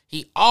twisted.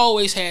 He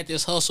always had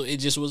this hustle. It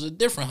just was a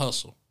different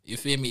hustle. You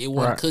feel me? It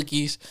wasn't Right.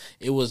 cookies.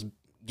 It was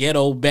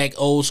ghetto back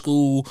old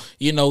school.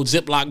 You know,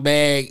 Ziploc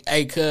bag.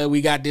 Hey, cuz,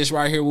 we got this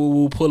right here.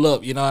 We'll pull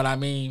up. You know what I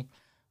mean?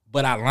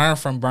 But I learned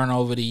from Burner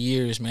over the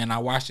years, man. I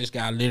watched this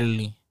guy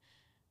literally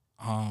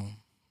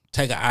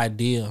take an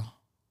idea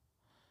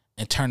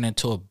and turn it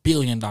into $1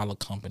 billion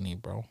company,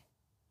 bro.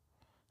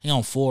 He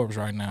on Forbes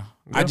right now.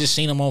 Yeah. I just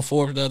seen him on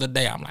Forbes the other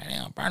day. I'm like,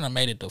 damn, Burner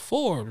made it to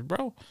Forbes,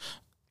 bro.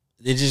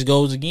 It just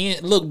goes again.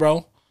 Look,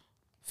 bro,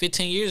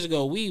 15 years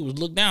ago, we was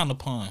looked down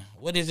upon.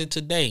 What is it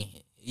today?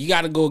 You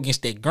got to go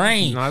against that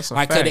grain. No, that's a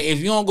like, fact. if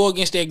you don't go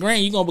against that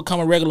grain, you're going to become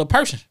a regular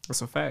person.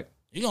 That's a fact.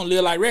 You're going to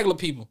live like regular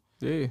people.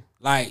 Yeah.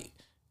 Like,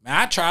 man,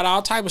 I tried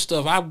all type of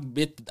stuff. I've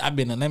been,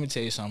 let me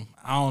tell you something.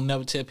 I don't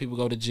never tell people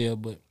go to jail,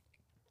 but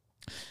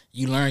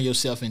you learn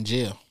yourself in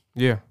jail.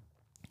 Yeah.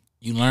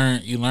 You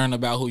learn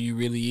about who you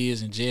really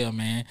is in jail,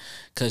 man.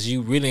 Cause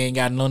you really ain't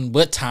got nothing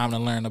but time to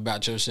learn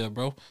about yourself,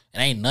 bro. It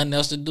ain't nothing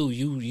else to do.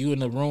 You in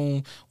the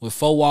room with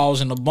 4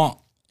 walls and a bunk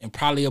and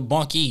probably a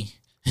bunkie.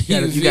 You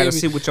feel gotta me?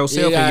 sit with yourself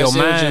You in gotta your sit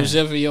with mind.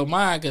 yourself in your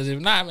mind. Cause if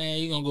not, man,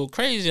 you gonna go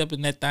crazy up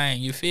in that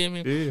thing. You feel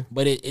me? Yeah.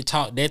 But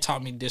that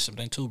taught me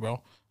discipline too,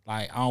 bro.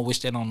 Like, I don't wish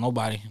that on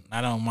nobody.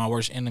 Not on my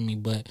worst enemy,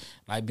 but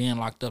like being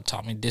locked up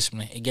taught me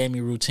discipline. It gave me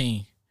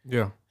routine.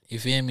 Yeah. You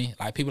feel me?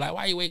 Like, people like,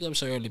 why you wake up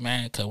so early,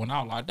 man? Because when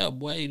I was locked up,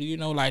 boy, you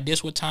know, like,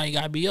 this what time you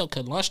got to be up,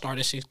 because lunch started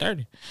at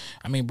 6:30.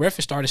 I mean,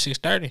 breakfast started at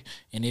 6:30.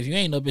 And if you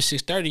ain't up at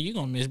 6:30, you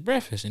going to miss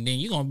breakfast. And then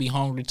you going to be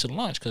hungry to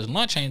lunch, because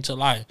lunch ain't till,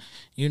 like,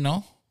 you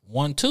know,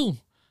 1, 2.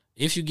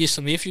 If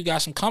you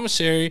got some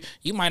commissary,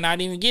 you might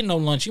not even get no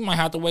lunch. You might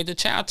have to wait till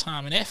child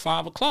time, and that's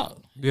 5 o'clock.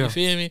 Yeah. You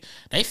feel me?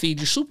 They feed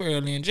you super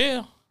early in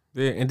jail.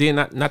 Yeah. And then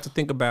not to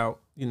think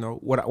about, you know,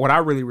 what I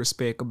really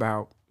respect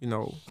about, you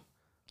know,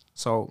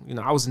 so, you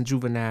know, I was in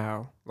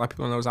juvenile. A lot of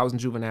people don't know I was in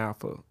juvenile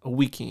for a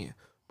weekend,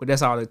 but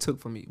that's all it took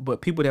for me.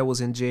 But people that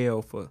was in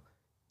jail for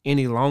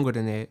any longer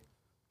than that,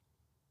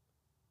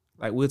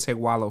 like we'll take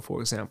Wallow,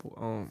 for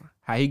example,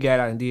 how he got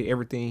out and did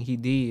everything he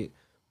did.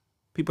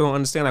 People don't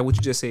understand, like what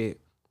you just said.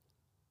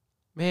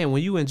 Man,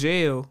 when you in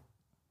jail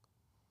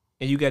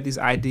and you got these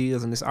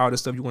ideas and all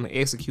this stuff you want to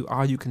execute,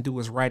 all you can do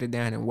is write it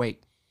down and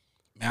wait.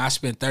 Man, I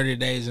spent 30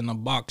 days in a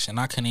box, and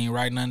I couldn't even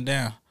write nothing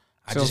down.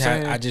 I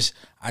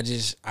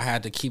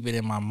had to keep it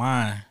in my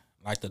mind,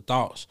 like the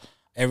thoughts.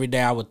 Every day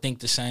I would think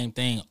the same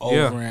thing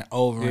over and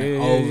over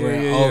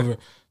and over,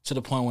 to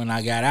the point when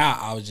I got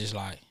out, I was just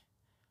like,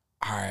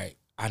 all right,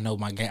 I know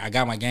my game. I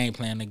got my game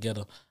plan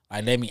together.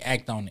 Like, let me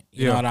act on it.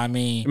 You know what I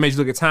mean? It makes you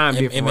look at time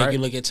different, It make right? you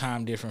look at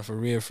time different, for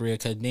real,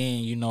 because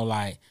then, you know,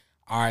 like,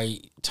 all right,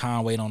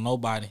 time wait on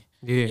nobody.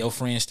 Yeah. Your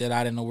friends still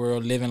out in the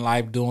world living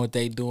life, doing what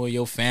they doing.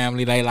 Your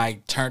family, they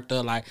like turned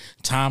up. Like,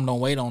 time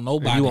don't wait on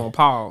nobody. And you on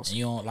pause. And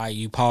you don't, like,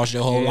 you pause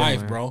your whole life,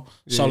 man. bro.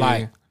 Yeah, So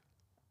like,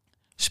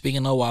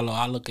 speaking of Wallow,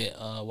 I look at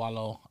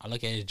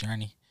his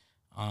journey.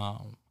 I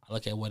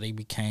look at what he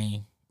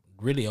became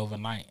really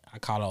overnight. I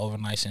call it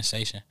overnight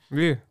sensation.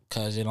 Yeah.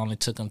 Cause it only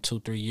took him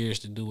 2-3 years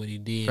to do what he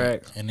did.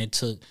 Facts. And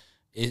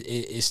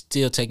it's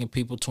still taking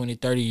people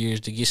 20-30 years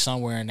to get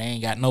somewhere, and they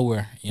ain't got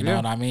nowhere. You know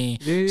what I mean?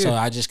 Yeah. So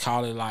I just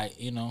call it,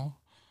 like, you know,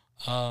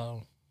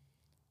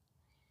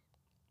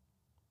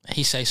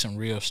 he say some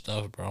real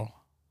stuff, bro.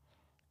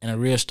 And the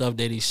real stuff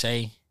that he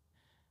say,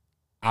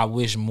 I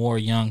wish more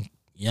young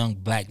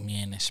black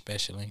men,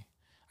 especially.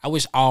 I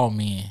wish all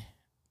men,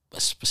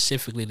 but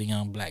specifically the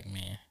young black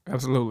men.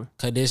 Absolutely.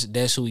 Cause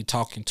that's who he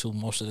talking to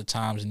most of the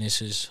times, and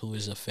this is who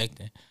is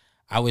affecting.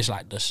 I wish,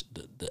 like,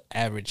 the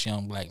average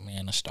young black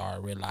man to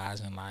start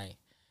realizing, like,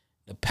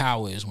 the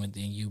power is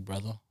within you,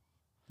 brother.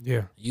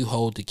 Yeah. You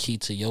hold the key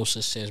to your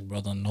success,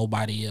 brother.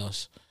 Nobody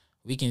else.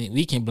 We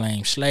can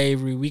blame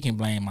slavery. We can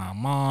blame my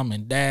mom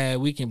and dad.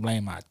 We can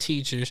blame our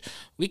teachers.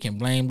 We can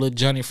blame little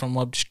Johnny from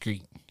up the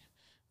street.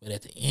 But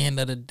at the end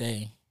of the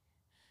day,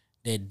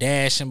 that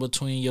dash in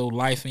between your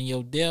life and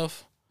your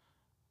death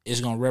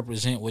is gonna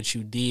represent what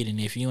you did. And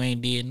if you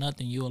ain't did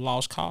nothing, you a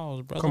lost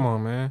cause, brother. Come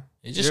on, man.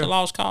 It's just a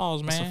lost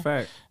cause, man. That's a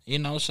fact. You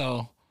know,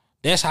 so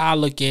that's how I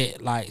look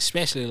at, like,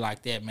 especially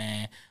like that,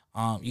 man.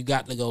 You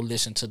got to go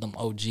listen to them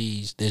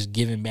OGs that's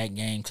giving back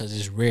game, because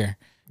it's rare.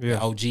 Yeah.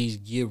 The OGs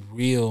give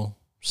real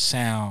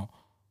sound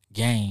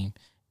game.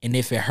 And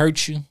if it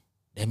hurts you,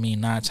 that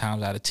means 9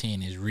 times out of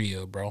 10 is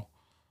real, bro.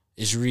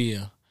 It's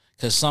real.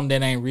 Cause something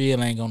that ain't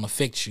real ain't gonna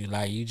affect you.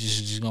 Like you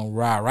just gonna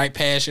ride right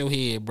past your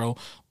head, bro.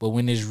 But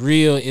when it's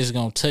real, it's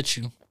gonna touch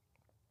you.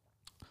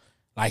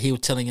 Like he was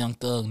telling Young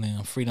Thug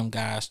now, freedom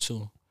guys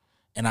too.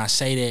 And I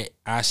say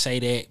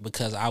that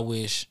because I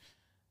wish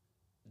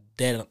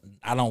that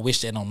I don't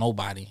wish that on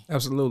nobody.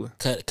 Absolutely.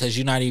 Cause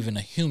you're not even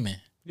a human.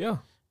 Yeah.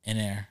 In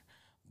there.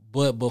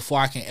 But before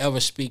I can ever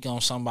speak on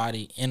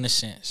somebody's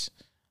innocence,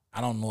 I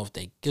don't know if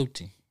they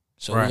guilty.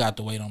 So we got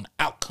to wait on the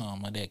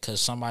outcome of that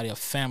because a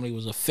family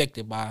was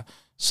affected by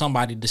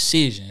somebody's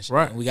decisions.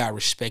 Right. And we got to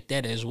respect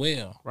that as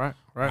well.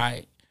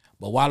 Right.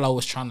 But while I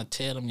was trying to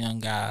tell them young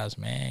guys,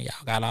 man,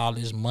 y'all got all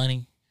this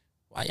money.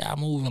 Why y'all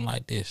moving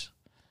like this?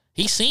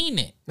 He seen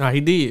it. Nah,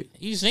 he did.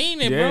 He seen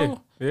it, bro.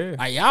 Yeah.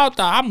 Like y'all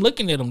thought, I'm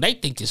looking at them. They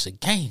think it's a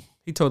game.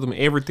 He told them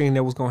everything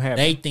that was going to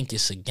happen. They think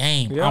it's a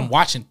game. Yeah. I'm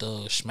watching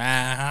the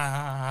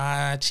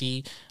smile,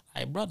 cheat.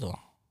 Like, brother.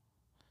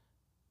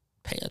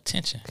 Pay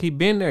attention. He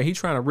been there. He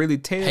trying to really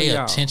tell y'all. Pay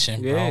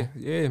attention, bro.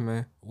 Yeah,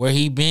 man. Where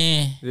he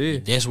been, Yeah.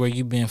 that's where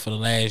you been for the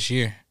last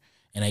year.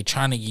 And they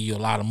trying to give you a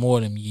lot of more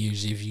of them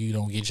years if you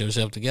don't get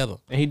yourself together.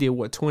 And he did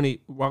what,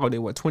 20, Walker did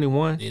what,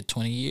 21? Did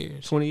 20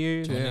 years. 20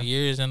 years? 20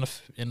 years in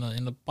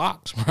the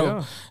box, bro.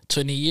 Yeah.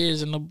 20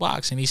 years in the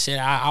box. And he said,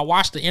 I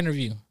watched the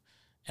interview.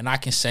 And I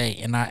can say,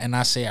 and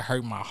I say it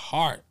hurt my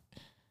heart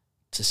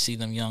to see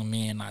them young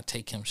men not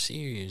take him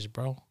serious,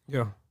 bro.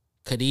 Yeah.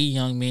 Cause these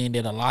young men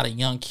that a lot of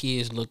young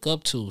kids look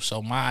up to.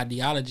 So my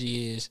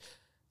ideology is,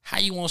 how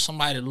you want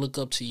somebody to look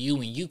up to you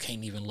and you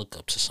can't even look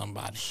up to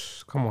somebody?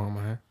 Come on,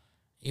 man.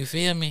 You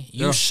feel me?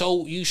 Yeah.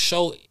 You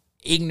so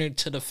ignorant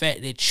to the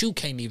fact that you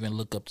can't even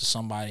look up to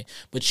somebody,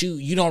 but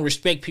you don't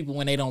respect people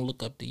when they don't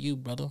look up to you,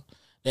 brother.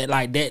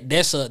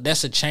 That's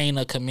a chain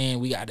of command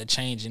we got to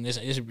change, and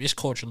it's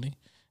culturally.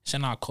 It's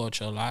in our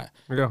culture a lot.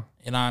 Yeah.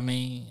 You know what I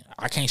mean?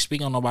 I can't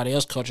speak on nobody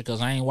else's culture because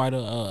I ain't white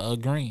or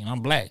green.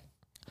 I'm black.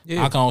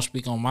 Yeah. I can't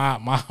speak on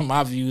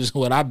my views,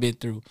 what I've been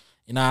through.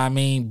 You know what I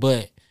mean?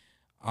 But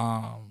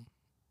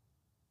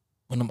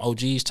when them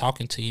OGs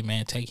talking to you,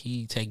 man, take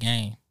heed, take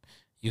game.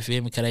 You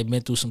feel me? Because they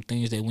been through some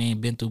things that we ain't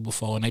been through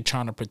before, and they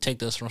trying to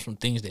protect us from some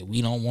things that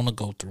we don't want to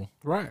go through.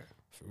 Right.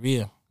 For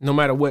real. No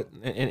matter what.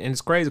 And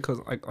it's crazy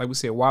because, like we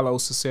said,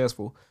 Wallo's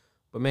successful.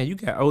 But, man, you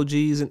got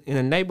OGs in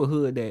a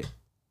neighborhood that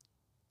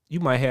you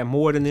might have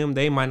more than them.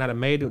 They might not have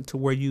made it to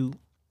where you,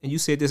 and you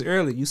said this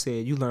earlier, you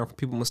said you learn from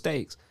people's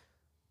mistakes.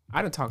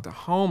 I done talked to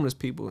homeless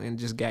people and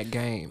just got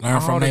game. Learn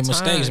from their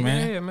mistakes,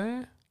 man. Yeah,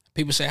 man.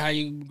 People say, how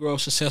you grow a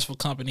successful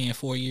company in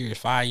 4 years,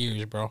 5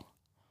 years, bro?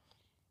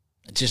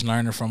 Just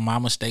learning from my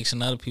mistakes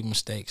and other people's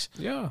mistakes.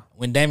 Yeah.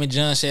 When Damon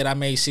John said I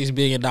made $6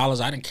 billion,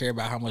 I didn't care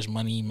about how much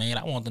money he made.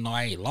 I wanted to know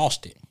I ain't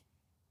lost it.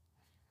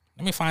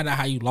 Let me find out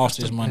how you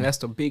lost this money. And that's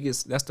the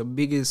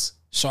biggest.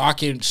 So I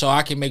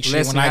can make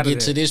sure when I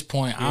get to this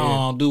point, I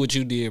don't do what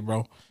you did,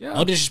 bro. Yeah.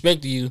 No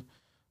disrespect to you.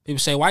 People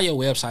say, why your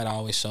website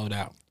always sold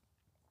out?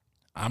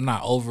 I'm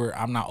not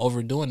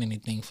overdoing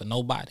anything for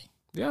nobody.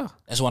 Yeah.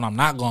 That's what I'm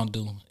not gonna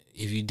do.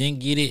 If you didn't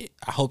get it,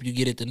 I hope you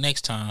get it the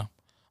next time.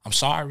 I'm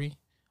sorry.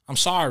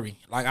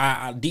 Like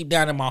I deep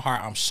down in my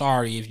heart, I'm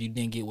sorry if you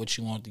didn't get what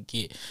you wanted to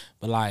get.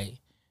 But like,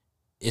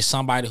 it's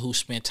somebody who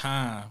spent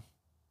time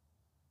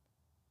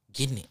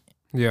getting it.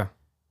 Yeah.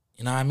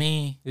 You know what I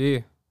mean? Yeah.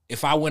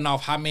 If I went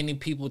off how many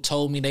people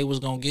told me they was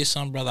gonna get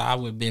something, brother, I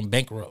would have been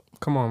bankrupt.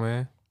 Come on,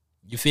 man.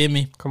 You feel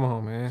me? Come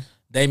on, man.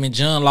 Damon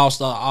John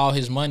lost all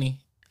his money.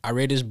 I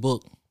read his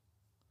book.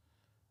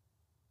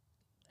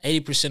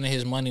 80% of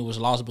his money was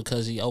lost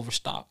because he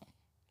overstocked.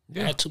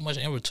 Yeah. He had too much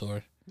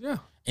inventory. Yeah.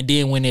 And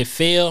then when it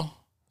fell,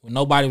 when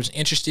nobody was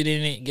interested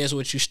in it, guess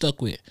what you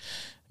stuck with?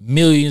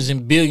 Millions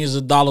and billions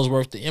of dollars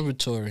worth of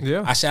inventory.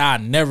 Yeah. I said, I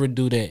never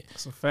do that.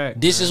 That's a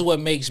fact. This man. is what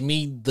makes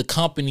me the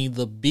company,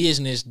 the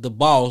business, the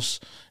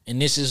boss,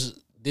 and this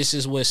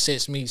is what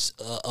sets me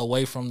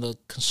away from the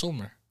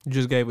consumer. You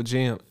just gave a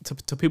gem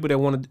to people that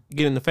want to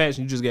get into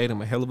fashion. You just gave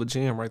them a hell of a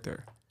gem right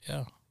there.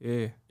 Yeah.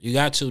 Yeah. You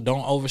got to.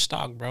 Don't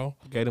overstock, bro.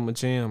 Gave them a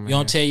gem, man. You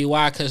don't tell you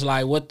why, because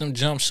like what them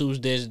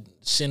jumpsuits that's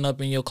sitting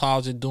up in your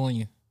closet doing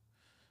you.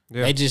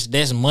 Yeah.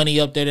 That's money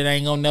up there that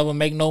ain't gonna never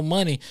make no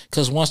money.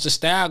 Cause once the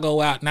style go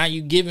out, now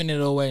you giving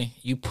it away.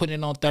 You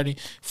putting it on 30,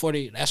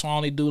 40. That's why I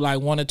only do like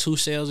 1 or 2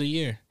 sales a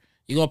year.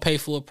 You're gonna pay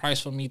full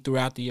price for me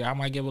throughout the year. I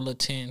might give a little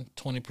 10,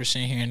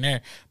 20% here and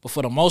there. But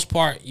for the most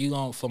part, you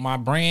gonna, for my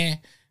brand,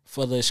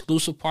 for the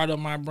exclusive part of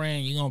my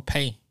brand, you're gonna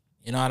pay.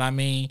 You know what I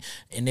mean?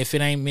 And if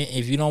it ain't meant,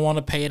 if you don't want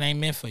to pay, it ain't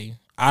meant for you.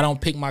 I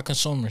don't pick my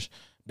consumers.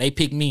 They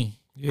pick me.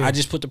 Yeah. I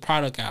just put the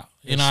product out.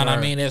 You know what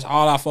I mean? That's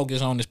all I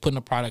focus on is putting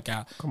the product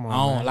out. Come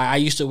on, man. Like I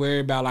used to worry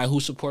about like who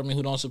support me,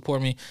 who don't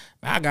support me.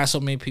 Man, I got so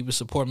many people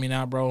support me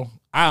now, bro.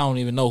 I don't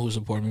even know who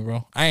support me,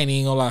 bro. I ain't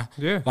even gonna lie.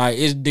 Yeah. Like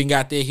it didn't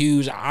got that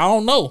huge. I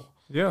don't know.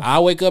 Yeah. I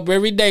wake up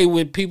every day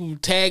with people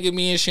tagging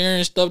me and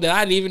sharing stuff that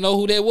I didn't even know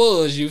who that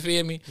was. You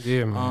feel me?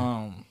 Yeah,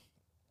 man.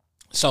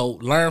 So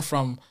learn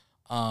from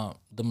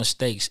the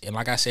mistakes, and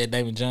like I said,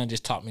 David John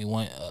just taught me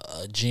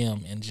a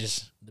gem, and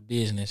just the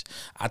business.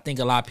 I think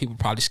a lot of people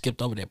probably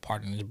skipped over that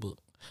part in this book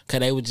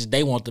because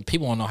they want the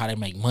people want to know how they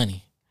make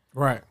money.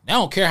 Right. They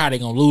don't care how they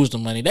gonna lose the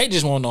money. They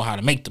just want to know how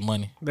to make the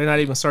money. They're not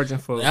even searching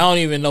for. They don't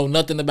even know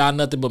nothing about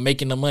nothing but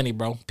making the money,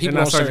 bro. People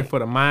They're not don't searching for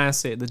the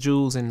mindset, the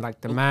jewels, and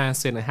like the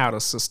mindset and how to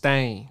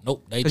sustain.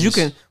 Nope. Because you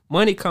can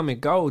money come and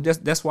go.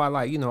 That's why,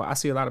 like, you know, I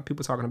see a lot of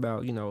people talking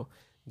about, you know,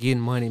 getting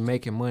money,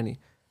 making money.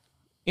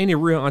 Any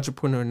real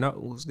entrepreneur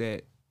knows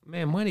that,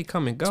 man, money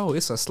come and go.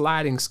 It's a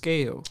sliding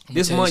scale.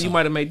 This month you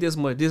might have made this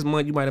much. This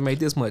month you might have made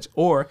this much.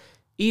 Or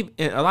even,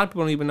 and a lot of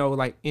people don't even know,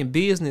 like in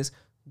business,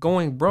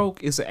 going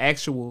broke is an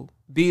actual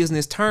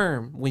business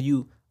term. When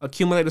you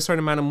accumulate a certain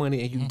amount of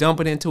money and you dump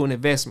it into an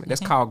investment,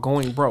 that's called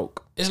going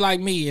broke. It's like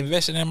me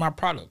investing in my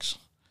products.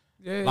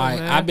 Yeah, Like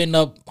man. I've been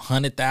up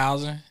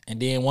 100,000, and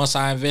then once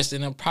I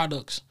invested in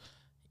products,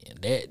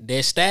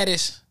 that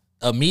status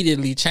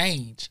immediately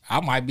changed.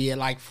 I might be at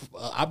like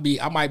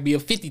I might be a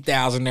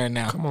 50,000 there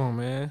now. Come on,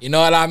 man. You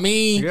know what I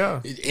mean?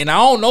 Yeah. And I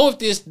don't know if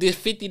this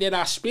 50 that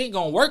I spent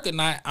gonna work or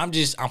not. I'm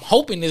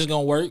hoping it's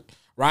gonna work,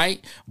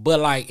 right? But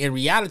like in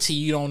reality,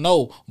 you don't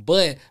know.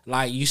 But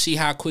like you see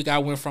how quick I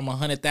went from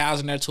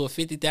 100,000 there to a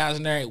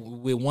 50,000 there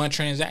with one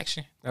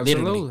transaction.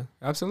 Absolutely.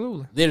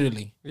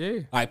 Literally. Yeah.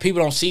 Like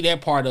people don't see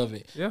that part of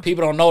it. Yeah.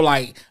 People don't know,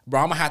 like,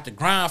 bro, I'm gonna have to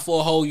grind for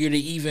a whole year to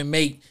even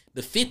make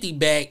the 50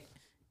 back,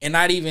 and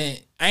I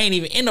ain't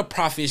even in the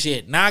profits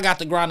yet. Now I got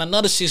to grind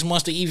another 6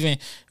 months to even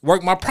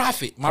work my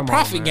profit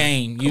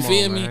game. You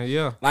feel me?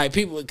 Yeah. Like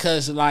people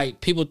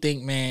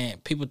think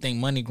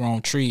money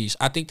grown trees.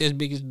 I think that's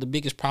the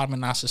biggest problem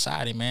in our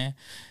society, man.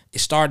 It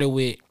started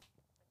with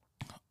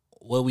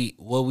what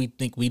we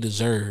think we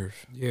deserve.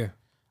 Yeah.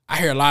 I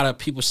hear a lot of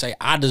people say,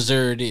 I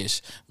deserve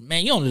this.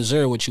 Man, you don't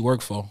deserve what you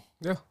work for.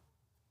 Yeah.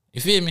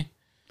 You feel me?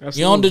 Absolutely.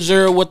 You don't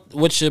deserve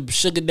what your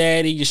sugar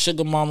daddy, your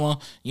sugar mama,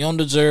 you don't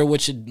deserve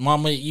what your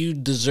mama, you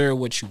deserve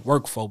what you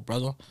work for,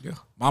 brother. Yeah.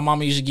 My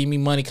mama used to give me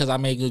money because I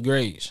made good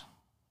grades.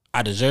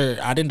 I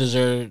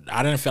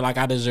didn't feel like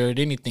I deserved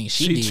anything.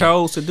 She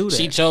chose to do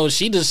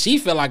that. She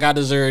felt like I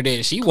deserved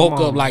that. She woke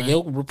up like, man.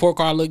 yo, report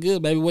card look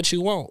good, baby. What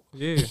you want?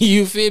 Yeah.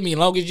 You feel me? As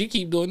long as you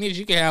keep doing this,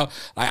 you can have,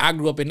 like, I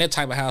grew up in that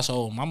type of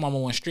household. My mama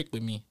wasn't strict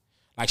with me.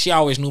 Like, she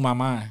always knew my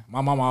mind. My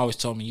mama always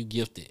told me, you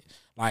gifted.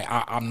 Like,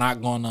 I'm not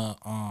gonna,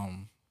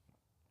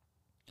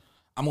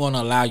 I'm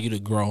gonna allow you to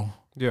grow.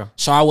 Yeah.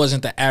 So I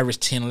wasn't the average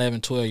 10,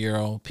 11,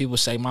 12-year-old. People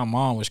say my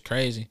mom was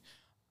crazy.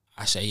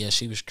 I say, yeah,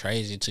 she was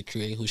crazy to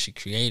create who she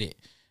created,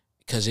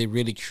 because it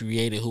really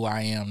created who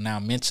I am now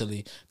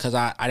mentally, because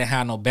I didn't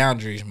have no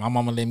boundaries. My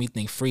mama let me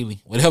think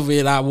freely. Whatever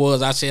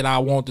I said I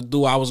wanted to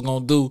do, I was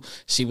going to do.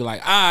 She be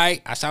like, all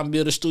right, I said, I'm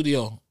build a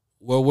studio.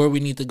 Where we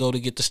need to go to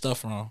get the stuff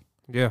from.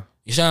 Yeah.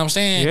 You see what I'm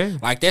saying? Yeah.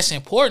 Like, that's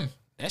important.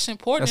 That's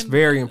important. That's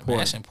very important.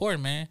 That's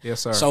important, man.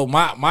 Yes, sir. So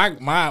my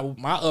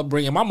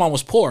upbringing, my mom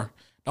was poor.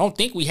 Don't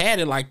think we had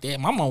it like that.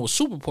 My mom was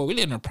super poor. We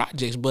lived in the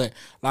projects, but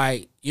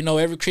like, you know,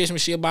 every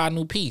Christmas she'll buy a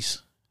new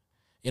piece.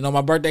 You know,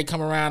 my birthday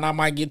come around, I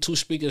might get 2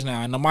 speakers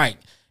now and the mic.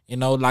 You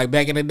know, like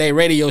back in the day,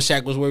 Radio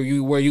Shack was where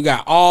you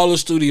got all the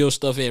studio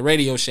stuff at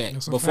Radio Shack.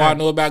 Before I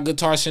knew about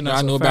Guitar Center,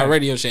 I knew about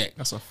Radio Shack.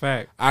 That's a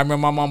fact. I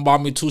remember my mom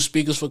bought me 2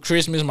 speakers for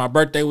Christmas. My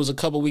birthday was a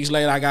couple weeks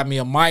later. I got me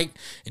a mic.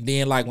 And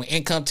then, like, when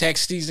income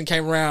tax season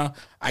came around,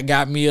 I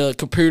got me a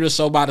computer.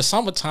 So by the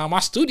summertime,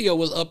 my studio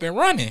was up and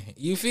running.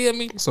 You feel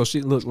me? So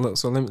she look.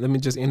 So let me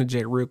just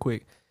interject real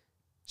quick.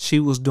 She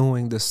was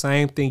doing the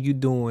same thing you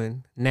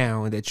doing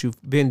now and that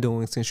you've been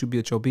doing since you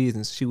built your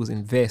business. She was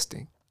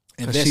investing.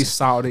 Because she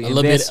saw the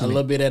investment. A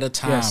little bit at a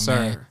time, yes, sir.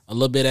 man. A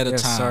little bit at a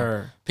time.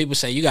 Sir. People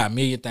say you got a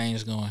million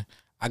things going.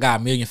 I got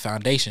a million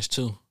foundations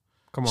too.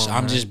 Come on, so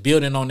I'm just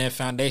building on that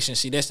foundation.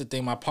 See, that's the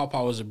thing. My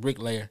papa was a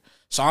bricklayer.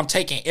 So I'm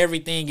taking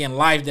everything in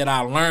life that I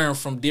learned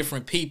from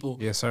different people.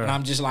 Yes, sir. And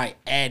I'm just like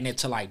adding it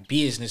to like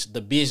business,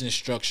 the business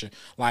structure.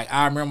 Like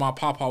I remember my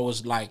papa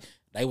was like,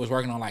 they was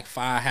working on like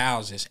 5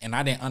 houses, and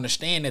I didn't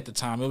understand at the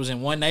time. It was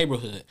in one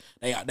neighborhood.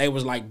 They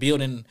was like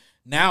building.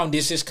 Now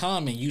this is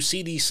common. You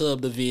see these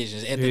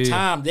subdivisions. At the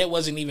time, that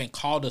wasn't even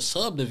called a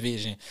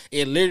subdivision.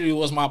 It literally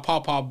was my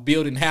papa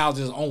building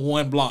houses on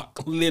one block,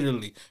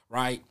 literally,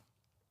 right?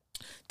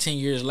 10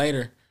 years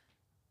later,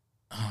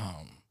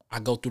 I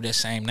go through that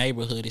same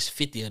neighborhood. It's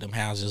 50 of them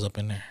houses up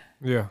in there.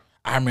 Yeah.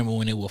 I remember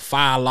when it was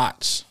 5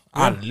 lots.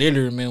 Yeah. I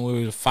literally remember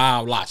when it was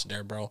 5 lots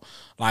there, bro.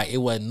 Like, it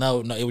wasn't no,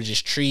 it was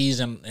just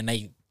trees, and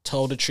they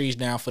towed the trees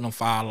down for them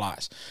 5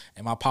 lots.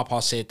 And my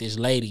papa said this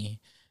lady,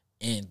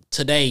 and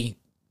today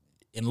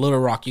in Little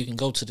Rock, you can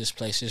go to this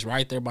place. It's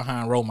right there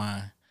behind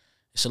Romine.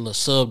 It's a little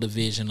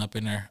subdivision up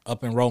in there,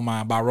 up in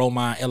Romine, by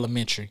Romine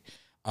Elementary.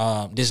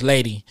 This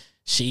lady,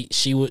 she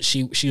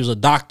was a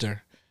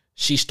doctor.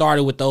 She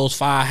started with those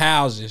 5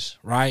 houses,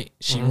 right?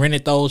 She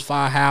rented those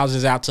 5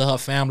 houses out to her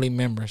family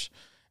members,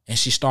 and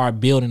she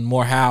started building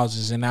more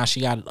houses, and now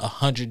she got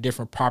 100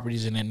 different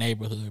properties in that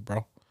neighborhood,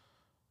 bro.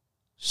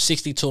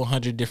 60 to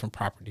 100 different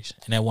properties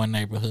in that one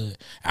neighborhood.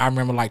 I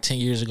remember like 10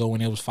 years ago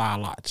when it was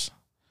 5 lots.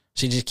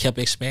 She just kept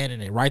expanding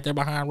it right there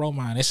behind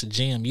Romine. It's a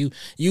gym. You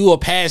will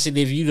pass it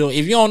if you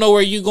don't know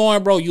where you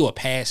going, bro. You will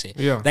pass it.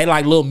 Yeah. They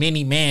like little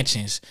mini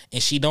mansions,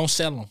 and she don't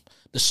sell them.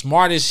 The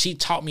smartest, she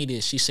taught me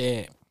this. She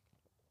said,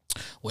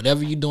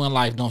 whatever you do in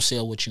life, don't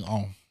sell what you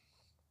own.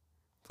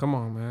 Come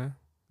on, man.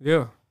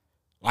 Yeah.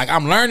 Like,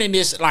 I'm learning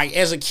this, like,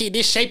 as a kid.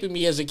 This shaping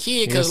me as a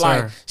kid, because,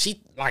 Yes,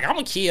 like, I'm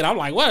a kid. I'm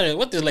like,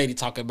 what this lady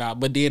talking about?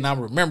 But then I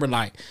remember,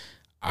 like,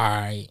 all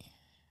right,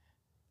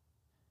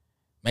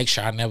 make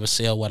sure I never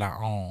sell what I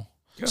own.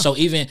 Yeah. So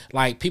even,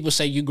 like, people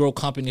say you grow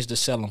companies to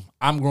sell them.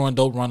 I'm growing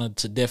Dope Runner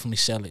to definitely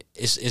sell it.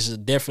 It's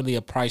definitely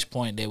a price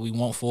point that we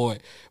want for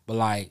it. But,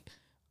 like,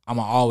 I'm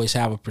going to always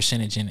have a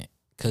percentage in it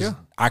because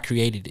I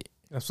created it.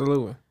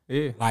 Absolutely.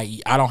 Yeah. Like,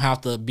 I don't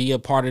have to be a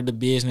part of the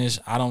business.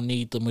 I don't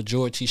need the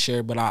majority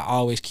share, but I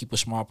always keep a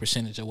small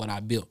percentage of what I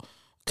built.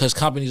 Because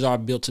companies are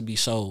built to be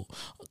sold.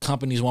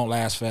 Companies won't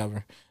last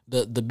forever.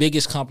 The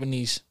biggest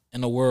companies in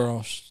the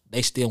world,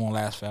 they still won't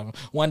last forever.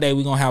 One day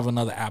we're going to have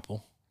another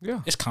Apple. Yeah.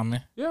 It's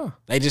coming. Yeah.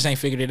 They just ain't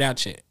figured it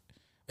out yet.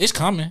 It's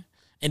coming.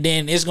 And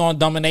then it's going to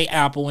dominate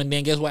Apple, and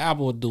then guess what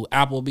Apple will do?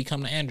 Apple will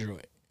become the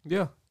Android.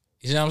 Yeah.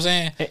 You see what I'm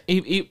saying?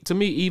 To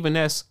me, even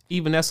that's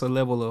a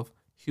level of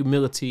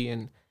humility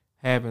and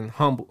having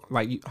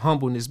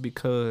humbleness,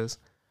 because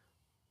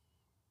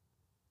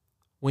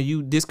when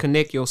you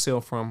disconnect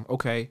yourself from,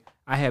 okay,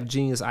 I have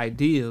genius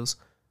ideas,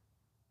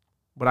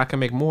 but I can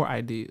make more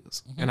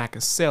ideas and I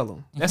can sell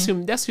them.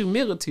 That's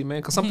humility,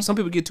 man. Because some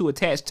people get too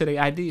attached to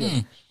their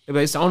idea.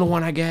 It's the only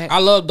one I got. I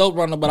love Dope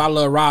Runner, but I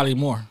love Riley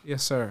more.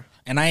 Yes, sir.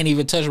 And I ain't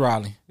even touch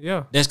Riley.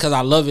 Yeah. That's because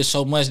I love it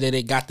so much that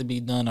it got to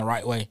be done the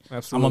right way.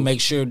 Absolutely. I'm going to make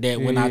sure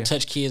that when I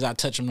touch kids, I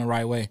touch them the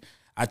right way.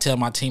 I tell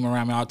my team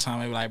around me all the time,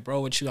 they be like,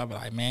 bro, what you? I be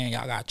like, man,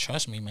 y'all got to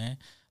trust me, man.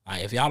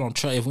 Like, if y'all don't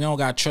trust, if we don't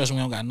got trust, we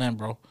don't got nothing,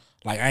 bro.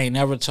 Like, I ain't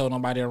never told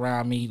nobody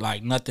around me,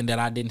 like, nothing that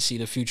I didn't see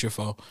the future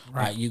for.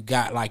 Right. Like, you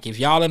got, like, if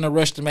y'all in a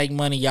rush to make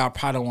money, y'all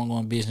probably don't want to go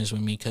in business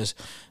with me, because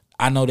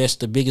I know that's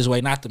the biggest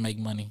way not to make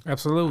money.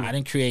 Absolutely. I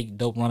didn't create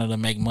Dope Runner to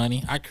make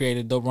money. I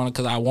created Dope Runner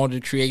because I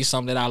wanted to create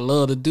something that I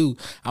love to do.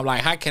 I'm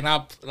like, how can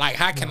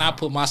I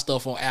put my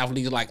stuff on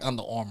athletes like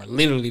Under Armour?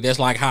 Literally, that's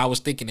like how I was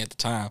thinking at the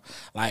time.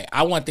 Like,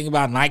 I wasn't thinking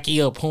about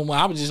Nike or Puma.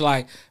 I was just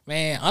like,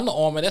 man, Under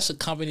Armour, that's a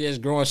company that's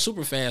growing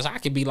super fast. I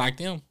can be like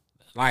them.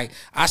 Like,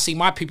 I see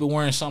my people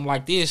wearing something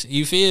like this.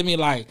 You feel me?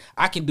 Like,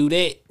 I can do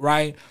that,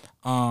 right?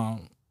 Man,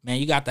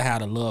 you got to have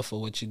the love for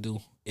what you do.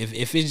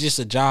 If it's just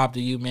a job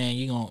to you, man,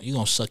 you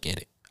gonna suck at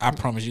it. I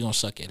promise you gonna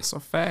suck at it. It's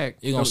a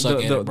fact. You gonna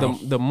suck at it, bro.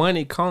 The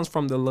money comes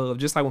from the love.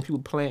 Just like when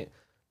people plant.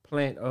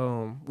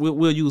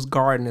 We'll use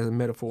garden as a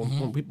metaphor.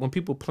 When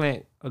people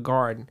plant a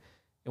garden,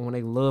 and when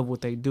they love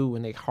what they do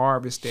and they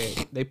harvest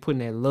that, they putting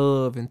that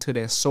love into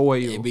that soil.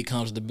 It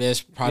becomes the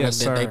best product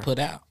that they put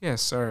out.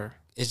 Yes, sir.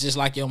 It's just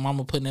like your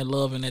mama putting that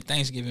love in that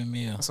Thanksgiving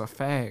meal. That's a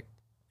fact.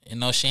 You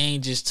know, she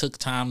ain't just took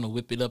time to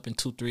whip it up in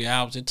 2-3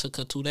 hours. It took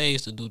her 2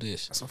 days to do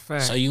this. That's a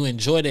fact. So you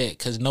enjoy that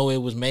because know it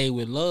was made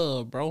with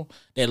love, bro.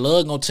 That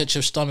love gonna touch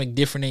your stomach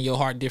different and your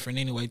heart different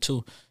anyway,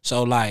 too.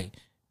 So, like,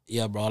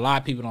 yeah, bro, a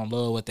lot of people don't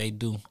love what they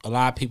do. A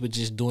lot of people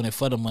just doing it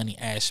for the money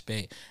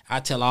aspect.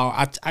 I tell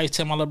my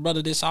little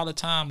brother this all the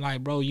time.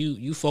 Like, bro,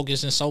 you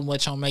focusing so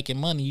much on making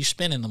money, you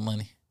spending the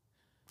money.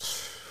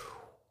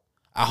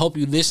 I hope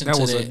you listen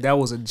to that. That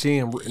was a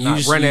gem.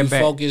 You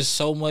focus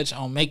so much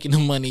on making the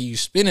money, you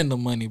spending the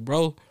money,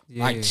 bro.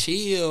 Yeah. Like,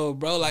 chill,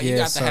 bro. Like, you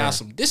got to have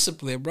some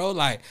discipline, bro.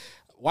 Like,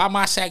 why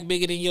my sack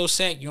bigger than your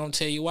sack? You don't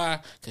tell you why?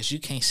 Because you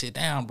can't sit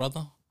down,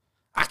 brother.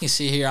 I can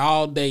sit here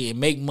all day and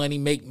make money,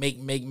 make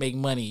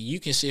money.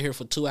 You can sit here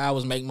for 2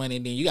 hours, make money,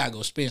 and then you got to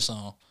go spend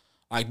some.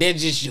 Like,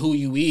 that's just who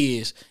you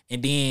is.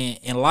 And then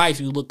in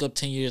life, you look up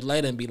 10 years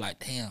later and be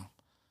like, damn,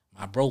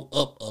 I broke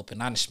up,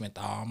 and I done spent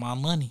all my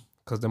money.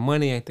 Because the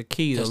money ain't the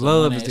key. The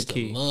love is the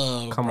key.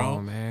 Come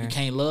on, man. You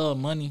can't love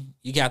money.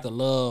 You got to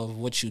love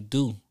what you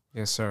do.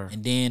 Yes, sir.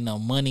 And then the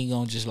money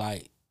gonna just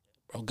like,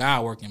 bro,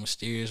 God work in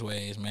mysterious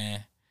ways,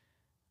 man.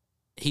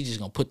 He just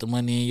gonna put the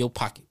money in your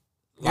pocket.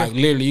 Like,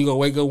 literally, you gonna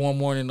wake up one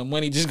morning, the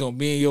money just gonna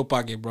be in your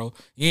pocket, bro.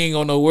 You ain't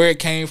gonna know where it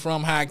came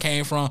from, how it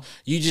came from.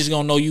 You just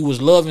gonna know you was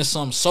loving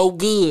something so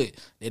good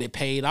that it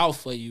paid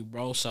off for you,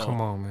 bro. So, come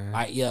on, man.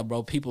 Like, yeah,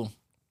 bro, people,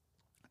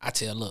 I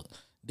tell, look,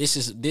 this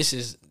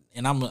is.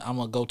 And I'm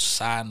gonna go to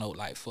side note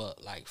for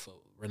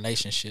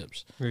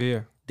relationships.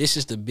 Yeah, this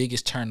is the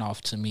biggest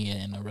turnoff to me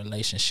in a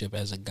relationship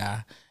as a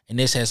guy, and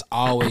this has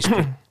always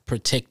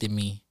protected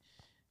me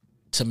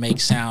to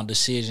make sound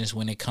decisions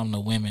when it come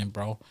to women,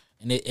 bro.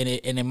 And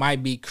it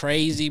might be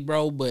crazy,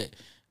 bro, but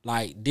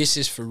like, this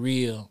is for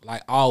real.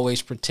 Like,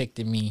 always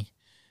protected me.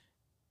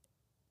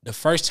 The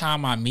first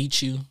time I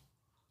meet you,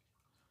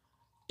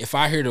 if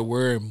I hear the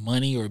word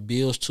money or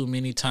bills too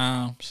many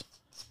times,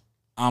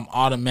 I'm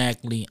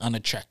automatically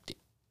unattracted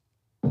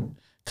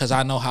because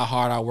I know how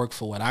hard I work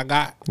for what I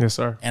got. Yes,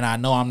 sir. And I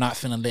know I'm not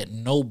finna let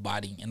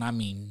nobody, and I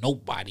mean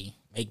nobody,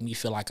 make me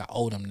feel like I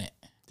owe them that.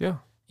 Yeah.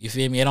 You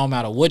feel me? It don't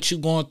matter what you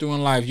going through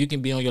in life. You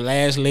can be on your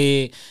last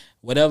leg,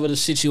 whatever the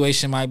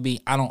situation might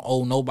be, I don't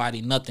owe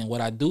nobody nothing.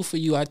 What I do for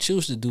you, I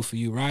choose to do for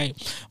you, right?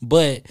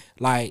 But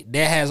like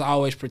that has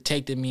always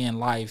protected me in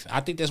life. I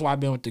think that's why I've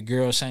been with the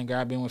girl, same girl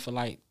I've been with for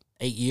like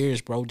 8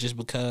 years, bro, just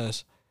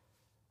because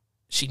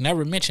she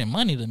never mentioned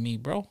money to me,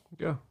 bro.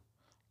 Yeah.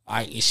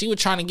 Like she was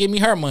trying to give me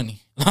her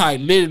money. Like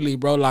literally,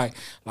 bro, like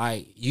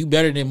you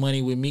better than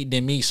money with me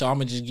than me, so I'm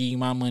gonna just give you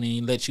my money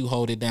and let you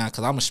hold it down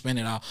because I'm gonna spend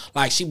it all.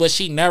 Like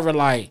she never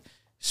like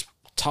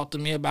talked to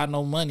me about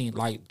no money,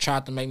 like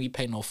tried to make me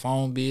pay no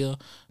phone bill.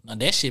 Now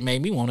that shit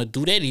made me want to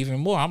do that even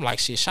more. I'm like,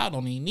 shit, Shot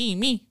don't even need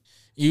me.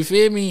 You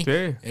feel me?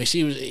 Yeah. And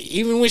she was,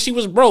 even when she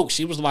was broke,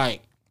 she was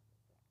like,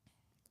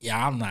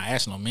 yeah, I'm not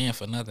asking no man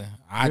for nothing.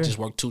 I just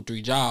work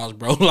 2-3 jobs,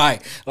 bro.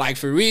 like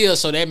for real.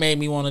 So that made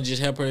me want to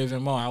just help her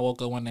even more. I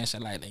woke up one day and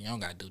said, like, you don't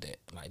gotta do that.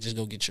 Like, just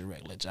go get your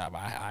regular job.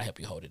 I help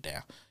you hold it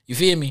down. You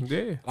feel me?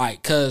 Yeah.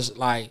 Like, cause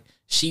like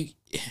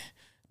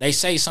they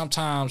say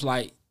sometimes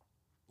like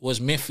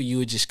what's meant for you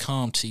would just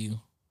come to you.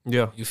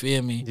 Yeah. You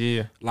feel me?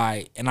 Yeah.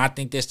 Like, and I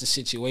think that's the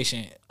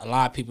situation a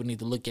lot of people need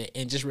to look at,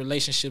 and just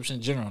relationships in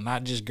general,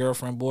 not just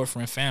girlfriend,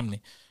 boyfriend,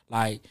 family.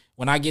 Like,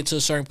 when I get to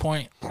a certain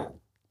point,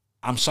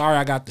 I'm sorry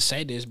I got to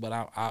say this, but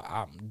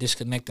I'm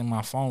disconnecting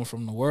my phone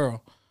from the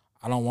world.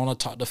 I don't want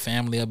to talk to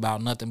family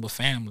about nothing but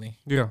family.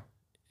 Yeah.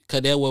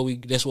 Cause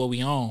that's what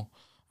we own.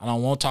 I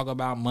don't want to talk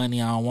about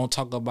money. I don't want to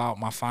talk about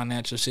my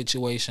financial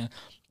situation.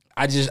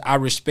 I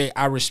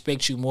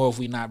respect you more if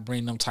we not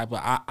bring them type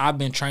of. I've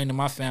been training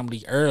my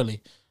family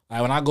early.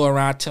 Like when I go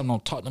around, I tell them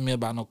don't talk to me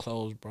about no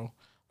clothes, bro.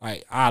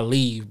 Like I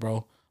leave,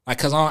 bro. Like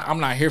cause I'm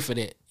not here for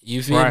that.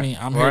 You feel me?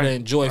 I'm here to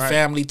enjoy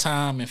family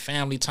time and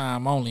family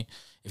time only.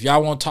 If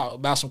y'all want to talk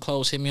about some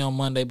clothes, hit me on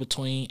Monday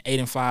between 8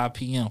 and 5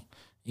 p.m.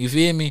 You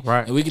feel me?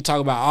 Right. And we can talk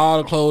about all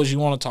the clothes you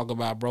want to talk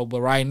about, bro. But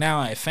right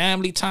now, at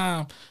family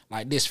time,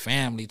 like this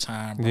family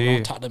time, bro,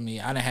 don't talk to me.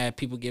 I done had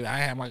people I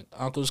had my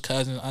uncles,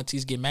 cousins,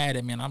 aunties get mad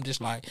at me, and I'm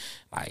just like,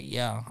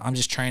 yeah, I'm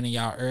just training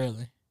y'all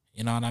early.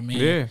 You know what I mean?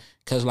 Yeah.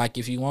 Because, like,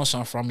 if you want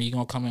something from me, you're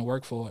going to come and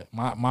work for it.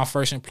 My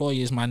first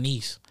employee is my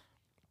niece.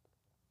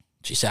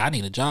 She said, I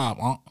need a job,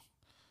 Unc.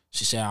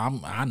 She said,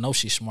 I know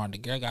she's smart. The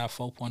girl got a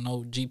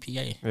 4.0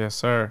 GPA. Yes,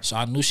 sir. So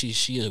I knew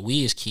she a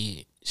whiz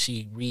kid.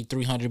 She read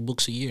 300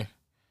 books a year.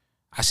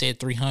 I said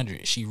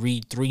 300. She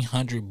read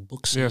 300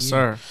 books a year. Yes,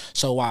 sir.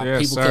 So while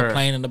people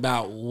complaining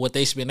about what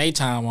they spend their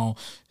time on,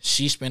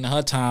 she spending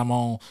her time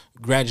on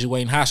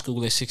graduating high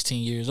school at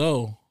 16 years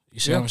old.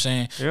 You see what I'm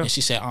saying? Yeah. And she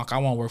said, Unc, I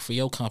want to work for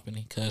your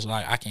company because,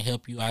 like, I can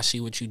help you. I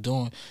see what you're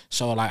doing.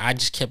 So, like, I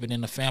just kept it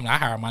in the family. I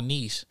hired my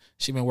niece.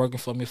 She been working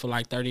for me for,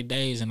 like, 30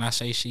 days, and I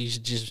say she's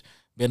just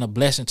been a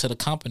blessing to the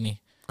company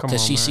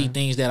because she see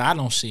things that I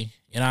don't see.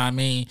 You know what I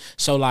mean?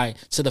 So, like,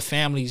 to the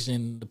families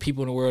and the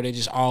people in the world, they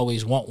just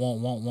always want.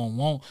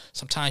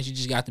 Sometimes you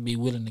just got to be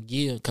willing to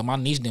give. Because my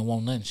niece didn't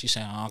want nothing. She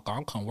said, Uncle,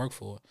 I'm come work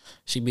for it.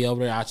 She be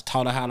over there. I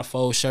taught her how to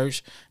fold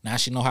shirts. Now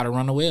she know how to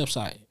run a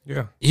website.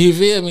 Yeah. You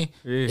feel me?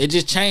 Yeah. It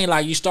just changed.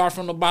 Like, you start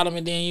from the bottom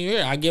and then you're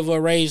here. I give her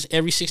a raise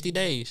every 60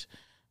 days.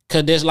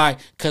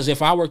 Cause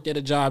if I worked at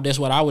a job, that's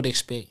what I would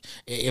expect.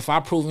 If I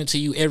proven to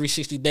you every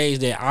 60 days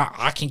that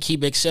I can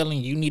keep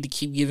excelling, you need to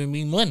keep giving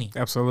me money.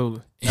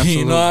 Absolutely.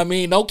 You know what I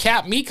mean? Don't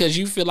cap me because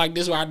you feel like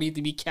this is where I need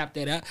to be capped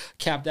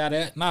out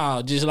at.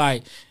 No, just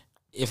like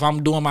if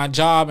I'm doing my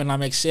job and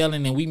I'm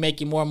excelling and we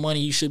making more money,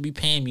 you should be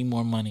paying me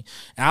more money.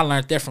 And I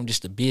learned that from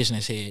just a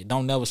business head.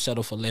 Don't never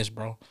settle for less,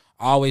 bro.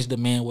 Always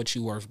demand what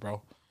you worth,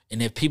 bro.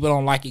 And if people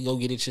don't like it, go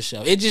get it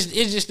yourself. It's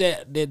just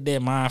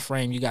that mind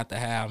frame you got to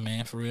have,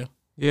 man, for real.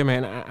 Yeah,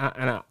 man.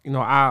 I'll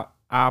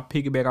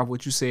piggyback off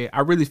what you said.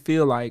 I really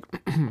feel like,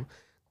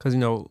 because,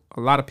 a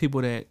lot of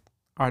people that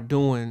are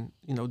doing,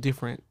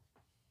 different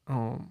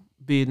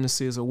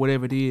businesses or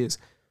whatever it is,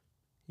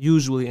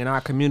 usually in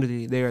our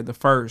community, they're the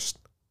first.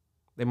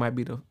 They might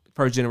be the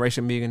first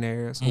generation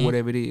millionaires or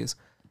whatever it is.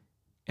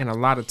 And a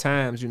lot of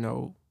times,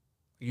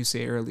 you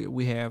said earlier,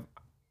 we have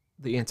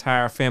the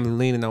entire family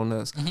leaning on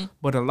us.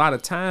 But a lot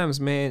of times,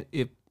 man,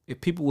 if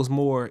people was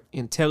more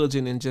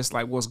intelligent and just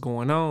like what's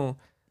going on,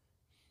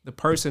 the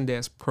person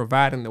that's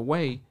providing the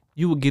way,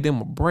 you would give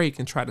them a break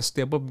and try to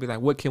step up and be like,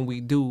 what can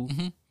we do?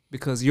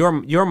 Because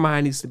your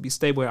mind needs to be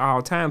stable at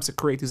all times to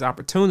create these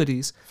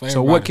opportunities.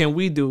 So what can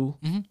we do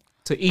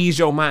to ease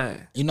your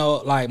mind?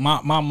 Like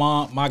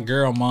my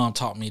girl mom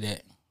taught me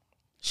that.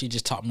 She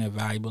just taught me a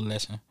valuable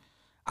lesson.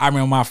 I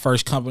remember my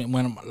first company,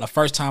 when the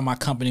first time my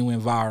company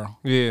went viral.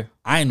 Yeah.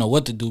 I didn't know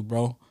what to do,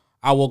 bro.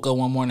 I woke up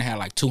one morning and had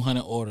like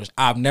 200 orders.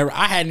 I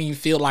hadn't even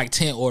filled like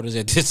 10 orders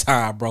at this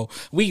time, bro.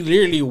 We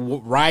literally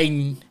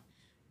writing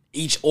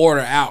each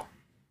order out.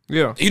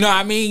 Yeah. You know what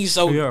I mean?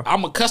 So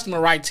I'm accustomed to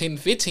write 10,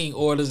 15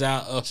 orders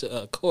out,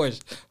 of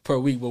course, per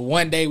week. But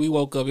one day we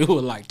woke up, it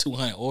was like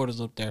 200 orders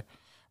up there,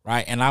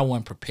 right? And I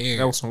wasn't prepared.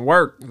 That was some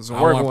work. I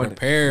wasn't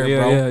prepared,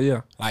 bro.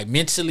 Yeah. Like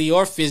mentally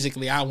or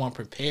physically, I wasn't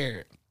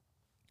prepared.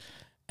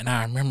 And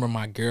I remember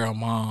my girl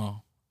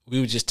mom, we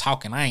were just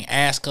talking. I ain't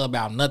asked her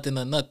about nothing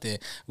or nothing.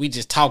 We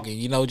just talking,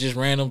 just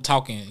random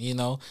talking,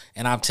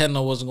 And I'm telling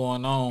her what's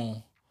going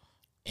on.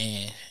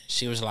 And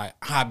she was like,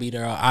 I'll be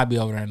there. I'll be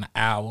over there in an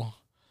hour.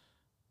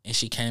 and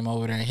she came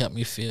over there and helped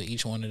me fill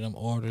each one of them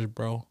orders,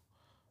 bro.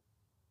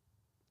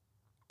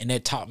 And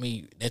that taught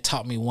me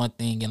one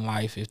thing in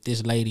life. If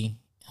this lady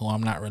who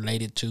I'm not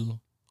related to,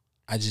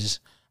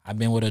 I've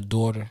been with her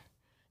daughter,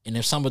 and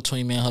if something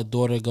between me and her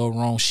daughter go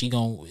wrong,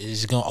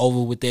 it's gonna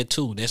over with that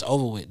too. That's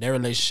over with. That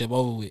relationship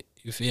over with.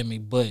 You feel me?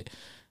 But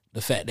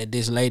the fact that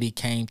this lady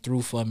came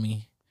through for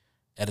me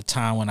at a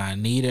time when I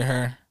needed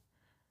her,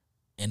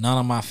 and none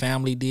of my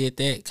family did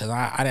that, because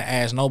I didn't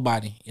ask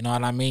nobody. You know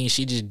what I mean?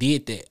 She just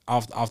did that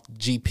off the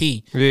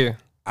GP. Yeah.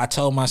 I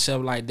told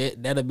myself, like,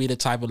 that'll be the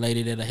type of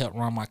lady that'll help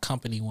run my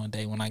company one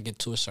day when I get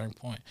to a certain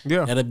point.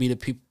 Yeah. That'll be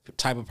the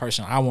type of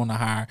person I want to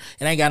hire.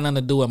 It ain't got nothing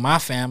to do with my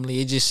family.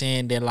 It's just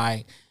saying that,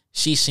 like,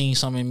 she seen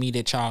something in me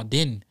that y'all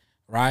didn't,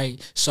 right?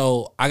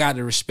 So I got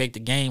to respect the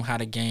game, how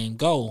the game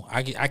go.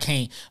 I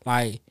can't,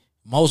 like,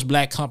 most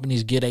black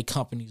companies give their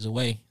companies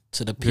away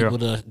to the people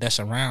that's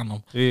around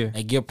them. Yeah.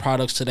 They give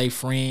products to their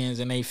friends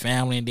and their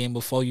family, and then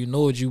before you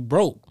know it, you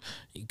broke.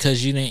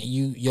 Because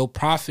your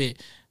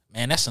profit...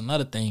 Man, that's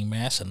another thing,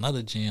 man. That's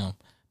another gem.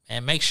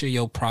 Man, make sure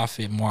your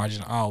profit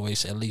margin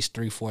always at least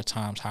 3-4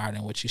 times higher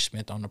than what you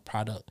spent on the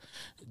product.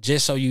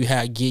 Just so you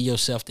give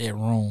yourself that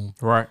room.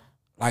 Right.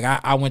 Like,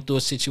 I went through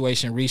a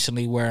situation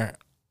recently where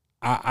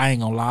I ain't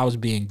gonna lie, I was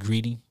being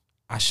greedy.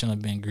 I shouldn't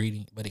have been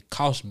greedy, but it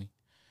cost me.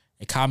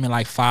 It cost me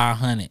like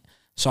 $500.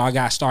 So I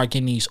got start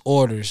getting these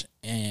orders,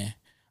 and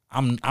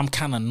I'm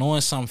kind of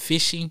knowing something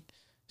fishy.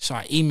 So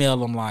I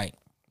emailed them like,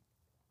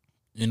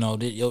 you know,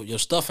 your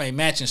stuff ain't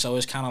matching, so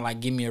it's kind of like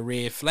give me a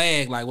red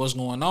flag, like what's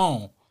going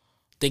on?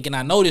 Thinking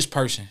I know this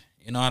person,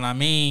 you know what I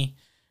mean?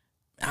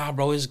 Ah,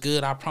 bro, it's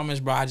good. I promise,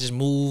 bro. I just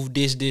moved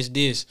this.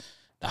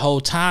 The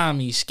whole time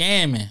he's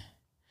scamming.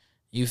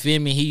 You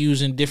feel me? He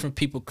using different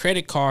people's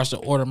credit cards to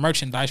order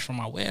merchandise from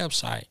my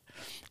website,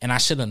 and I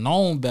should have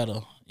known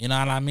better. You know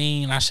what I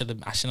mean? I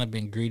shouldn't have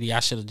been greedy.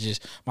 I should have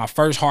just, my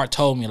first heart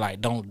told me, like,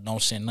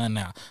 don't send nothing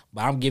out.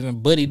 But I'm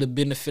giving Buddy the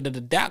benefit of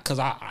the doubt because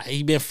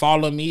he been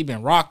following me, he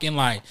been rocking,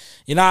 like,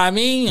 you know what I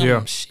mean?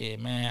 Yeah. Shit,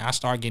 man. I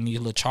started getting these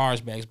little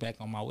chargebacks back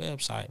on my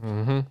website.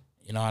 Mm-hmm.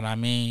 You know what I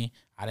mean?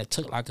 I done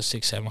took like a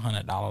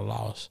 $600-700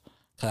 loss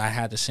because I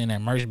had to send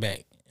that merch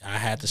back. I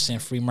had to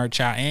send free merch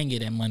out and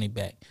get that money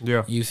back.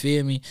 Yeah. You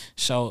feel me?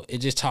 So it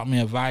just taught me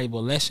a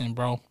valuable lesson,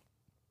 bro.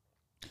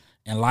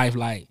 In life,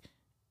 like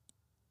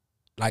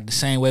the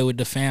same way with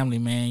the family,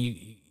 man, you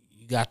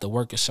got to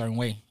work a certain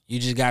way. You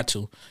just got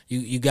to.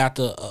 You got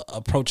to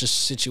approach a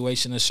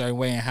situation a certain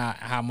way, and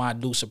how my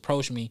deuce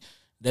approached me,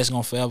 that's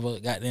going to forever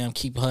goddamn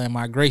keep her in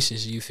my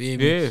graces. You feel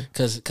me? Yeah.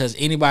 Cause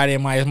anybody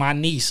in my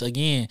niece,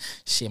 again,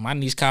 shit, my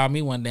niece called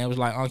me one day and was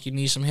like, "Uncle, you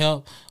need some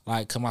help?"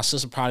 Like, cause my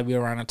sister probably be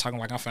around and talking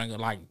like I'm finna go,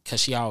 like,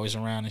 cause she always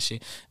around and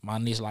shit. My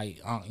niece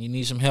like, "You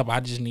need some help?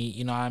 I just need,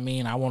 you know what I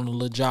mean? I want a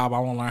little job. I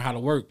want to learn how to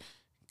work."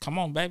 Come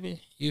on, baby.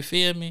 You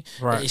feel me?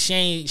 Right. She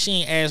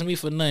ain't asked me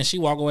for nothing. She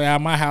walk away out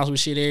of my house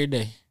with shit every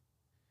day.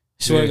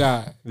 Swear to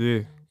God. Yeah.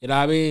 You know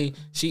what I mean?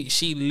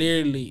 She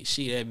literally,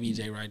 that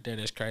BJ right there,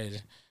 that's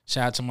crazy.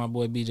 Shout out to my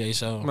boy BJ.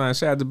 So Man,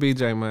 shout out to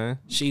BJ, man.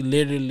 she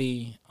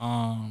literally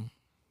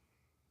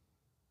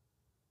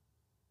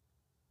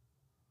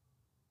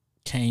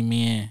came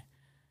in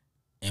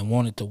and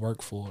wanted to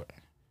work for it.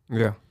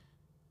 Yeah.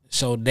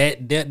 So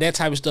that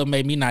type of stuff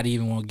made me not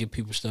even want to give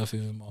people stuff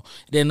anymore.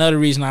 Then another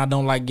reason I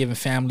don't like giving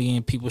family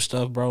and people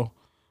stuff, bro,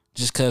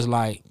 just cause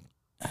like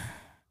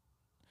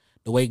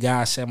the way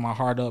God set my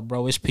heart up,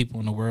 bro, it's people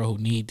in the world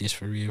who need this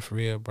for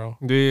real, bro.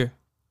 Yeah.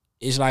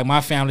 It's like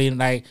my family,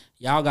 like,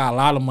 y'all got a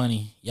lot of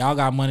money. Y'all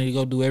got money to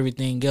go do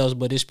everything else,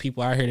 but there's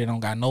people out here that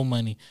don't got no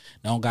money.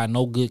 They don't got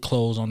no good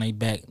clothes on their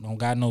back. Don't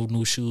got no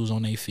new shoes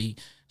on their feet.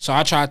 So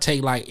I try to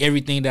take, like,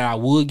 everything that I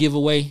would give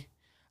away,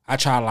 I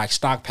try to, like,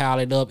 stockpile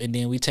it up, and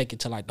then we take it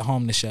to, like, the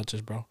homeless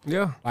shelters, bro.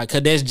 Yeah. Like,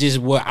 because that's just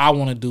what I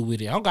want to do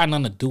with it. I don't got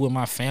nothing to do with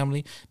my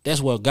family. That's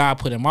what God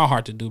put in my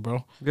heart to do,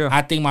 bro. Yeah.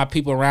 I think my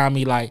people around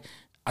me, like,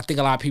 I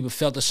think a lot of people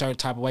felt a certain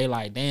type of way,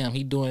 like, damn,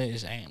 he doing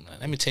this. Hey,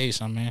 let me tell you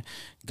something, man.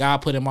 God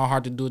put in my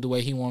heart to do it the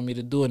way he wanted me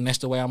to do it, and that's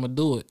the way I'm going to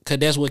do it. Because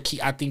that's what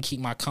keep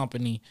my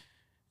company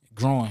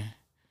growing.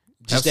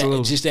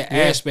 Absolutely. Just that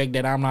aspect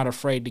that I'm not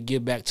afraid to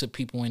give back to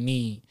people in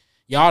need.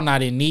 Y'all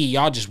not in need.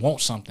 Y'all just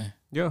want something.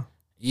 Yeah.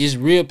 There's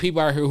real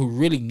people out here who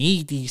really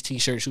need these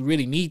T-shirts, who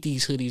really need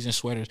these hoodies and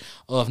sweaters.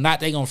 Or if not,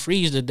 they going to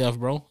freeze to death,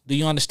 bro. Do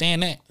you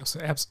understand that? That's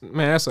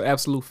an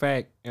absolute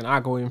fact. And I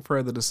go even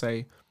further to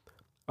say,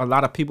 a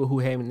lot of people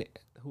who ain't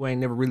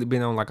never really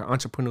been on like an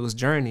entrepreneur's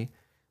journey,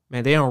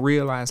 man, they don't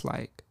realize,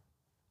 like,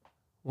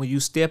 when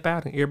you step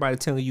out and everybody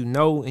telling you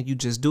no and you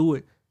just do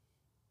it,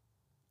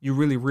 you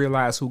really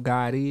realize who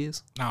God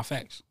is. Nah,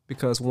 facts.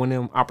 Because when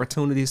them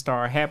opportunities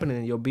start happening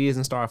and your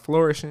business start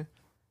flourishing,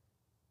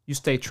 you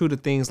stay true to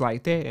things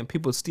like that, and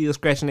people still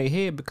scratching their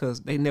head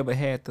because they never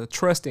had the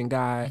trust in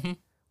God,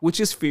 which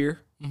is fear,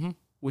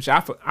 which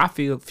I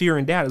feel fear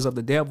and doubt is of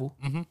the devil.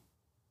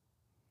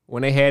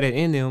 When they had it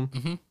in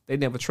them, they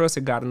never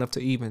trusted God enough to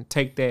even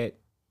take that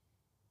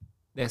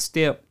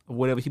step of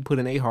whatever he put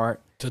in their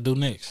heart to do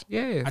next.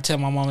 Yeah. I tell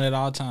my mom that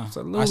all the time.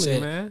 Absolutely,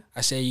 man.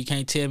 I said, you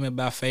can't tell me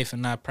about faith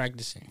and not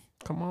practicing.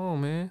 Come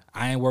on, man.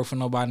 I ain't worked for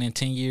nobody in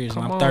 10 years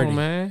Come and I'm on, 30.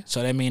 man.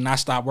 So that means I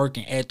stopped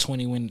working at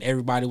 20 when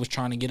everybody was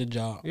trying to get a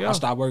job. Yeah. I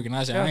stopped working.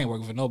 I said, Yeah. I ain't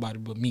working for nobody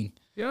but me.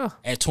 Yeah.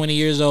 At 20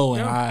 years old,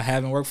 and Yeah. I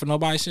haven't worked for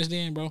nobody since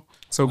then, bro.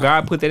 So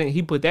God put that in.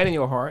 He put that in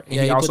your heart, and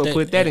he also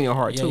put that in your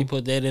heart Yeah, too. he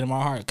put that in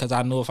my heart because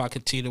I knew if I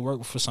continue to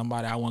work for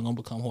somebody, I wasn't gonna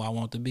become who I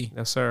want to be.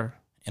 Yes, sir.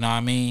 You know what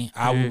I mean?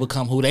 I would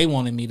become who they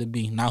wanted me to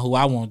be, not who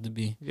I wanted to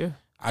be. Yeah.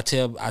 I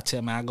tell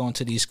man, I go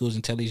into these schools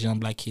and tell these young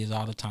black kids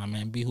all the time,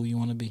 man, be who you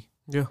want to be.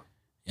 Yeah.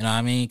 You know what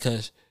I mean?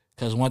 Because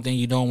one thing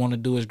you don't want to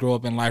do is grow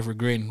up in life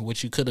regretting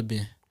what you could have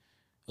been,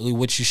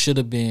 what you should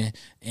have been,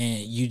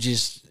 and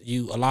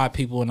a lot of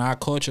people in our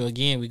culture,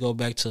 again, we go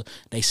back to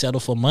they settle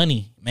for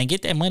money. Man,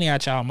 get that money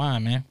out y'all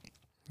mind, man.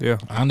 Yeah.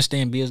 I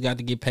understand bills got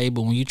to get paid,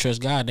 but when you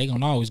trust God, they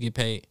gonna always get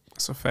paid.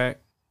 That's a fact.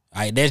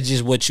 Like, that's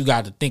just what you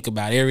got to think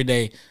about every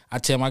day. I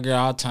tell my girl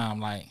all the time,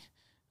 like,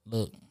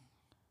 look,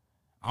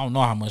 I don't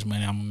know how much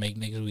money I'm gonna make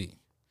next week.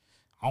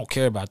 I don't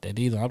care about that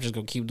either. I'm just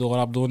gonna keep doing what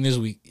I'm doing this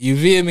week. You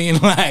feel me?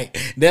 Like,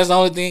 that's the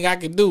only thing I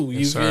can do.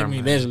 You feel me?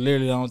 Man. That's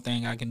literally the only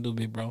thing I can do,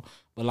 big bro.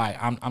 But like,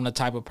 I'm the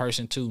type of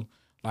person too,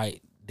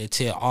 like, they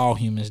tell all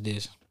humans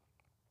this: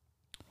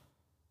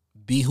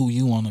 be who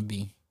you want to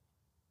be,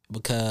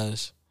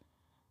 because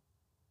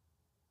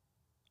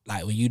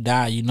like when you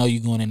die, you know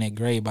you're going in that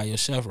grave by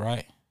yourself,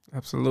 right?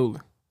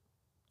 Absolutely.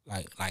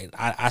 Like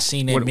I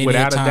seen that many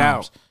without times. a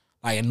doubt.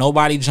 Like,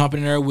 nobody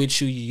jumping in there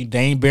with you. They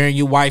ain't burying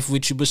your wife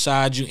with you,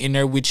 beside you, in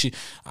there with you.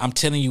 I'm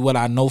telling you what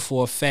I know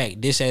for a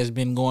fact. This has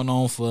been going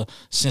on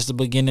since the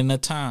beginning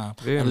of time.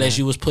 Yeah, unless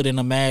you was put in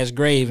a mass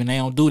grave, and they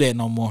don't do that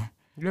no more.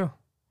 Yeah.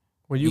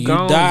 When you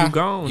die, you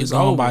gone. You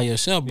gone by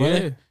yourself,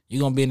 buddy. Yeah. You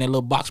gonna be in that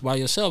little box by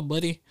yourself,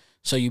 buddy.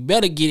 So you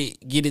better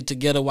get it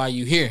together while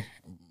you here.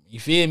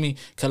 You feel me?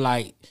 Cause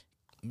like,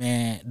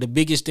 man, the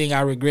biggest thing I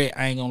regret,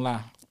 I ain't gonna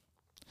lie.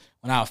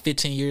 When I was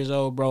 15 years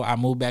old, bro, I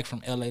moved back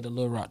from LA to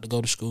Little Rock to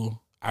go to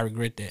school. I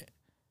regret that.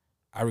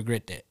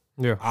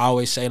 Yeah. I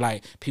always say,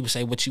 like, people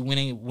say, what you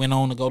went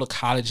on to go to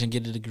college and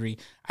get a degree.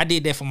 I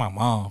did that for my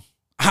mom.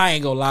 I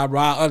ain't gonna lie, bro.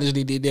 I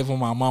honestly did that for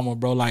my mama,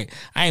 bro. Like,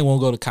 I ain't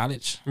want to go to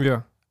college.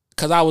 Yeah.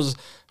 Cause I was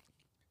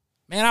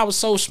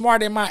so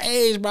smart at my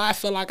age, bro. I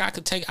felt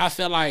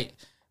like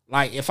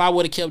if I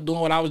would have kept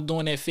doing what I was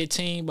doing at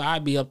 15, but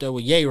I'd be up there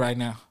with Ye right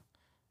now.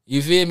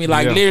 You feel me?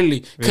 Like,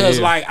 literally. Cause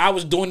like, I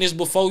was doing this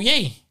before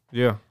Ye.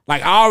 Yeah.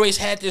 Like, I always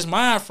had this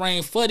mind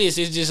frame for this.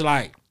 It's just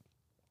like,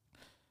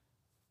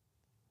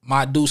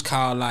 my dudes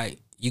called, like,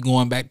 you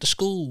going back to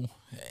school.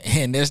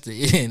 And that's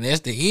the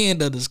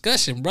end of the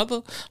discussion,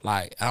 brother.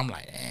 Like, I'm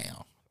like,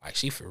 damn. Like,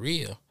 she for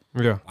real.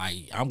 Yeah.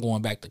 Like, I'm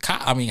going back to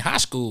high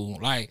school.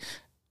 Like,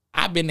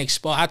 I've been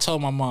exposed. I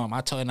told my mom,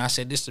 I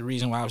said, this is the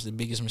reason why it was the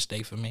biggest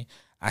mistake for me.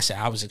 I said,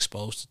 I was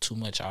exposed to too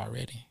much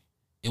already.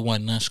 It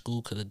wasn't nothing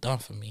school could have done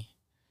for me.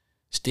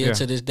 Still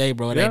to this day,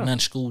 bro, it ain't nothing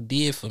school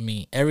did for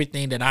me.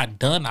 Everything that I've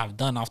done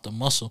off the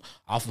muscle,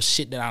 off of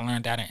shit that I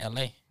learned out in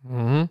LA.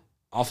 Mm-hmm.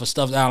 Off of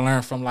stuff that I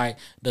learned from, like,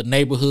 the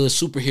neighborhood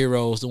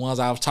superheroes, the ones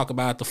I was talking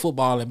about at the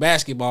football and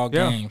basketball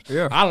games.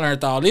 Yeah. I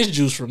learned all this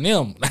juice from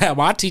them.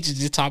 My teachers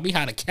just taught me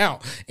how to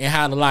count and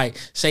how to, like,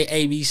 say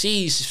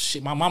ABCs.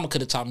 Shit my mama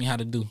could have taught me how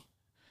to do.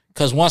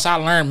 Because once I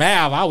learned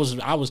math, I was.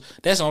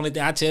 That's the only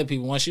thing I tell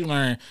people. Once you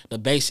learn the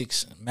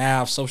basics,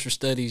 math, social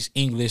studies,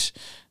 English,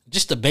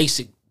 just the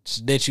basics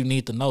that you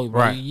need to know,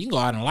 bro, right, you can go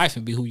out in life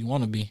and be who you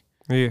want to be.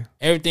 Yeah.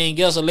 Everything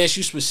else, unless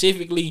you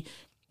specifically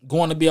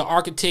going to be an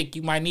architect,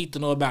 you might need to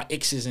know about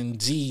X's and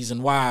Z's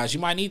and Y's. You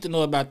might need to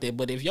know about that.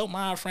 But if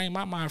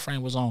my mind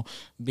frame was on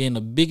being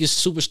the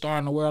biggest superstar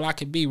in the world I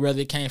could be,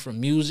 whether it came from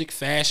music,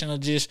 fashion, or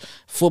just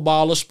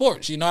football or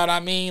sports, you know what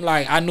I mean?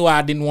 Like, I knew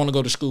I didn't want to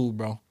go to school,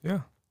 bro. Yeah.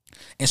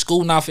 And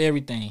school not for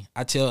everything.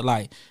 I tell,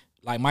 like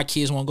my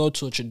kids won't go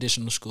to a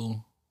traditional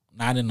school.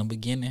 Not in the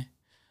beginning.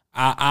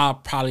 I'll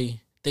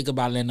probably think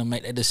about letting them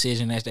make that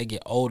decision as they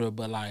get older,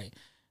 but like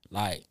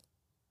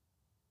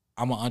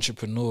I'm an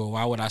entrepreneur.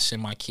 Why would I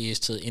send my kids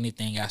to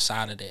anything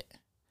outside of that?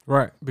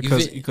 Right,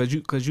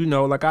 because you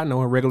know, like I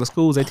know in regular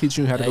schools they teach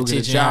you how to go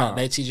get a job.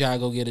 They teach you how to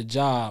go get a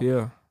job.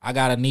 Yeah, I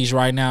got a niece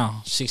right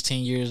now,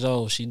 16 years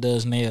old. She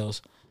does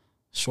nails.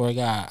 Swear to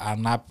God,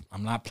 I'm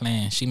not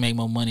playing. She make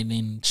more money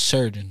than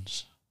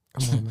surgeons.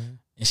 Come on, man.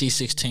 And she's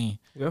 16.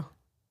 Yeah,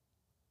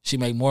 she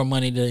make more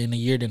money in a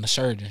year than a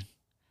surgeon.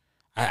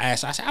 I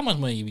said, how much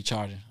money you be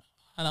charging?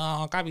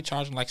 I be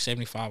charging like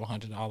 $75,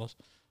 $100.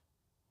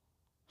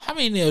 How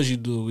many nails you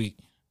do a week?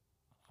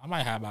 I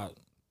might have about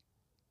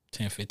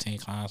 10, 15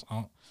 clients.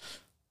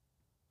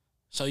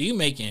 So you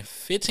making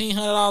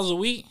 $1,500 a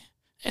week?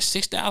 That's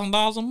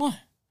 $6,000 a month.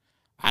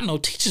 I know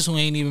teachers who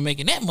ain't even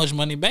making that much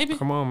money, baby.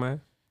 Come on,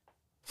 man.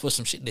 For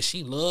some shit that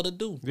she love to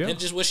do. Yeah. That's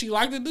just what she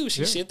like to do.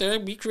 She sit there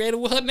and be creative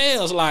with her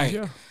nails. Like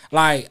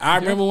I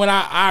remember when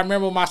I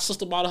remember my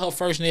sister bought her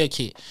first nail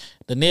kit.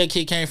 The nail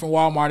kit came from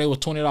Walmart. It was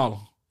 $20.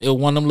 It was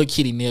one of them little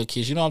kitty nail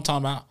kits. You know what I'm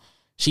talking about?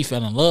 She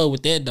fell in love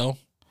with that though.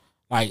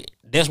 Like,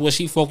 that's what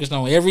she focused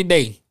on every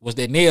day was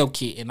that nail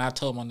kit. And I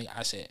told my nigga,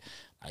 I said,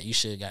 like, you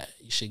should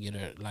get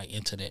her like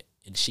into that.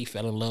 And she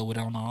fell in love with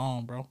it on her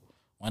own, bro.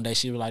 One day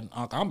she was like,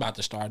 Uncle, I'm about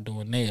to start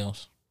doing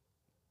nails.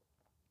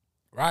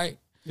 right?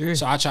 Yeah.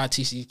 So I try to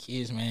teach these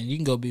kids, man, you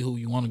can go be who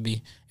you want to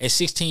be. At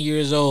 16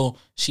 years old,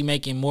 she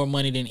making more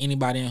money than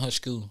anybody in her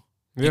school,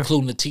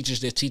 including the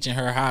teachers that's teaching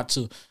her how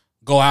to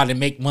go out and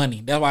make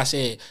money. That's why I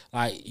said,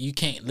 like, you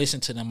can't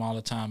listen to them all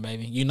the time,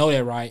 baby. You know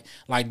that, right?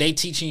 Like, they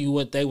teaching you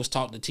what they was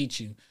taught to teach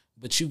you.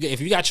 But if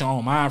you got your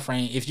own mind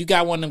frame, if you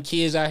got one of them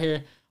kids out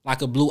here,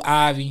 like a Blue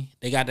Ivy,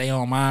 they got their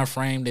own mind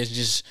frame that's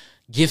just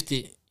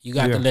gifted, you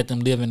got to let them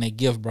live in their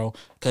gift, bro,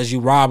 because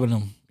you robbing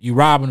them. You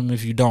robbing them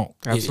if you don't.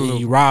 Absolutely.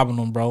 You robbing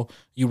them, bro.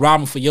 You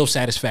robbing for your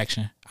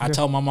satisfaction. I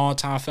told my mom all the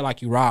time, I feel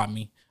like you robbed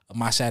me of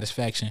my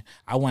satisfaction.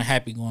 I wasn't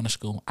happy going to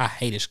school. I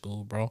hated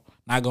school, bro.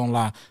 Not gonna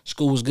lie.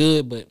 School was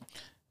good, but,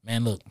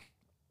 man, look,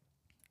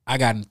 I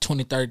got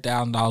 $20,000,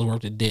 $30,000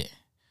 worth of debt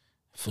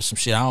for some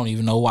shit I don't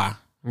even know why.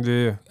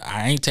 Yeah.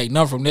 I ain't take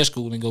nothing from that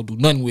school and go do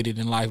nothing with it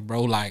in life,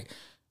 bro. Like,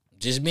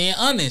 just being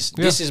honest.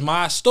 Yeah. This is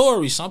my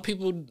story. Some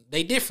people,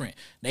 they different.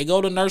 They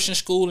go to nursing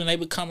school and they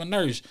become a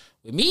nurse.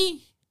 With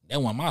me,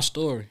 that wasn't my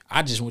story.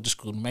 I just went to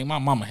school to make my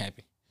mama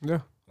happy. Yeah.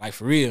 Like,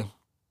 for real.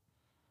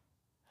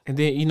 And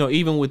then,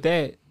 even with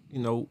that,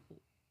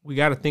 we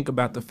got to think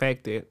about the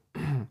fact that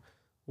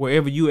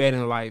wherever you at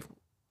in life,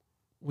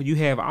 when you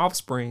have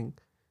offspring,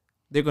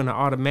 they're going to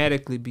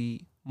automatically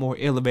be more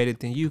elevated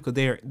than you because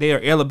they are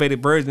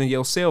elevated versions of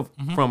yourself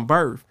from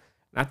birth.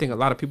 And I think a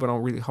lot of people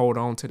don't really hold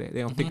on to that.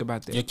 They don't think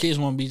about that. Your kids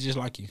want to be just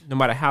like you. No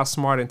matter how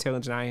smart and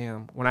intelligent I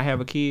am, when I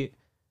have a kid,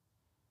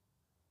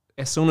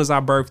 as soon as I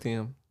birth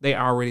them, they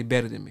already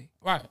better than me.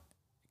 Right.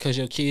 Because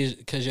your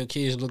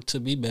kids look to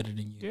be better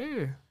than you.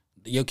 Yeah.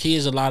 Your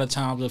kids a lot of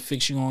times will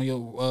fix you on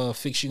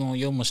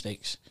your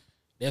mistakes.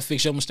 They'll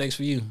fix your mistakes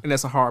for you. And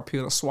that's a hard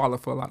pill to swallow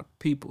for a lot of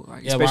people.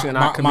 Like, Yeah, especially in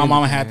our community. my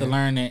mama man. had to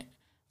learn that.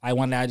 Like,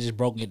 one day I just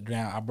broke it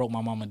down. I broke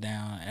my mama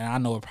down, and I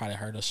know it probably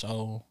hurt her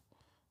soul.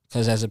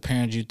 Because as a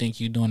parent, you think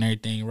you're doing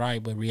everything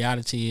right, but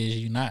reality is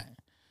you're not.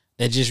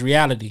 That's just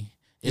reality.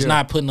 It's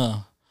not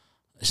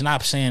it's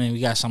not saying that we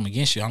got something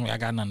against you. I mean, I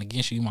got nothing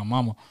against you. You my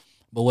mama.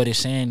 But what it's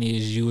saying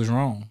is you was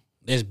wrong.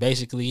 That's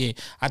basically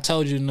it. I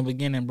told you in the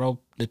beginning, bro,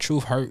 the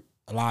truth hurt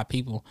a lot of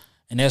people.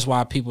 And that's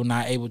why people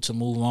not able to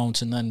move on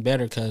to nothing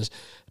better because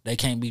they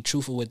can't be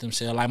truthful with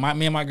themselves. Like,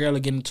 me and my girl are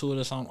getting into it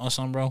or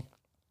something, bro.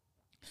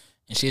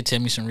 And she'll tell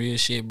me some real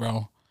shit,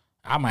 bro.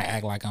 I might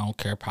act like I don't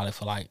care probably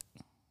for, like,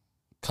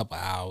 a couple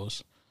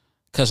hours.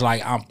 Because,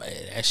 like,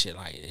 that shit,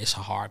 like, it's a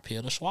hard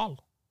pill to swallow.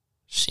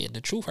 Shit,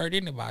 the truth hurt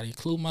anybody,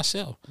 including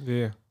myself.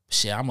 Yeah.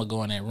 Shit, I'm going to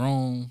go in that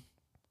room.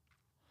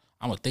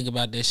 I'm going to think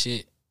about that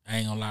shit. I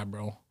ain't going to lie,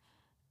 bro.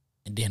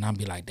 And then I'll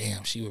be like,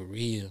 damn, she was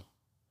real.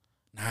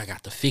 Now I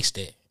got to fix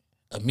that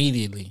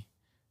immediately.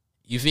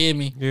 You feel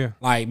me? Yeah.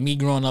 Like, me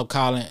growing up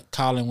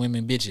calling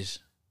women bitches.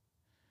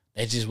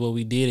 That's just what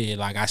we did.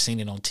 Like, I seen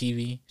it on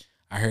TV.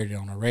 I heard it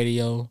on the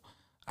radio.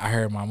 I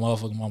heard my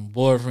motherfucking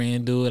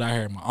boyfriend do it. I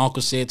heard my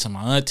uncle say it to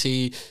my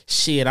auntie.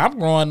 Shit, I'm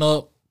growing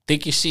up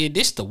thinking, shit,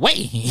 this the way.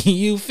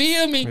 You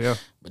feel me? Yeah.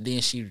 But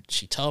then she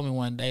told me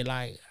one day,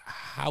 like,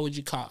 how would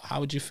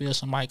you feel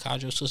somebody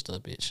called your sister a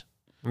bitch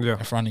Yeah.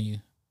 in front of you?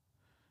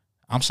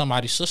 I'm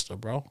somebody's sister,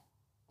 bro.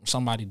 I'm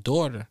somebody's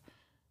daughter.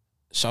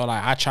 So,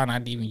 like, I try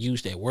not to even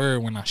use that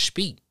word when I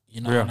speak.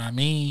 You know what I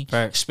mean?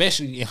 Right.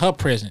 Especially in her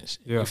presence.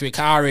 Yeah. If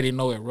I already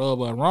know it rub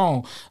or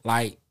wrong,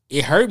 like,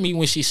 it hurt me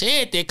when she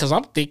said that because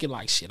I'm thinking,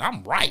 like, shit,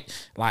 I'm right.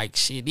 Like,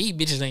 shit, these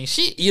bitches ain't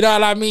shit. You know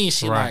what I mean?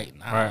 She Right. like,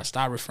 nah,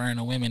 stop referring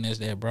to women as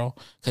that, bro.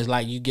 Because,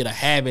 like, you get a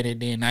habit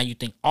and then now you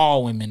think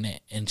all women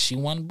that. And she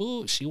wasn't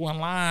bull. She wasn't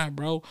lying,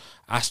 bro.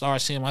 I started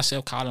seeing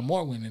myself calling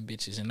more women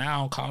bitches. And now I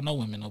don't call no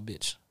women no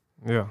bitch.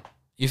 Yeah.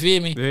 You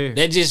feel me? Yeah.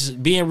 That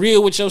just being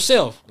real with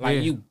yourself. Like,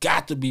 Yeah. you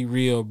got to be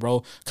real,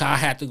 bro. Because I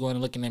have to go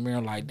and look in the mirror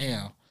like,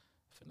 damn,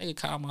 if a nigga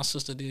call my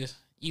sister this,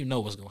 you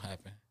know what's going to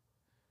happen.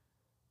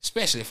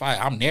 Especially if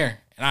I'm there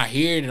and I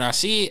hear it and I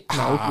see it.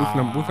 No,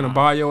 we finna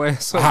buy your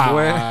ass up,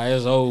 boy.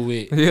 It's over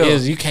with. Yeah.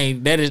 You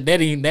can't. That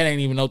ain't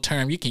even no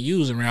term you can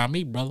use around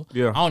me, brother.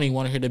 Yeah. I don't even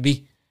want to hear the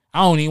B. I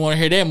don't even want to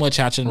hear that much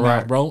out your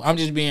mouth, bro. I'm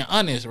just being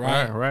honest,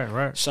 right?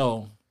 Right.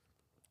 So,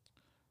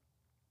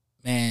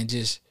 man,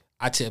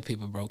 I tell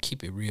people, bro,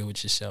 keep it real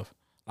with yourself.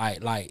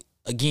 Like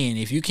again,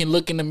 if you can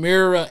look in the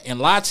mirror and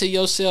lie to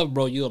yourself,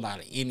 bro, you'll lie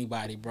to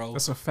anybody, bro.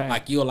 That's a fact.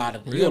 Like you'll lie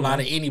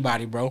to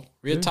anybody, bro.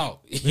 Real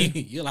talk.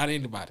 You'll lie to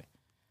anybody.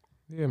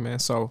 Yeah, man.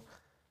 So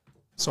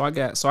I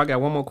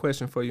got one more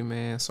question for you,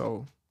 man.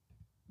 So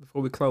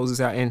before we close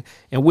this out, and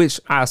which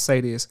I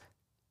say this,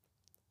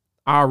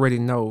 I already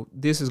know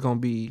this is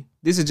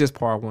just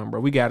part one, bro.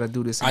 We gotta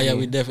do this again. Oh yeah,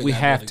 we definitely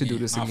have to do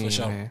this nah, again, for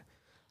sure. man.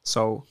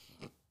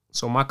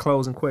 So my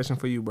closing question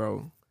for you,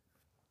 bro.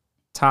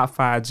 Top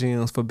 5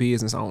 gems for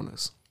business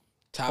owners.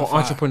 Top or 5.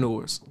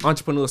 entrepreneurs.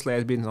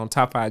 Entrepreneur/business on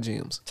top 5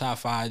 gems. Top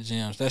 5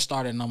 gems. Let's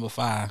start at number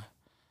 5.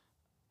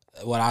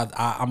 What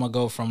I'm gonna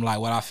go from like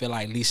what I feel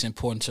like least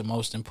important to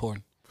most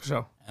important. For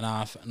sure. And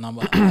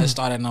let's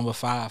start at number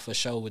 5 for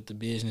sure with the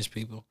business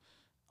people.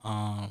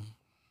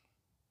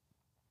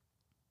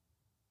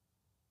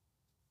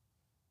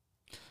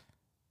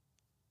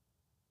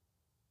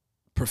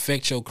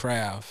 Perfect your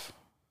craft.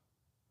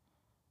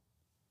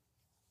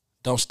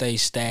 Don't stay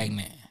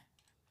stagnant.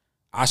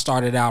 I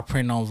started out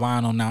printing on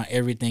vinyl. Now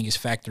everything is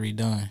factory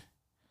done.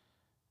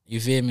 You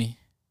feel me?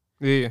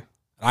 Yeah.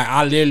 Like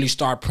I literally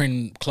start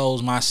printing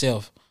clothes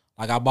myself.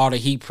 Like I bought a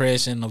heat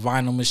press and a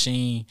vinyl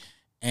machine,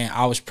 and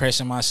I was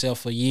pressing myself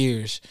for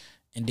years.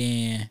 And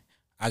then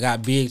I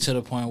got big to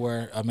the point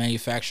where a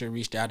manufacturer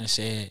reached out and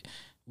said,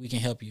 "We can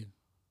help you.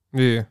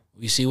 Yeah.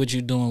 We see what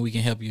you're doing. We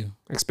can help you."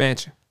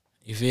 Expansion.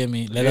 You feel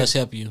me? Let us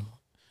help you.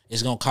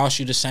 It's gonna cost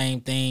you the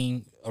same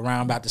thing,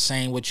 around about the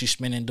same what you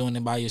spending doing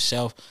it by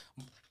yourself.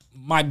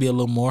 Might be a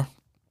little more,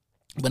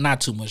 but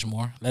not too much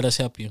more. Let us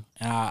help you.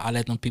 And I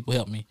let them people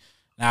help me.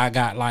 Now I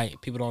got,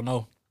 like, people don't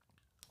know,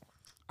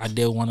 I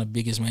deal with one of the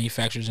biggest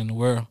manufacturers in the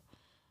world.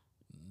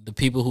 The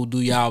people who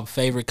do y'all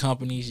favorite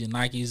companies, your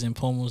Nikes and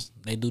Pumas,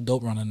 they do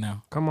Dope Runner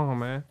now. Come on,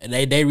 man. And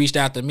they reached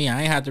out to me.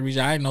 I ain't have to reach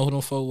out. I didn't know who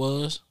them folk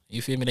was.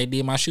 You feel me? They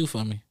did my shoe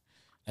for me.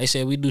 They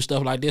said, we do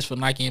stuff like this for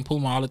Nike and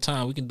Puma all the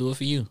time. We can do it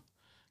for you.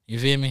 You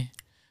feel me?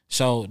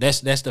 So that's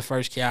the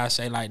first key I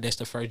say. Like, that's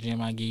the first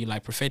gem I give you.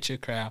 Like, perfect your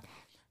craft.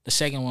 The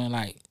second one,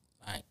 like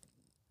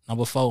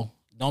number 4,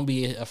 don't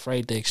be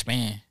afraid to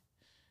expand.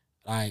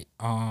 Like,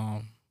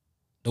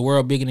 the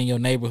world bigger than your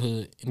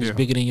neighborhood, and it's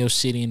bigger than your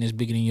city, and it's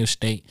bigger than your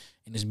state,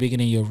 and it's bigger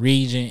than your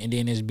region, and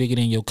then it's bigger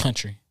than your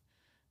country.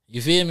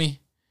 You feel me?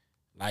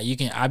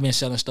 Like, I've been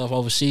selling stuff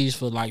overseas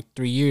for like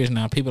 3 years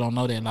now. People don't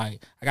know that.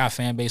 Like, I got a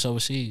fan base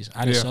overseas.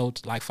 I just sold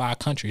to like 5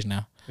 countries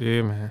now.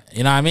 Yeah, man.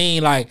 You know what I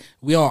mean? Like,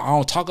 I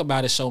don't talk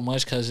about it so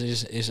much because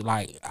it's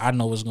like, I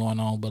know what's going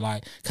on, but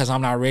like, because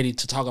I'm not ready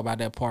to talk about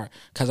that part.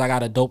 Because I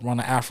got a Dope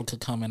Runner Africa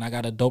coming. I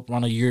got a Dope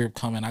Runner Europe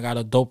coming. I got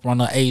a Dope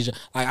Runner Asia.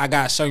 Like, I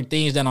got certain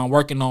things that I'm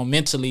working on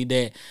mentally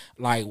that,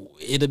 like,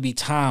 it'll be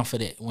time for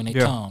that when it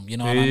come. You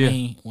know what I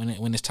mean?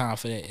 When it's time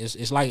for that.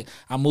 It's like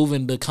I'm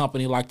moving the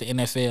company like the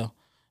NFL.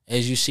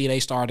 As you see, they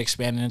start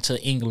expanding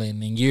into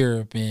England and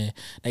Europe, and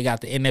they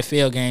got the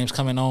NFL games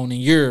coming on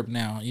in Europe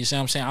now. You see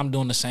what I'm saying? I'm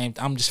doing the same.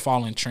 I'm just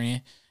following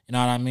trend. You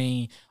know what I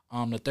mean?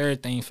 The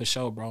third thing for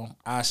sure, bro,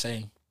 I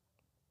say,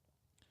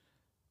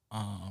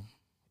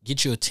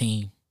 get you a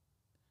team.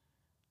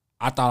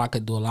 I thought I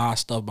could do a lot of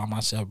stuff by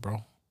myself,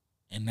 bro,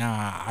 and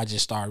now I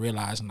just started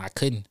realizing I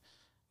couldn't.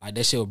 Like,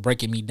 that shit was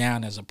breaking me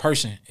down as a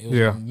person. It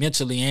was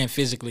mentally and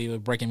physically, it was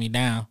breaking me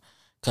down.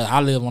 Cause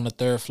I live on the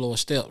 3rd floor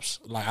steps.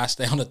 Like, I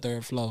stay on the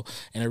 3rd floor.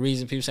 And the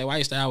reason people say, why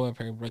you stay out up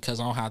here? Because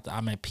I don't have to,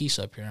 I'm at peace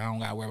up here. I don't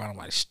gotta worry about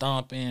nobody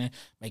stomping,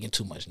 making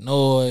too much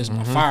noise.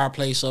 My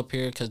fireplace up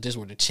here, cause this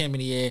where the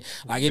chimney at.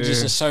 Like, it's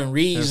just a certain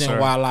reason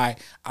why, like,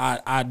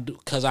 I do,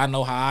 cause I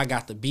know how I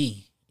got to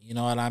be. You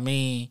know what I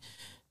mean?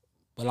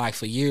 But like,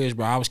 for years,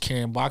 bro, I was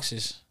carrying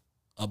boxes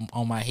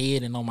on my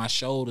head and on my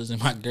shoulders,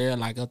 and my girl,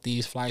 like, up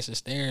these flights of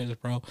stairs,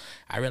 bro.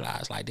 I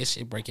realized, like, this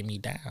shit breaking me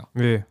down.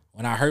 Yeah.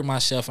 When I hurt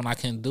myself and I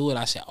couldn't do it,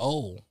 I said,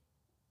 oh,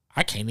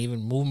 I can't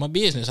even move my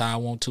business how I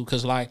want to,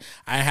 because, like,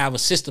 I have a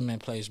system in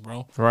place,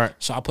 bro. Right.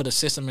 So I put a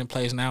system in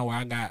place now where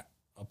I got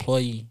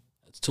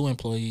 2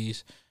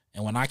 employees,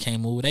 and when I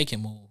can't move, they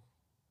can move.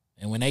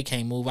 And when they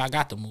can't move, I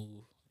got to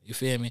move. You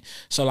feel me?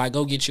 So, like,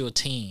 go get you a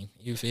team.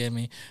 You feel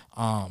me?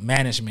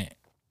 Management.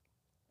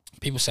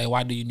 People say,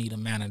 why do you need a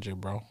manager,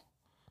 bro?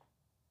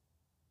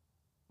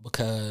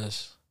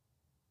 Because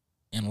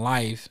in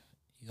life,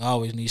 you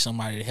always need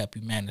somebody to help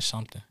you manage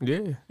something.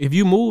 Yeah. If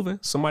you moving,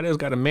 somebody else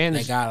got to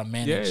manage. They got to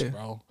manage,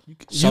 bro.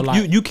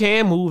 You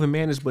can move and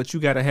manage, but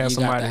you got to have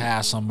somebody. You got to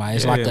have somebody.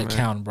 It's like an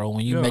accountant, bro.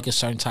 When you make a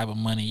certain type of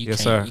money, you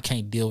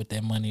can't deal with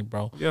that money,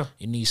 bro. Yeah.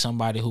 You need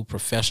somebody who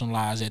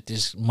professionalize at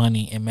this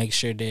money and make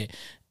sure that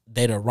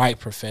they the right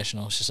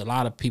professionals. It's just a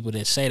lot of people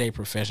that say they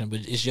professional,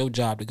 but it's your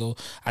job to go.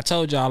 I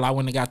told y'all I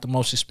went and got the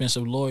most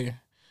expensive lawyer.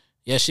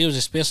 Yeah, she was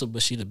expensive,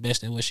 but she the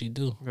best at what she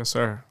do. Yes,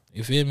 sir.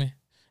 You feel me?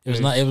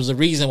 It was the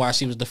reason why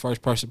she was the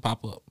first person to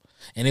pop up.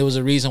 And it was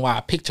the reason why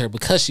I picked her,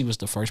 because she was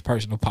the first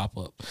person to pop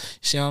up. You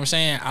see what I'm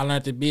saying? I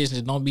learned the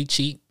business. Don't be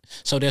cheap.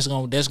 So that's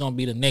gonna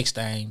be the next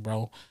thing,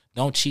 bro.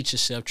 Don't cheat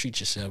yourself. Treat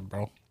yourself,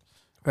 bro.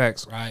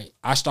 Facts. Right.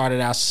 I started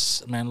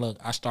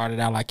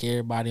out like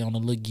everybody on the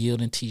little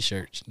Gildan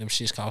t-shirts. Them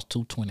shits cost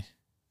 $220.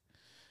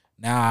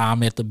 Now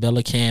I'm at the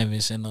Bella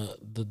Canvas and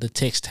the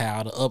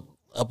textile, the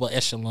upper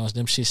echelons.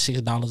 Them shit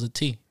 $6 a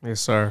tee.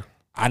 Yes, sir.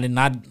 I did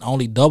not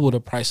only double the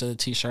price of the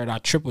t-shirt, I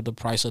tripled the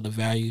price of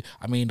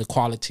the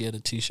quality of the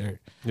t-shirt.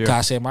 Yeah. Cause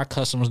I said my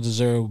customers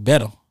deserve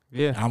better.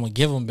 Yeah. I'm gonna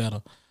give them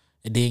better.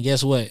 And then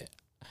guess what?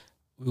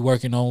 We're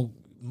working on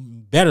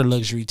better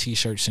luxury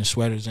t-shirts and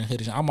sweaters and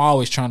hoodies. I'm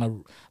always trying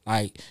to,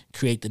 like,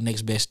 create the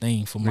next best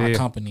thing for my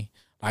company.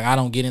 Like, I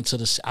don't get into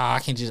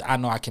I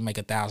know I can make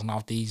 $1,000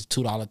 off these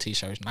 $2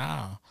 t-shirts.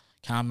 Nah.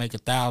 Can I make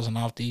 $1,000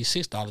 off these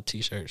 $6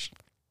 t-shirts?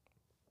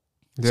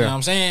 Yeah. See what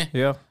I'm saying?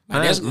 Yeah.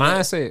 Like, that's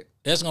mindset.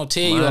 That's gonna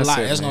tell you a lot.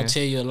 That's gonna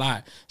tell you a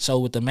lot. So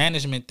with the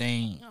management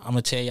thing, I'm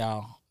gonna tell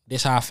y'all,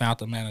 this how I found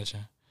the manager.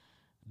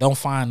 Don't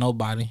find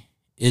nobody.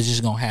 It's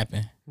just gonna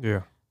happen.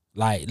 Yeah.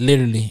 Like,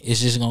 literally,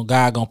 it's just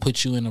God gonna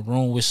put you in a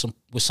room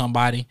with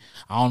somebody.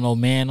 I don't know,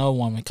 man or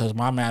woman, because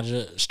my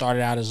manager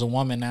started out as a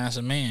woman, now it's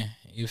a man.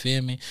 You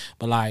feel me?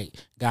 But like,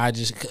 God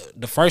just,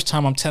 the first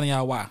time, I'm telling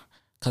y'all why,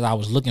 because I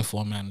was looking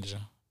for a manager.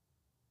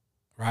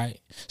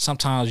 right?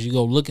 Sometimes you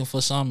go looking for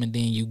something and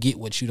then you get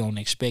what you don't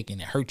expect and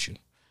it hurts you.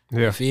 Yeah.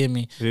 You feel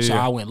me? Yeah, So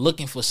yeah. I went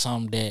looking for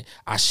something that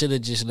I should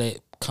have just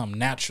let come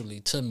naturally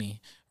to me,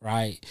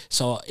 right?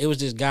 So it was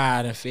this guy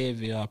out in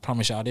Fayetteville. I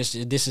promise y'all, this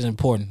is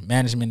important.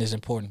 Management is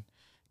important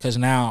because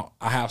now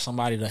I have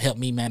somebody to help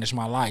me manage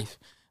my life.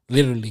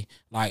 Literally,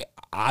 like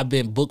I've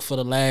been booked for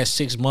the last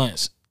 6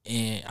 months.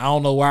 And I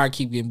don't know where I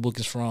keep getting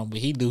bookings from, but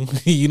he do.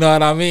 You know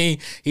what I mean?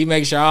 He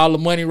makes sure all the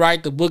money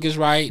right, the book is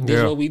right. This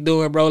is what we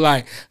doing, bro.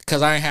 Like,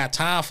 cause I ain't had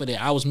time for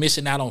that. I was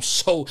missing out on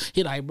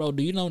he like, bro,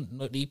 do you know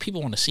these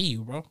people want to see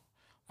you, bro?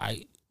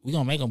 Like, we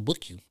gonna make them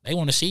book you. They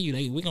want to see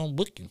you. We gonna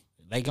book you.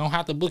 They gonna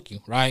have to book you,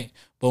 right?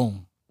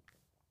 Boom.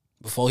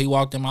 Before he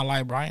walked in my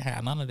life, bro, I ain't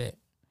had none of that.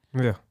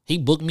 Yeah. He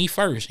booked me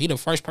first. He the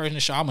first person to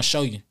show. I'm gonna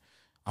show you.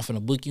 I'm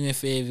finna book you in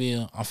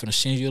Fayetteville. I'm finna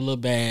send you a little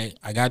bag.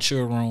 I got you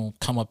a room.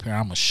 Come up here.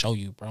 I'm gonna show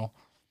you, bro.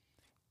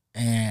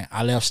 And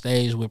I left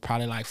stage with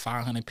probably like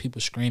 500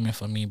 people screaming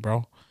for me,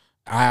 bro.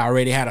 I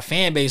already had a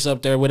fan base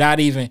up there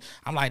without even.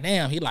 I'm like,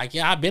 damn. He like,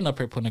 yeah, I've been up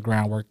here putting the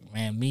groundwork,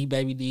 man. Me,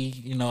 Baby D,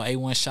 you know,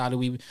 A1 Shotty,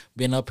 we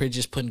been up here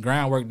just putting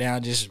groundwork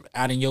down, just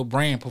out in your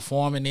brand,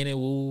 performing in it,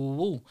 woo, woo,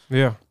 woo.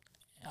 Yeah.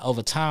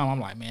 Over time, I'm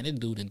like, man, this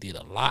dude done did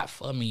a lot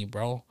for me,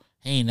 bro.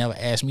 He ain't never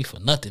asked me for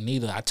nothing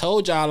either. I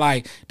told y'all,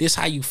 like, this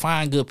how you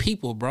find good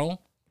people, bro.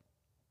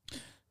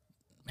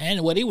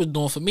 Man, what he was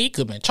doing for me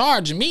could have been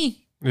charging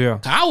me. Yeah.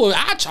 I'm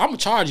gonna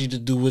charge you to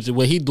do what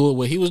he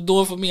was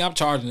doing for me. I'm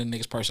charging the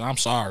next person. I'm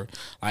sorry,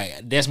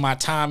 like that's my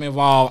time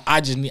involved.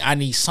 I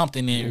need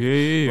something in,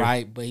 Yeah.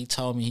 right? But he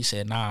told me, he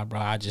said, nah,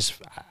 bro. I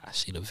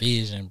see the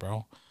vision,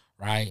 bro.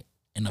 Right,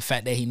 and the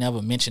fact that he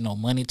never mentioned no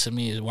money to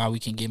me is why we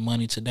can get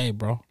money today,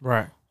 bro.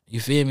 Right. You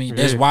feel me?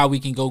 That's why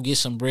we can go get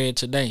some bread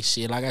today.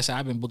 Shit, like I said,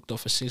 I've been booked up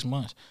for 6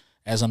 months.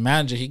 As a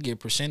manager, he get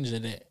percentage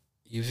of that.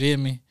 You feel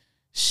me?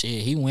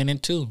 Shit, he winning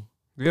too.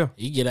 Yeah.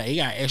 He got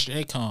extra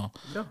income.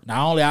 Yeah.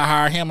 Not only I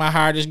hired him, I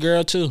hired this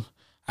girl too.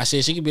 I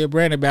said she could be a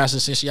brand ambassador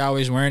since she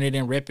always wearing it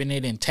and repping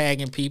it and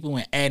tagging people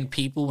and adding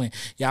people and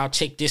y'all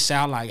check this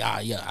out. Like,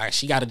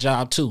 she got a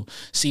job too.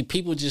 See,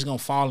 people just gonna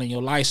fall in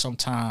your life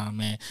sometime,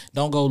 man.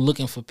 Don't go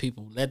looking for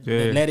people. Let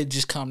it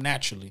just come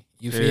naturally.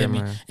 You feel me?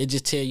 Man. It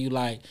just tell you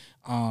like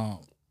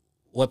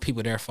what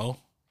people there for.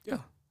 Yeah.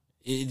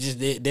 It just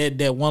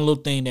that one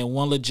little thing, that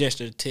one little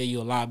gesture to tell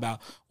you a lot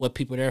about what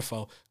people there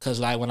for. Cause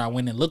like when I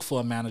went and looked for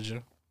a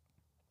manager,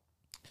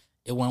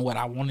 it wasn't what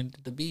I wanted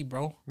it to be,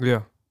 bro.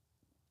 Yeah.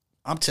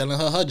 I'm telling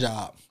her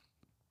job.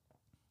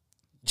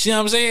 You know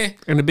what I'm saying?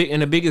 And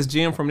the biggest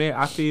gem from there,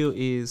 I feel,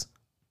 is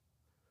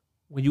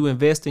when you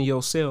invest in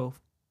yourself,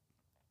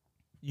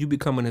 you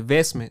become an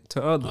investment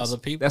to others. Other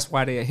people. That's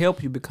why they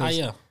help you because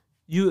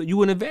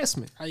you an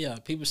investment.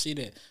 People see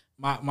that.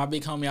 My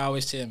big homie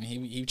always tell me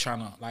he trying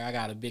to, like, I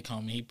got a big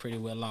homie, he pretty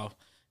well off.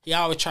 He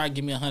always try to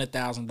give me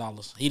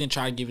 $100,000. He didn't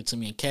try to give it to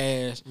me in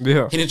cash.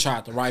 Yeah. He didn't try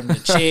to write me a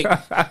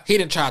check. He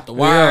didn't try to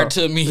wire it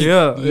to me.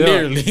 Yeah.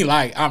 Literally,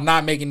 like, I'm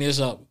not making this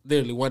up.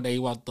 Literally, one day he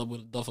walked up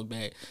with a duffel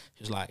bag.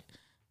 He was like,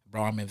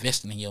 bro, I'm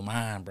investing in your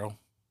mind, bro.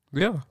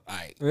 Yeah.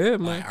 Like,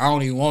 man. Like, I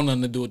don't even want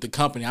nothing to do with the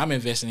company. I'm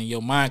investing in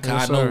your mind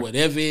because Yes, I know sir.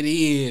 whatever it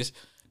is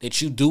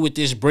that you do with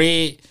this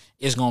bread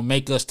is going to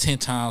make us 10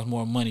 times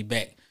more money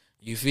back.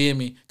 You feel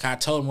me? Because I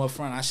told him up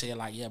front, I said,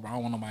 like, yeah, bro, I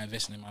don't want nobody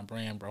investing in my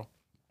brand, bro.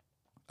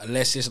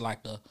 Unless it's like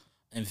a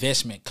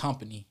investment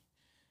company,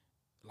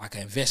 like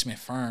an investment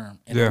firm.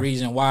 And the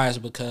reason why is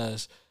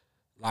because,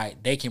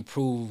 like, they can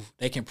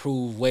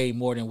prove way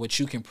more than what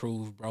you can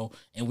prove, bro.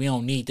 And we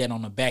don't need that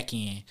on the back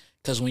end.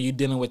 Because when you're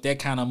dealing with that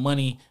kind of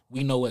money,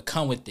 we know what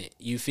come with it.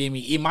 You feel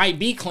me? It might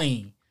be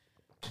clean,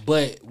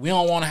 but we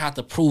don't want to have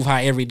to prove how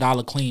every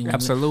dollar clean.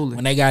 Absolutely.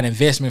 When they got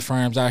investment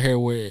firms out here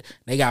where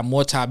they got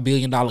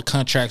multi-billion-dollar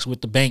contracts with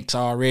the banks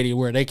already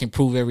where they can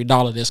prove every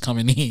dollar that's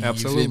coming in.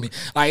 Absolutely. You feel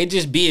me? Like, it's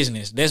just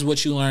business. That's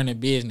what you learn in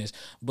business.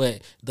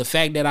 But the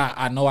fact that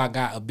I know I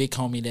got a big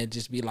homie that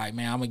just be like,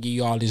 man, I'm going to give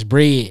you all this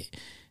bread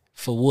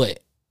for what?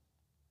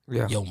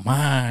 Yeah. Your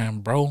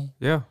mind, bro.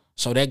 Yeah.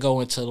 So that go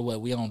into what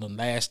we on the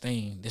last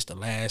thing. This the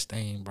last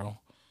thing, bro.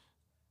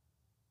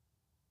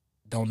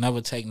 Don't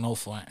never take no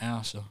for an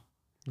answer.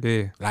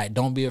 Yeah. Like,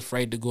 don't be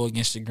afraid to go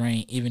against the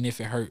grain, even if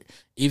it hurt,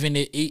 even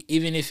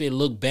if it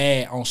look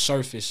bad on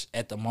surface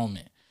at the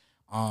moment.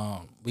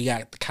 We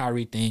got the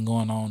Kyrie thing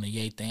going on, the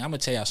Ye thing. I'm gonna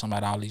tell y'all something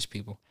about all these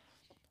people.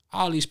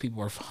 All these people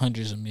worth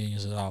hundreds of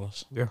millions of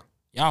dollars. Yeah.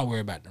 Y'all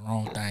worry about the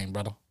wrong thing,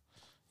 brother.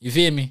 You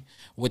feel me?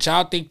 What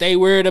y'all think they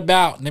worried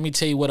about? Let me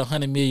tell you what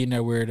 100 million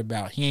they're worried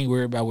about. He ain't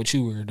worried about what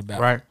you worried about.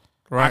 Right.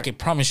 I can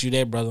promise you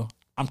that, brother.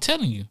 I'm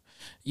telling you.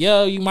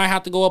 Yo, you might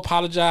have to go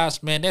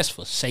apologize, man. That's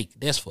for sake.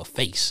 That's for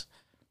face.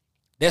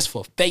 That's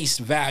for face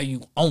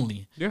value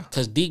only. Yeah.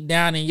 Because deep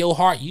down in your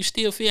heart, you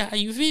still feel how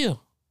you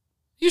feel.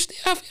 You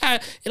still feel how,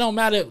 it don't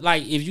matter.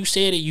 Like, if you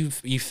said it, you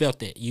felt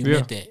that. You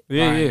meant that.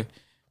 Yeah, right? yeah.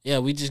 Yeah,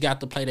 we just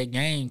got to play that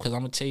game because I'm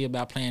going to tell you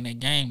about playing that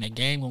game. That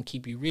game going to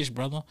keep you rich,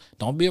 brother.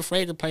 Don't be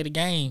afraid to play the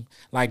game.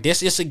 Like,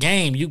 this is a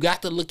game. You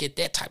got to look at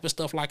that type of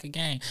stuff like a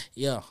game.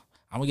 Yeah,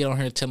 I'm going to get on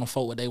here and tell them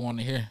folk what they want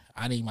to hear.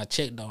 I need my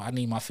check, though. I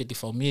need my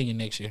 $54 million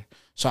next year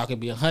so I could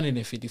be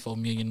 $154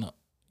 million up.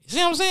 You see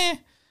what I'm saying?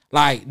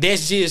 Like,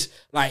 that's just,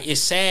 like,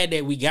 it's sad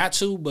that we got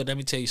to, but let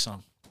me tell you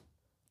something.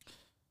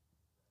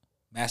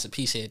 Master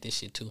P said this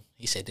shit too.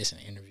 He said this in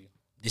an interview.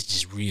 This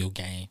just real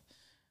game.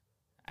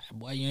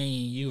 Boy,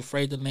 you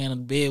afraid to lay in the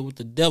bed with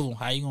the devil.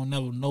 How you gonna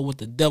never know what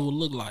the devil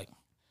look like?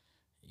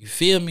 You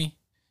feel me?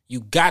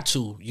 You got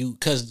to.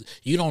 Cause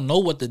you don't know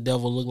what the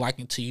devil look like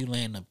until you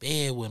lay in the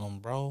bed with him,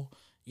 bro.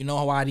 You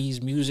know why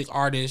these music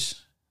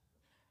artists,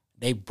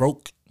 they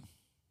broke?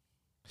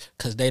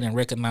 Cause they didn't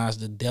recognize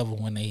the devil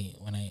when they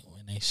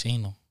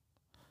seen him.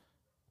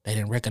 They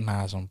didn't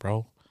recognize him,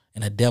 bro.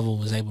 And the devil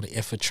was able to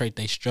infiltrate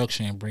their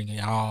structure and bring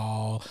it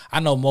all. I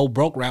know more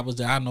broke rappers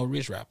than I know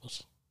rich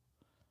rappers.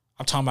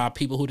 I'm talking about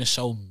people who done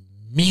sold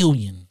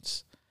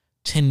millions,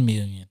 10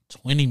 million,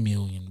 20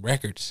 million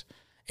records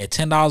at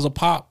 $10 a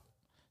pop.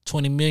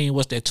 20 million,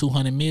 what's that,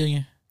 200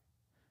 million?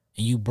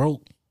 And you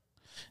broke.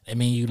 That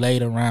mean you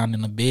laid around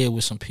in the bed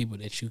with some people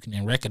that you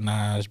can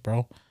recognize,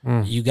 bro.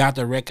 You got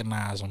to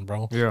recognize them,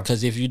 bro. Yeah.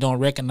 Because if you don't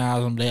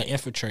recognize them, they'll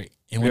infiltrate.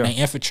 And when they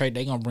infiltrate,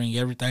 they going to bring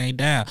everything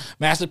down.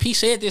 Master P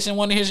said this in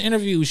one of his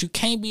interviews. You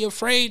can't be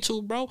afraid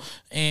to, bro.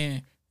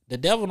 And the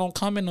devil don't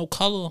come in no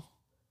color.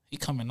 He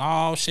come in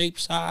all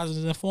shapes,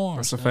 sizes, and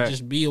forms. That's a fact.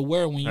 Just be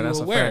aware when you're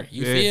aware.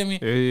 You feel me?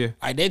 Yeah.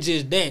 Like, that's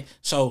just that.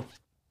 So,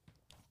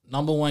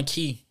 number one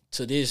key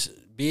to this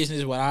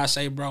business, what I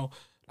say, bro,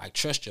 like,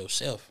 trust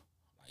yourself.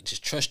 Like,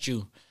 just trust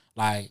you.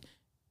 Like,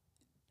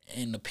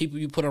 and the people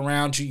you put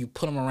around you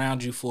put them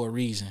around you for a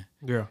reason.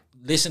 Yeah.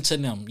 Listen to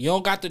them. You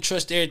don't got to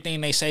trust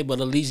everything they say,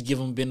 but at least give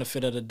them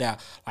benefit of the doubt.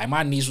 Like,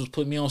 my niece was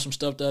putting me on some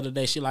stuff the other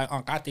day. She like,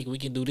 Unc, I think we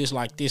can do this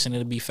like this and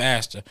it'll be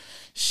faster.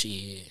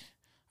 Shit.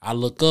 I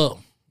look up.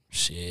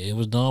 Shit, it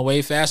was done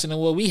way faster than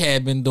what we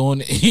had been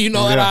doing. You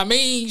know what I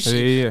mean?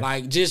 Shit. Yeah.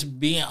 Like, just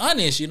being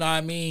honest, you know what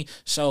I mean?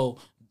 So,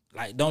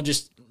 like, don't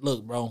just,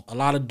 look, bro, a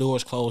lot of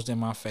doors closed in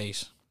my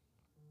face.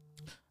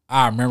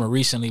 I remember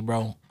recently,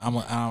 bro, I'm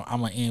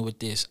gonna end with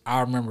this.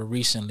 I remember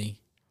recently,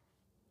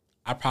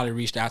 I probably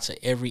reached out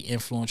to every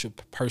influential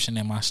person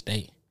in my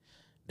state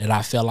that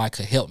I felt like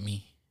could help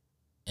me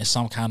in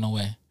some kind of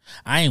way.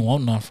 I ain't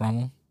want nothing from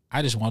them.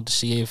 I just want to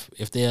see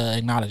if they'll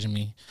acknowledge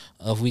me,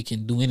 or if we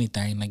can do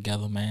anything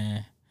together,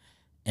 man.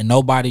 And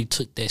nobody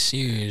took that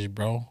serious,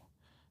 bro.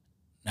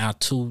 Now,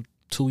 two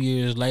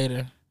years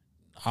later,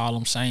 all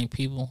them same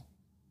people,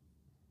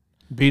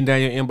 beating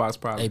down your inbox,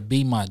 probably. they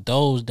beat my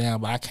doors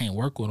down, but I can't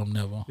work with them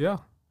never. Yeah.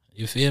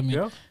 You feel me?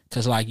 Yeah.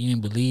 Because, like, you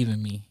didn't believe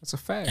in me. That's a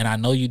fact. And I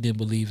know you didn't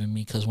believe in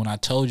me, because when I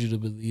told you to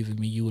believe in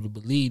me, you would have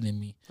believed in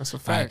me. That's a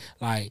fact.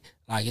 Like,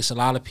 it's a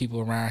lot of people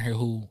around here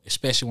who,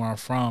 especially where I'm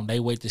from, they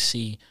wait to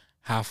see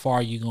how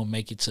far you going to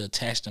make it to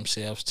attach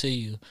themselves to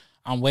you.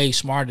 I'm way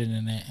smarter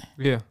than that.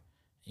 Yeah.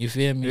 You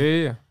feel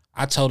me? Yeah.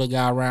 I told a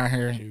guy around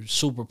here who's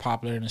super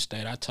popular in the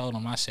state, I told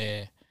him, I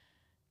said,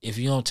 if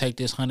you don't take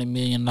this $100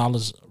 million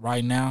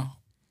right now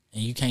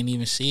and you can't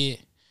even see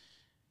it,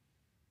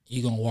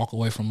 you're going to walk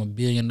away from $1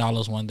 billion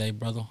one day,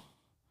 brother.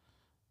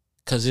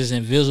 Because it's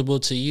invisible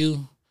to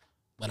you,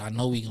 but I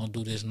know we going to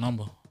do this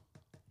number.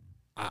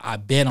 I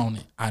bet on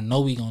it. I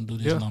know we going to do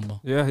this number.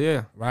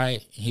 Yeah.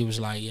 Right? He was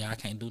like, yeah, I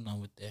can't do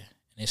nothing with that.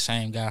 And this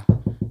same guy,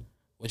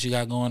 what you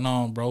got going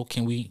on, bro?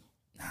 Can we?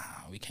 Nah,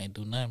 we can't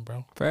do nothing,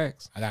 bro.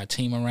 Facts. I got a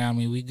team around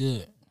me. We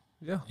good.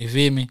 Yeah. You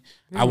feel me?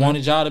 Yeah, I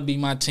wanted y'all to be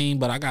my team,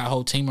 but I got a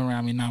whole team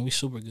around me now. We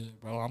super good,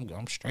 bro.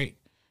 I'm straight.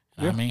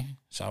 You know what I mean?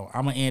 So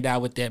I'm gonna end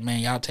out with that, man.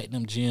 Y'all take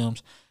them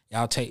gems.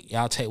 Y'all take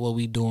what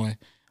we doing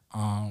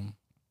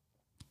to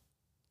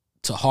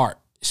heart,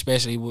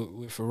 especially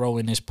with Faro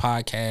in this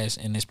podcast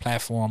and this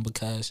platform,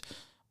 because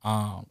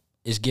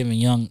it's giving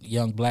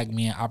young black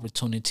men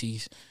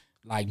opportunities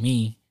like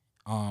me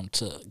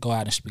to go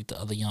out and speak to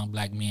other young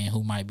black men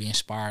who might be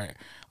inspired.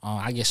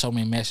 I get so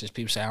many messages.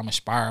 People say, I'm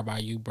inspired by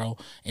you, bro.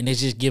 And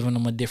it's just giving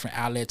them a different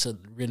outlet to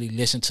really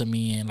listen to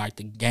me and like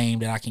the game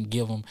that I can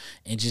give them,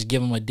 and just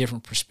give them a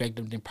different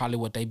perspective than probably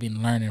what they've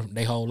been learning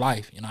their whole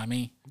life. You know what I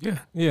mean? Yeah.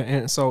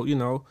 And so,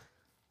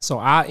 so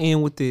I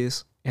end with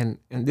this, and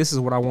this is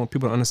what I want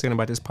people to understand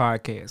about this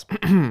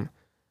podcast.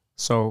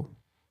 So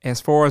as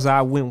far as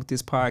I went with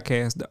this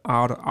podcast,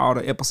 all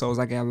the episodes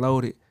I got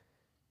loaded,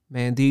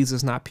 man, these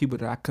is not people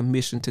that I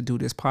commissioned to do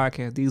this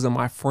podcast. These are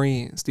my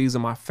friends. These are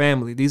my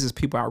family. These is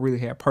people I really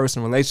have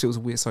personal relationships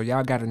with. So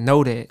y'all got to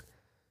know that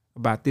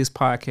about this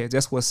podcast.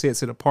 That's what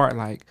sets it apart.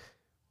 Like,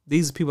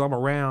 these are people I'm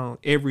around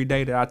every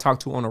day that I talk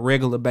to on a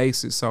regular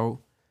basis.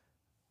 So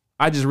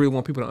I just really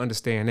want people to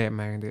understand that,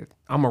 man, that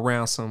I'm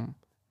around some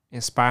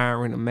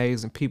inspiring,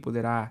 amazing people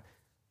that I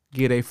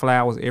get their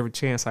flowers every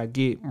chance I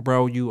get.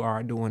 Bro, you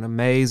are doing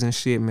amazing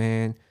shit,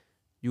 man.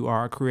 You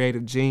are a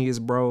creative genius,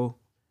 bro.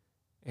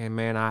 And,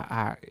 man,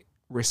 I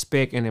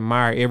respect and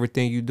admire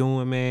everything you're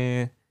doing,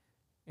 man.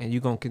 And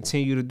you're going to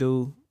continue to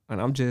do.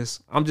 And I'm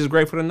just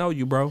grateful to know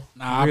you, bro.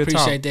 Nah, I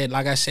appreciate that.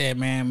 Like I said,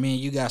 man,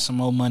 you got some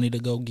more money to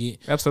go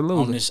get.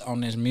 Absolutely.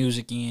 On this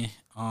music end.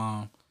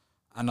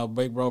 I know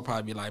Big Bro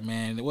probably be like,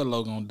 man, what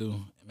Lo gonna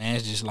do? Man,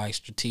 it's just like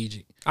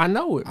strategic. I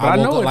know it. But I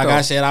know up, it. Like though.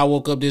 I said, I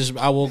woke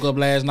up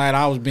last night.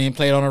 I was being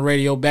played on the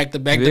radio back to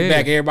back to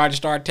back. Everybody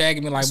started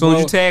tagging me like, as soon as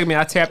bro, you tagged me,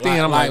 I tapped in.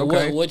 I'm like,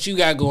 okay. what you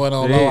got going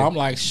on, Lo? I'm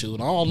like, shoot,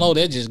 I don't know.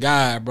 That's just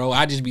God, bro.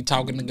 I just be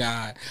talking to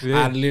God.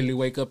 I literally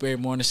wake up every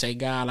morning and say,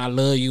 God, I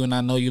love you and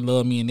I know you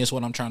love me and this is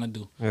what I'm trying to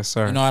do. Yes,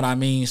 sir. You know what I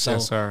mean? So,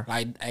 yes, sir.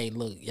 like, hey,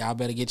 look, y'all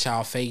better get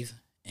y'all faith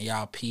and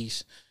y'all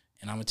peace.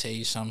 And I'm gonna tell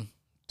you something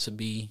to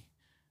be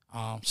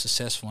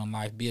successful in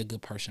life. Be a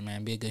good person,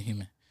 man. Be a good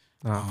human.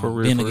 For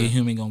real, being a good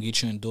human gonna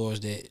get you in doors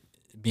that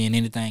being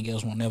anything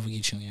else won't never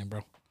get you in, bro.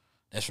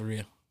 That's for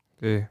real.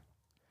 Yeah.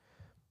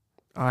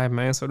 All right,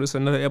 man. So this is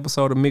another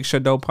episode of Mix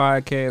Your Dough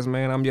Podcast,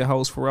 man. I'm your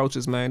host,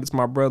 Ferocious, man. This is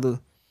my brother,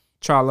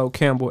 Charlo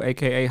Campbell,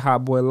 a.k.a.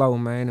 Hot Boy Low,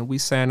 man. And we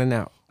signing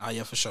out. Oh,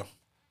 yeah, for sure.